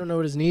I don't know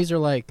what his knees are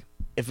like.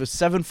 if a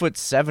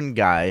 7'7"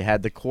 guy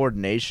had the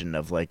coordination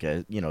of like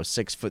a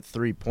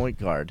 6'3" point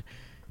guard,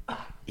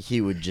 he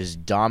would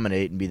just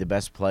dominate and be the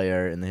best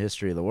player in the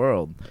history of the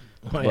world.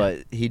 Oh, yeah.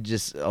 But he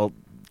just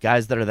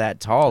guys that are that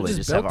tall, they Just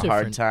just have a built hard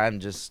different. time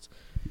just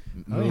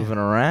Oh, yeah. moving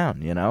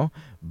around,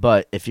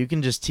 But if you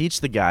can just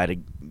teach the guy to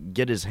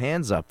get his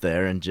hands up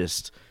there and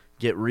just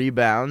get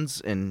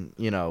rebounds and,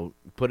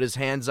 put his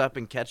hands up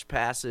and catch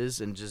passes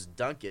and just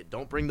dunk it.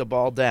 Don't bring the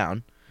ball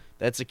down.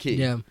 That's a key.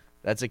 Yeah.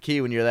 That's a key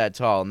when you're that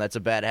tall, and that's a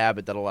bad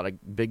habit that a lot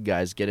of big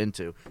guys get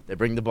into. They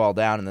bring the ball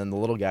down, and then the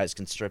little guys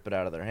can strip it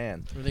out of their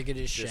hands. Or they could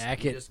just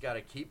shack You it, just got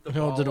to keep the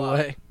ball hold it up.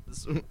 away.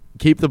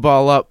 Keep the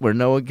ball up where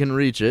no one can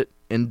reach it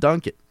and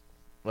dunk it.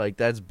 Like,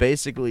 that's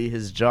basically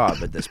his job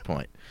at this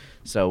point.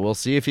 So we'll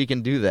see if he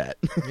can do that.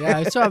 Yeah,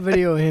 I saw a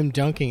video of him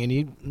dunking,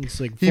 and it's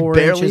like He 4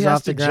 barely inches has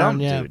off the to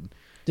ground. jump, Yeah, dude.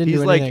 didn't He's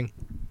do like- anything.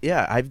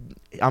 Yeah,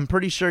 I'm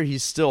pretty sure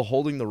he's still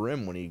holding the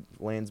rim when he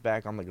lands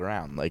back on the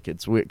ground. Like,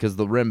 it's weird because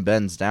the rim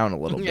bends down a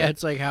little Yeah, bit.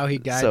 it's like how he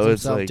guides So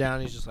it's himself like-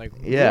 down. He's just like,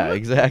 Yeah, "What?"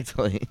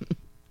 exactly.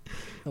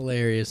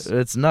 Hilarious.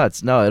 It's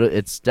nuts. No,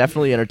 it's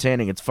definitely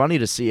entertaining. It's funny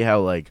to see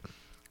how, like,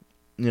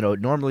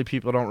 normally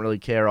people don't really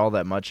care all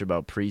that much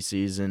about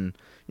preseason.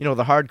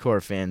 The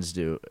hardcore fans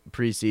do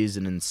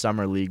preseason and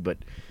summer league, but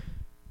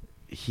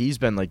he's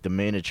been like the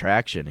main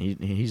attraction.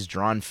 He's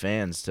drawn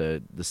fans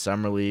to the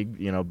summer league.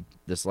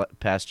 This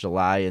past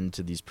July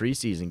into these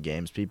preseason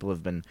games, people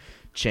have been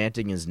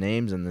chanting his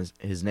names and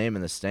his name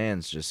in the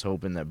stands, just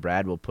hoping that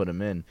Brad will put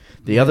him in.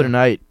 The other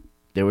night,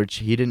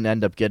 he didn't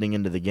end up getting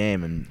into the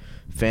game, and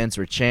fans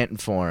were chanting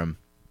for him,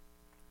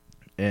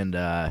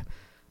 and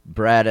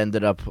Brad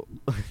ended up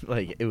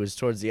like it was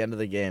towards the end of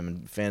the game,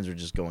 and fans were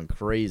just going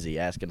crazy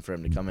asking for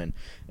him to come in,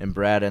 and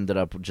Brad ended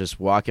up just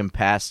walking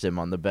past him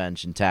on the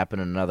bench and tapping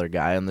another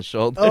guy on the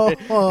shoulder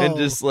and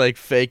just like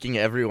faking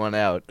everyone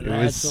out. It was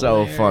That's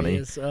so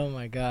hilarious. Oh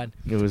my god.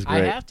 funny. It was I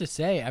great. have to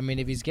say, I mean,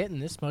 if he's getting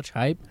this much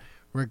hype,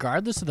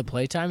 regardless of the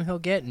playtime he'll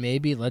get,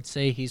 maybe let's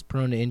say he's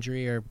prone to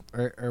injury or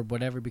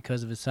whatever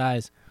because of his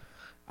size.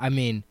 I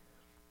mean,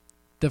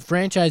 the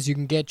franchise you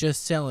can get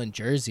just selling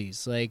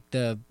jerseys,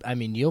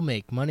 you'll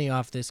make money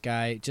off this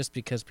guy just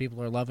because people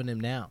are loving him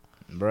now.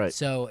 Right.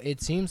 So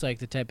it seems like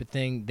the type of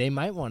thing they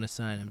might want to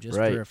sign him just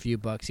Right. for a few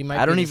bucks. He might.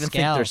 I don't be even the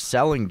think they're scout.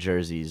 selling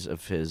jerseys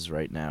of his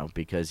right now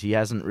because he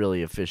hasn't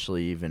really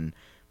officially even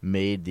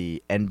made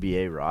the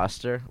NBA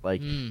roster.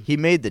 Like, he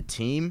made the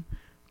team,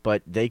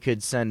 but they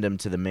could send him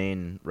to the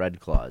Maine Red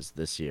Claws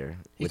this year,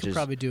 He which could is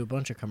probably do a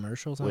bunch of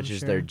commercials. which I'm is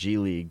sure. their G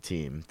League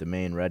team, the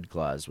Maine Red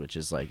Claws, which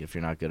is like if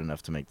you're not good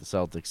enough to make the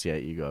Celtics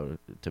yet, you go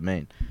to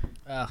Maine.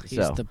 Ugh, he's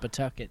so. the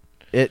Pawtucket.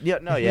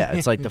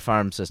 It's like the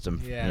farm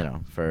system, Yeah.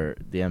 for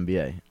the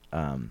NBA.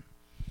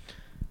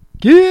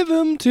 Give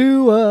him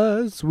to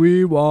us,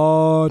 we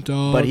want.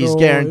 But he's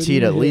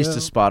guaranteed at least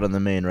a spot on the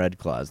Maine Red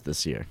Claws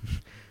this year.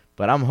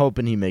 But I'm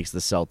hoping he makes the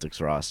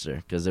Celtics roster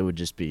because it would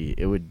just be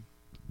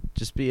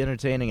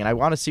entertaining, and I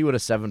want to see what a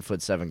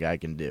 7'7" guy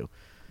can do.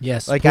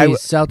 Yes, Like, please,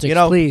 Celtics, you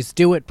know, please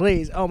do it,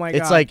 please. Oh my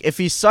God! It's like if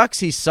he sucks,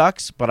 he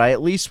sucks, but I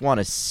at least want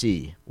to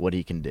see what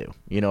he can do.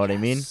 You know what I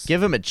mean?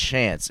 Give him a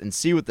chance and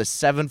see what the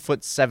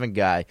 7'7"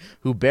 guy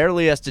who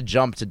barely has to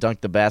jump to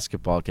dunk the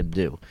basketball can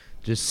do.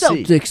 Just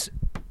see. Celtics,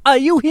 are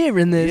you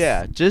hearing this?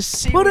 Yeah, just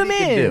see Put what him he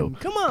can in. do.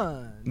 Come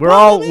on. We're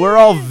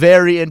all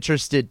very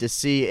interested to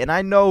see, and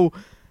I know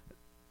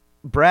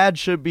Brad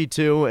should be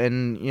too,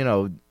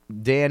 and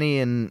Danny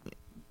and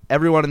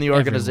everyone in the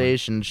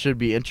organization should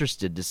be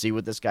interested to see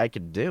what this guy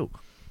could do.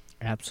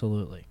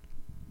 Absolutely.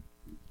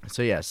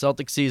 So yeah,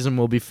 Celtic season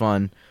will be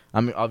fun.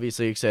 I'm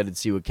obviously excited to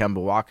see what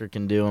Kemba Walker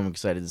can do. I'm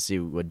excited to see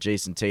what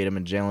Jason Tatum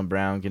and Jaylen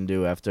Brown can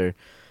do after,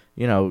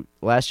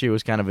 last year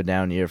was kind of a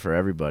down year for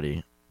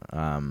everybody.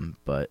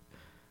 But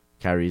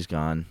Kyrie's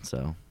gone,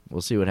 so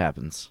we'll see what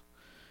happens.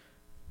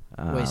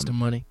 Waste of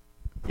money.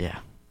 Yeah,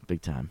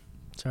 big time.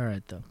 It's all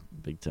right though.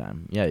 Big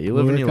time. Yeah, you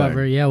We'll live and you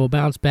recover. learn. Yeah, we'll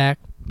bounce back.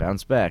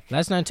 Bounce back.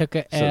 Last night took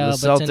a So L,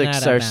 the but tonight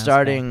Celtics I are bounced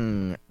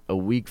starting a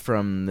week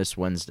from this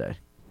Wednesday.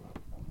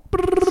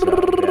 So,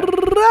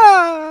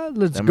 back.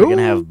 Let's then go. we're going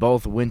to have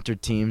both winter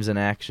teams in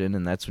action,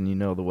 and that's when you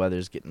know the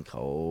weather's getting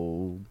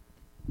cold.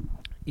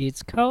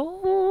 It's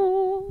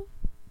cold.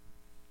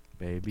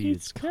 Baby,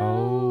 It's it's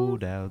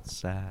cold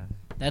outside.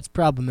 That's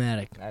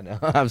problematic. I know.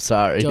 I'm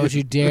sorry. Don't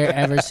you dare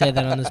ever say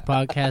that on this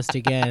podcast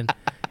again.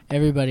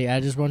 Everybody, I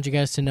just want you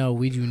guys to know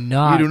we do We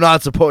not do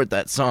not support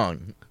that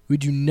song.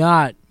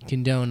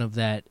 condone of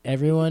that.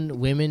 Everyone,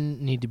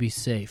 women need to be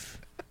safe.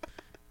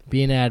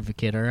 Be an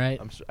advocate, all right?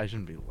 I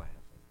shouldn't be laughing.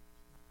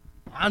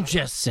 I'm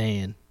just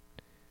saying.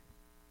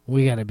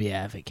 We got to be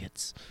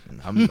advocates.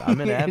 I'm an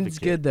advocate. It's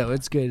good, though.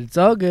 It's good. It's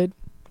all good.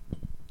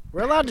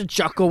 We're allowed to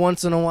chuckle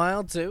once in a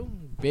while, too.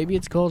 Baby,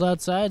 It's Cold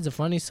Outside is a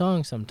funny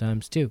song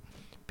sometimes, too.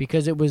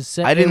 Because it was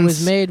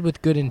made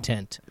with good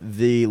intent.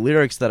 The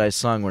lyrics that I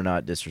sung were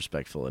not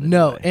disrespectful in any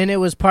No, way. and it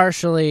was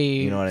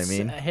partially You know what I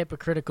mean?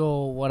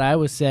 Hypocritical, what I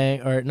was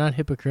saying, or not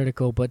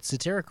hypocritical, but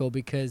satirical,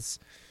 because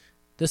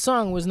the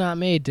song was not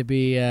made to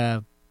be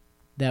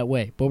that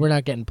way. But we're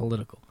not getting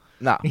political.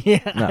 No. Yeah,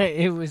 No.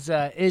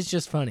 it's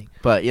just funny.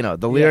 But,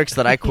 the lyrics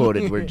that I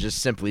quoted were just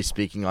simply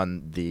speaking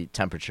on the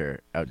temperature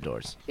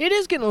outdoors. It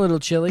is getting a little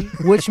chilly,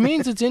 which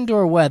means it's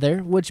indoor weather,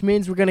 which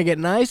means we're going to get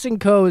nice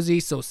and cozy.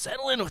 So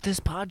settle in with this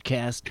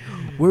podcast.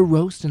 We're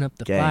roasting up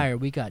the Gang. fire.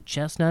 We got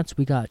chestnuts.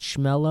 We got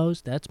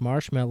schmellows. That's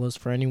marshmallows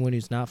for anyone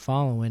who's not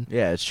following.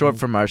 Yeah, it's short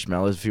for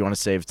marshmallows if you want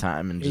to save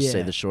time and just say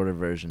Yeah. the shorter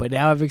version. But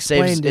now I've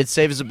explained it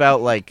saves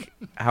about,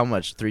 how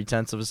much?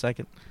 0.3 of a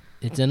second?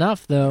 It's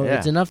enough, though. Yeah.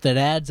 It's enough that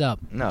adds up.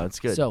 No, it's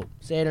good. So,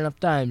 say it enough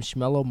times.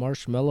 Schmellow,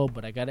 marshmallow,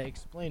 but I got to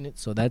explain it,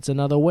 so that's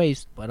another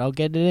waste, but I'll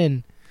get it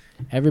in.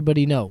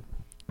 Everybody know.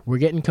 We're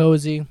getting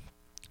cozy.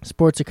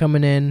 Sports are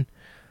coming in.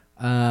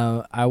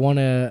 I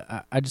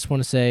just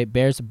want to say,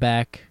 Bears are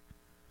back.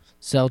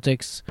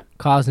 Celtics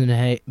causing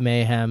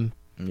mayhem.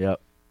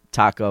 Yep.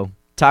 Taco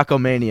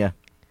Mania.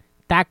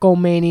 Taco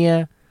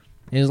Mania.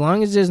 As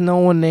long as there's no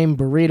one named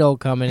Burrito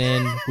coming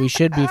in, we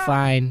should be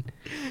fine.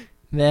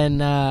 Then,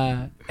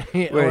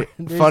 Wait,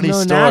 there's funny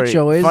no story.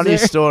 Nacho, is Funny there?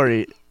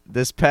 story.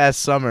 This past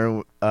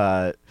summer,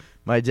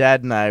 my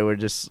dad and I were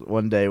just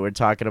one day we're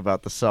talking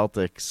about the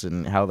Celtics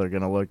and how they're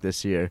gonna look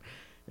this year,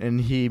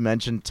 and he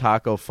mentioned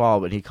Taco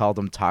Fall, but he called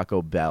them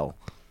Taco Bell,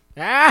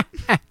 Ah!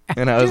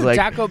 and I was like,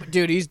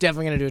 Dude, he's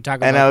definitely gonna do a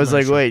Taco and Bell I was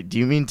like, commercial. wait, do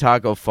you mean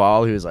Taco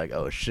Fall? He was like,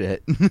 oh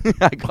shit,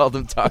 I called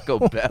him Taco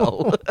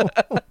Bell.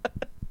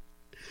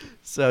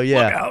 So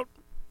yeah. Look out.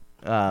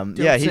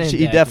 Yeah, say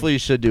he that. definitely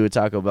should do a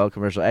Taco Bell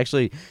commercial.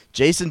 Actually,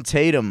 Jason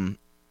Tatum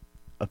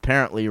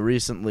apparently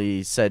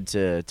recently said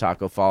to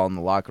Taco Fall in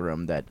the locker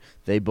room that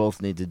they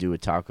both need to do a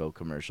taco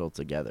commercial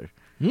together.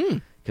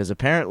 Because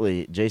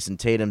apparently Jason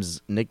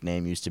Tatum's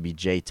nickname used to be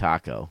J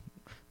Taco,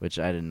 which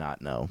I did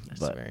not know. That's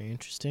but very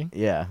interesting.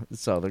 yeah,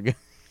 so they're good.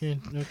 Yeah,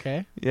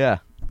 okay. Yeah.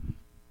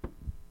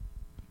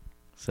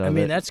 So I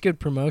mean, that's good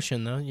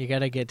promotion, though. You got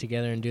to get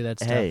together and do that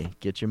stuff. hey,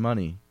 get your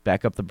money.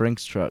 Back up the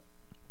Brinks truck.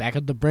 Back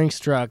up the Brinks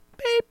truck.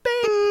 Beep,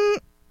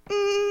 beep.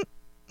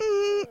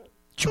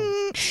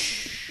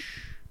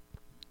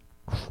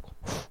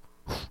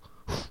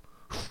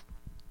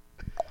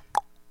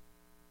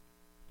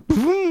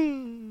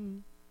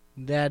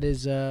 That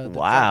is the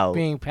Wow. truck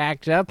being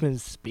packed up and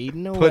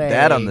speeding away. Put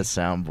that on the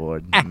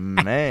soundboard.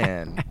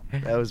 Man,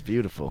 that was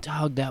beautiful.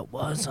 Dog, that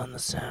was on the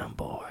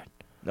soundboard.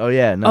 Oh,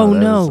 yeah. No, Oh that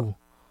no. was-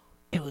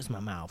 It was my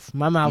mouth.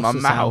 My mouth's My the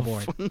mouth.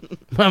 soundboard.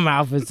 My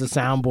mouth is the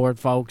soundboard,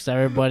 folks.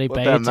 Everybody What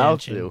pay that attention.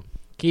 mouth do?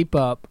 Keep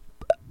up.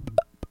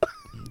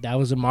 That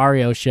was a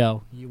Mario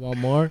show. You want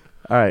more?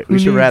 All right, Who we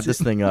should wrap needs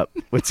this thing up.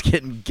 It's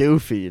getting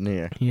goofy in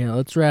here. Yeah,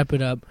 let's wrap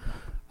it up.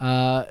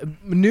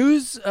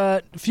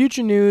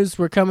 Future news.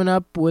 We're coming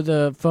up with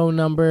a phone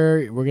number.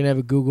 We're going to have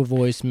a Google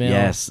voicemail.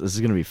 Yes, this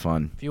is going to be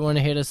fun. If you want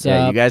to hit us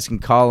Yeah, up. you guys can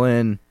call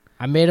in.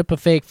 I made up a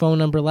fake phone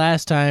number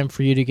last time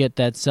for you to get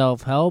that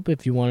self-help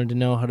if you wanted to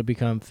know how to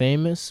become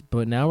famous.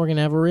 But now we're going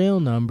to have a real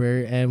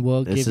number, and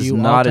we'll This give is you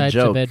all not a types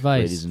joke, of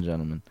advice. ladies and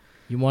gentlemen.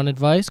 You want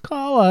advice?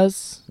 Call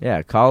us.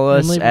 Yeah, call And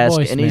us, leave a ask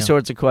any voicemail.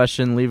 sorts of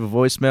question, leave a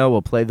voicemail.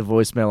 We'll play the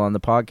voicemail on the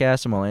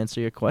podcast, and we'll answer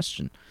your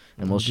question.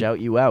 And we'll shout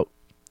you out.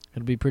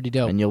 It'll be pretty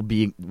dope. And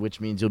which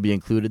means you'll be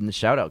included in the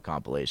shout-out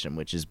compilation,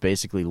 which is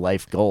basically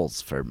life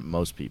goals for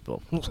most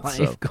people. Life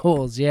So,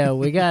 goals. Yeah,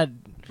 we got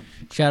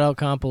shout-out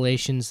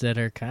compilations that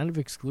are kind of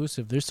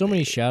exclusive. There's so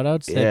many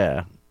shout-outs that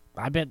yeah,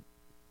 I bet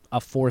a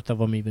fourth of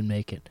them even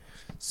make it.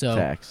 So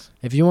facts.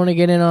 if you want to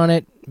get in on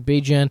it, be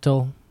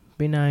gentle,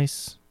 be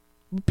nice,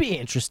 be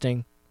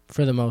interesting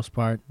for the most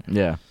part.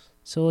 Yeah,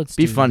 So let's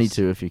be do funny this.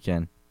 too if you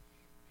can.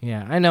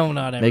 Yeah, I know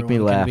not Make me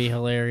everyone can laugh. be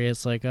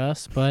hilarious like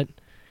us, but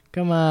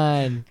come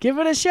on, give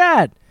it a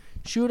shot.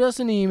 Shoot us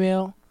an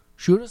email,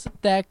 shoot us a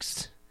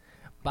text,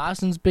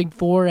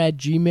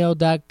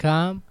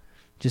 bostonsbig4@gmail.com.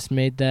 Just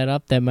made that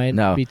up. That might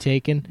No. be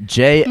taken.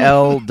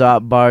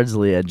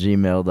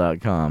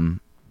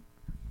 jl.bardsley@gmail.com.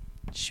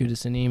 Shoot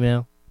us an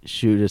email.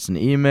 Shoot us an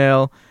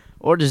email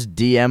or just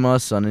DM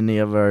us on any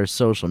of our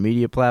social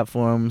media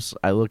platforms.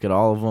 I look at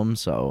all of them,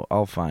 so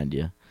I'll find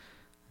you.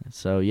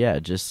 So, yeah,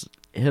 just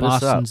hit us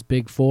up. Boston's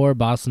Big Four,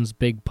 Boston's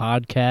Big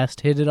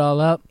Podcast. Hit it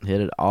all up.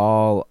 Hit it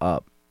all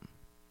up.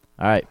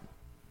 All right.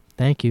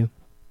 Thank you.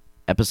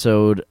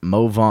 Episode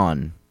Mo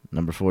Vaughn,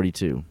 number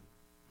 42.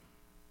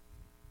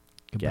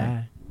 Goodbye.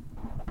 Yeah.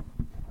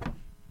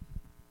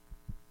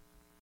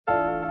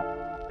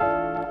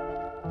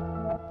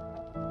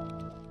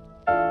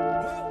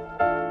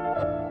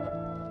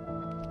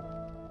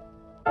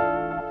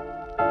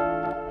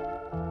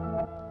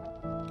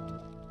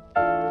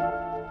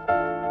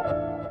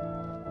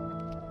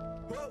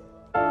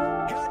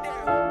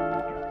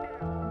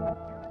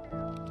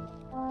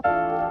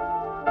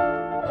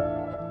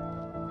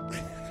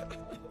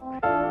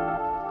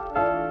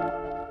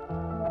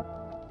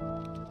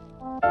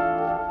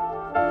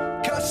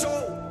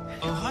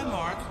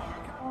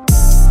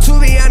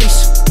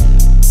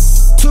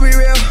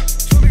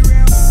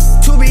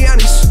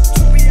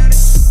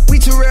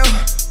 too real.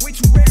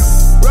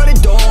 Run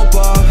it dope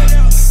up,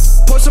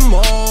 pour some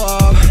more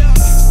up.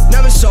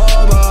 Never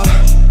sober,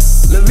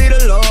 la vida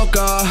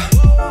loca.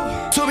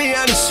 To be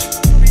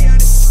honest,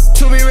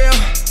 to be real,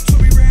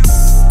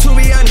 to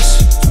be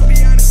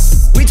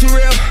honest, we too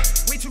real.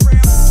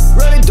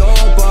 Run it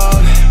dope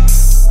up,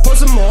 pour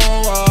some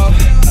more up.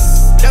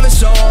 Never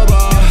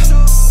sober,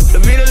 la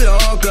vida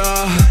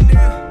loca.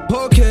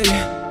 Okay,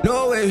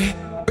 no way.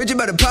 Richard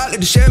by the pot like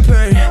the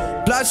champagne.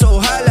 Fly so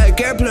high like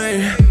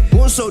airplane.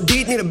 Wound so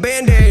deep, need a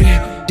band-aid.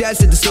 Dad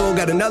said the soul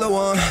got another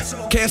one.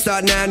 Can't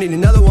start now, need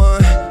another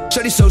one.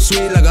 Shorty so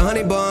sweet like a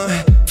honey bun.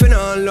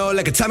 Finna unload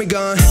like a Tommy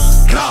gun.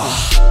 Rah,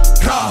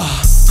 rah.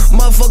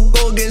 Motherfucker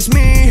go against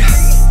me.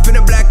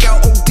 Finna black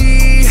out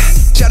OD.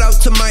 Shout out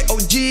to my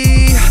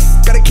OG.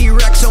 Got a key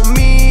racks on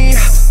me.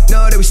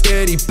 No, they was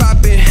steady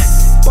poppin'.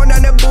 Born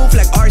down that booth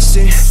like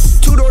arson.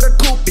 Two-door the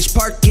coupe, bitch,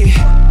 park it.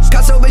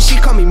 Casa, but she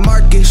call me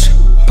Marcus.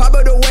 Pop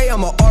it away,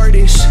 I'm an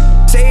artist.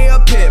 Say he a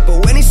pit,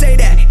 but when he say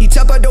that, he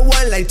top of the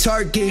one like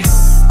Target.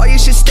 All your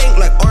shit stink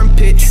like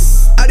armpit.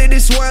 Out of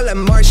this world like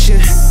Martian.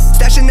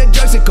 Stashing the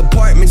drugs in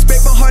compartments.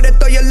 Break my heart, I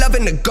throw your love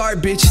in the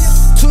garbage.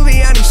 To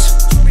be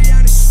honest,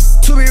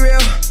 to be real,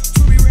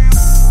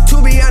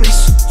 to be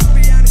honest,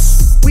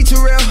 we too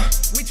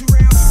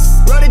real.